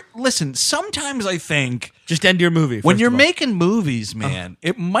 like, listen, sometimes I think just end your movie. when first you're of all. making movies, man,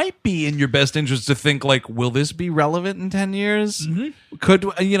 it might be in your best interest to think, like, will this be relevant in 10 years? Could,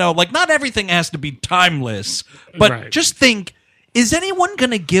 like, not everything has to be timeless, but Right. just think, is anyone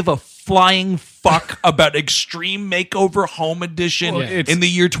going to give a flying fuck about Extreme Makeover Home Edition in the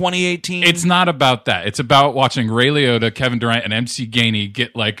year 2018? It's not about that. It's about watching Ray Liotta, Kevin Durant, and MC Gainey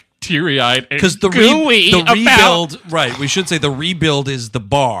get, like, teary-eyed because the rebuild, right? We should say the rebuild is the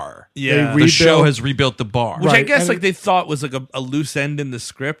bar. yeah, The show Rebuild. has rebuilt the bar. which I Right, guess and like it- they thought was like a loose end in the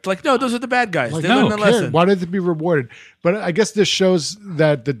script. Like, no, those are the bad guys. Like, they no, learned the Care. lesson. Why did they be rewarded? But I guess this shows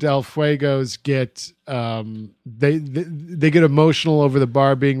that the Del Fuegos get they get emotional over the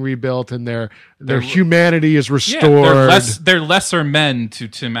bar being rebuilt, and their humanity is Yeah, restored. they're lesser men to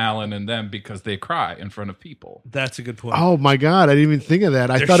Tim Allen and them because they cry in front of people. That's a good point. Oh my god! I didn't even think of that.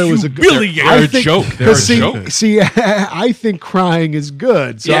 I thought it was a good. humiliating. I They're a think- joke. They're a 'cause see, joke. See, I think crying is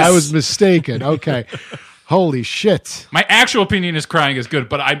good, so I Yes. was mistaken. Okay, holy shit! My actual opinion is crying is good,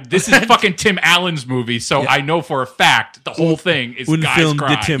 but this is fucking Tim Allen's movie, so I know for a fact the whole thing is When guys filmed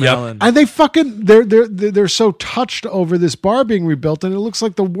crying. to Tim Allen. And they fucking they're so touched over this bar being rebuilt, and it looks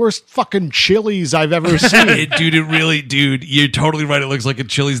like the worst fucking Chili's I've ever seen. Dude, you're totally right. It looks like a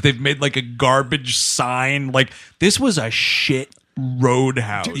Chili's. They've made like a garbage sign. Like, this was a shit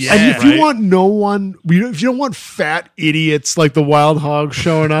Roadhouse. Yeah. And if right. you want no one, if you don't want fat idiots like the Wild Hogs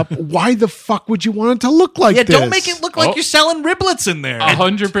showing up, why the fuck would you want it to look like Yeah, this? don't make it look like you're selling riblets in there.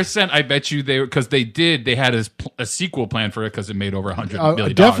 100%. I bet you because they had a sequel plan for it because it made over $100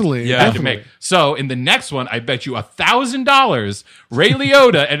 million. Definitely, Yeah. Had to definitely. make. So in the next one, I bet you $1,000 Ray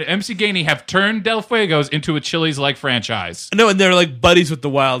Liotta and MC Gainey have turned Del Fuegos into a Chili's-like franchise. No, and they're like buddies with the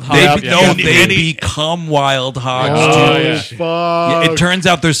Wild They, Hogs. they become Wild Hogs. Oh, too. yeah. fuck. Yeah, it turns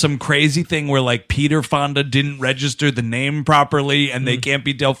out there's some crazy thing where like Peter Fonda didn't register the name properly and they can't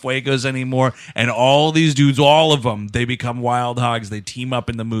be Del Fuegos anymore. And all these dudes, all of them, they become Wild Hogs. They team up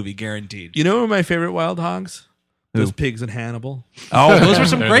in the movie, guaranteed. You know who are my favorite Wild Hogs? Those pigs in Hannibal. Oh, those were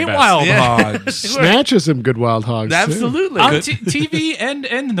some They're great the best. Wild Yeah. Hogs. Snatch is some good Wild Hogs. too. Absolutely. On TV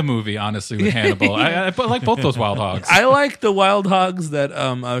and the movie, honestly, with Hannibal. I like both those Wild Hogs. I like the Wild Hogs that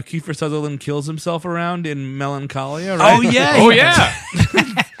Kiefer Sutherland kills himself around in Melancholia, right? Oh, yeah. Oh, yeah.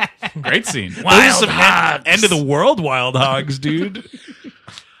 Great scene. Those are some end of the world Wild Hogs, dude.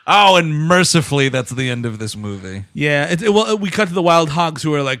 Oh, and mercifully, that's the end of this movie. Yeah, well, we cut to the Wild Hogs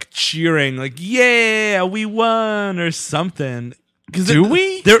who are like cheering, like "Yeah, we won" or something. Do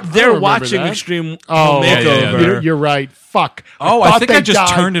we? They're remember watching that. Extreme Oh, Home yeah, yeah, Makeover. yeah. You're right. Fuck. Oh, I thought think they I just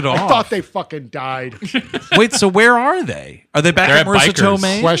died. turned it I off. thought they fucking died. Wait, so where are they? Are they back They're at at Marissa Bikers.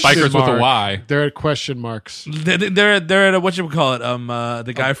 Tomei? Question Bikers with a mark. Y. They're at question marks. They're at a whatchamacallit,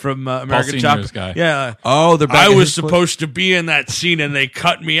 the guy from American Chop. Senior's guy. Yeah. Oh, they're back I at was his place? supposed to be in that scene and they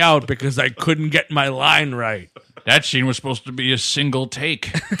cut me out because I couldn't get my line right. That scene was supposed to be a single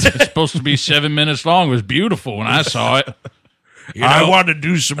take. It's supposed to be 7 minutes long. It was beautiful when I saw it. I wanted to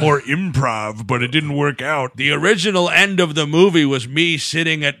do some more improv, but it didn't work out. The original end of the movie was me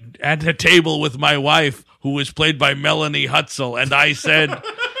sitting at a table with my wife, who was played by Melanie Hutzel, and I said,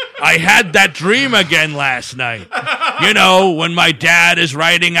 I had that dream again last night. You know, when my dad is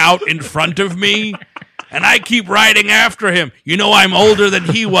riding out in front of me, and I keep riding after him. You know, I'm older than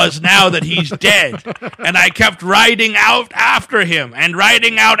he was now that he's dead. And I kept riding out after him and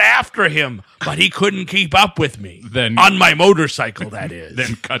riding out after him, but he couldn't keep up with me. Then- on my motorcycle, that is.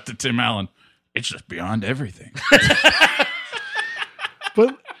 Then cut to Tim Allen. It's just beyond everything.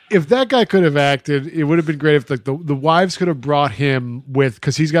 But if that guy could have acted, it would have been great if like the wives could have brought him with,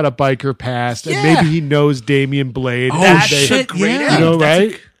 because he's got a biker past and maybe he knows Damian Blade. Oh, and shit, yeah. You know,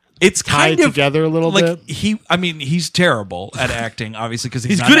 right? It's Tied kind of together a little like bit. he's terrible at acting, obviously, because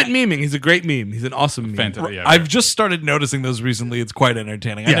He's not good at act- meming. He's a great meme. He's an awesome meme. Fantastic. Yeah, I've just started noticing those recently. It's quite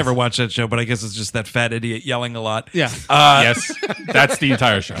entertaining. I Yes. never watched that show, but I guess it's just that fat idiot yelling a lot. Yeah. yes, that's the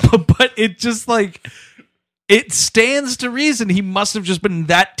entire show. But it just like it stands to reason he must have just been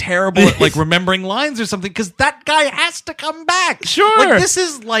that terrible at like remembering lines or something, because that guy has to come back. Sure. Like this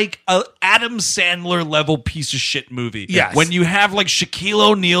is like a Adam Sandler level piece of shit movie. Yes. When you have like Shaquille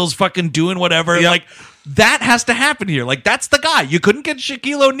O'Neal's fucking doing whatever, Yep. like that has to happen here. Like that's the guy. You couldn't get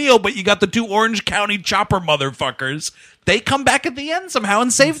Shaquille O'Neal, but you got the two Orange County chopper motherfuckers. They come back at the end somehow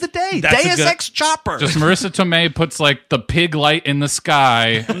and save the day. That's a Deus good- Ex Chopper. Just Marissa Tomei puts like the pig light in the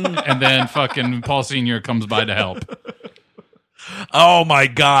sky, and then fucking Paul Senior comes by to help. Oh my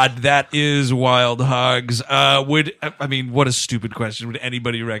God, that is Wild Hogs. What a stupid question. Would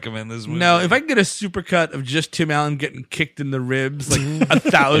anybody recommend this movie? No, if I can get a supercut of just Tim Allen getting kicked in the ribs like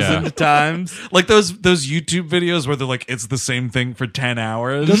 1,000 times. like those YouTube videos where they're like, it's the same thing for 10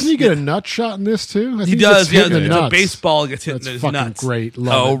 hours. Doesn't he get a nut shot in this too? I He think does, gets hit yeah. in the The nuts. baseball gets hit That's in his fucking nuts. great.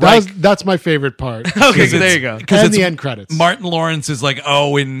 Love Oh, it. right. That's my favorite part. Okay, so there you go. Because And it's the end credits. Martin Lawrence is like,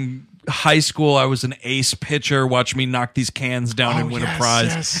 oh, in high school I was an ace pitcher. Watch me knock these cans down and win a yes, prize.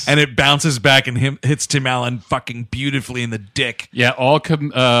 yes. And it bounces back and hits Tim Allen fucking beautifully in the dick. Yeah, all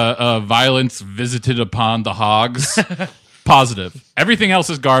violence visited upon the Hogs. Positive. Everything else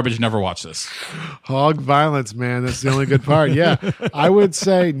is garbage. Never watch this. Hog violence, man. That's the only good part. Yeah. I would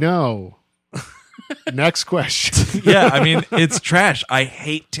say no. Next question. Yeah, I mean, it's trash. I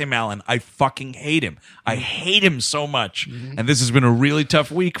hate Tim Allen. I fucking hate him. I hate him so much. And this has been a really tough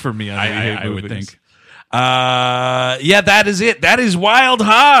week for me on I would think. Yeah, that is it. That is Wild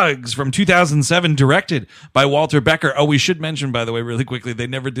Hogs from 2007, directed by Walter Becker. Oh, we should mention, by the way, really quickly, they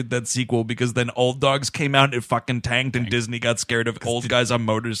never did that sequel because then Old Dogs came out and it fucking tanked, and Disney got scared of old guys on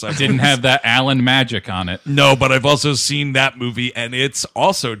motorcycles. Didn't have that Allen magic on it. No, but I've also seen that movie, and it's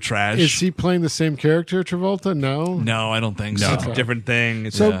also trash. Is he playing the same character, Travolta? No. No, I don't think No. so. It's a different thing.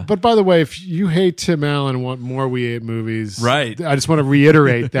 It's So, but by the way, if you hate Tim Allen and want more We Ate movies, Right. I just want to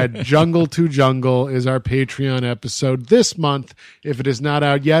reiterate that Jungle to Jungle is our Patreon episode this month. If it is not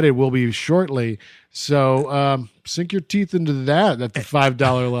out yet, it will be shortly. So sink your teeth into that at the $5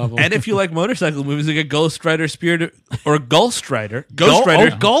 level. And if you like motorcycle movies, like a Ghost Rider Spirit or Ghost Rider. Ghost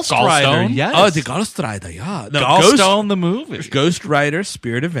Rider. Yes. Oh, the Ghost Rider, yeah. No, Ghost the movie. Ghost Rider,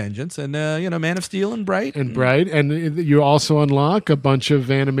 Spirit of Vengeance, and Man of Steel and Bright. And you also unlock a bunch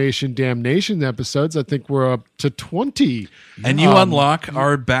of Animation Damnation episodes. I think we're up to 20. And you unlock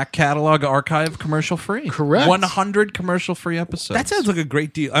our back catalog archive commercial free. Correct. 100 commercial free episodes. That sounds like a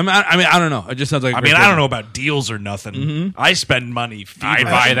great deal. I mean, I don't know. It just sounds like. I don't know about deals or nothing. I spend money. I'd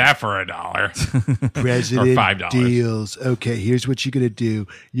buy that for $1. President Or $5. deals. Okay, here's what you're going to do.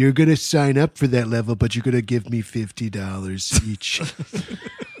 You're going to sign up for that level, but you're going to give me $50 each.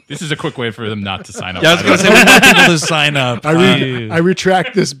 This is a quick way for them not to sign up. Yeah, I was going to say, we want people to sign up. I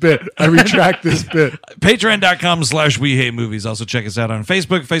retract this bit. Patreon.com/We Hate Movies. Also check us out on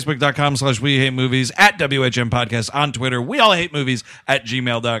Facebook, Facebook.com/We Hate Movies, at WHM Podcast on Twitter. We all hate movies at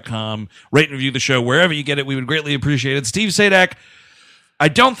gmail.com. Rate and review the show wherever you get it. We would greatly appreciate it. Steve Sadak, I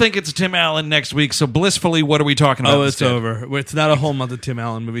don't think it's Tim Allen next week, so blissfully, what are we talking about? Oh, it's instead? over. It's not a whole month of Tim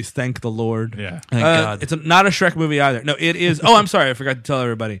Allen movies. Thank the Lord. Yeah. Thank God. It's not a Shrek movie either. No, it is. Oh, I'm sorry. I forgot to tell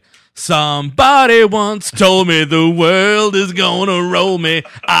everybody. Somebody once told me the world is gonna roll me.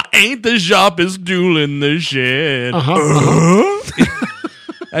 I ain't the sharpest tool in the shed.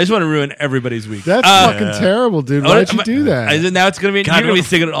 I just want to ruin everybody's week. That's fucking terrible, dude. Why'd you do that? Now it's going to be, you're going to be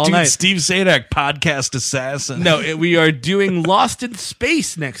singing it all Dude, night. Steve Sadak, podcast assassin. No, we are doing Lost in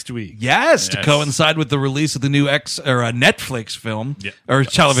Space next week. Yes, to coincide with the release of the new Netflix film or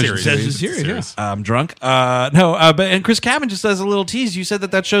television series. I'm drunk. And Chris Cabin just does a little tease. You said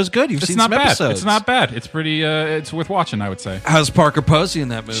that show's good. You've It's seen not some bad. episodes. It's not bad. It's pretty. It's worth watching, I would say. How's Parker Posey in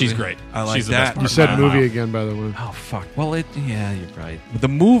that movie? She's great. I like She's the that. best You part. said movie again, by the way. Oh fuck! Well, you're right.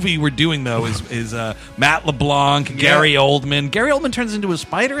 The movie we're doing though is Matt LeBlanc, Gary Oldman. Gary Oldman turns into a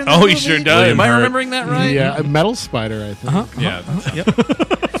spider in that Oh, he movie? sure does. Am I Hurt. remembering that right? Yeah, a metal spider, I think. Yeah.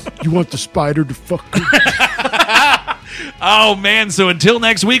 You want the spider to fuck you? Oh man! So until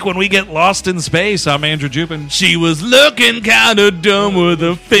next week when we get lost in space, I'm Andrew Jupin. She was looking kind of dumb with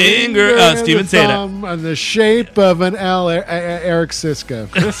a finger. Steven Sadak. On the shape of an L, Eric Siska.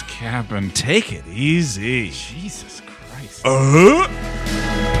 Chris Cabin. Take it easy. Jesus Christ.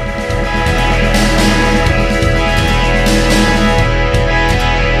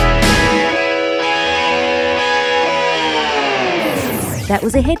 That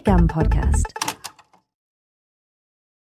was a HeadGum podcast.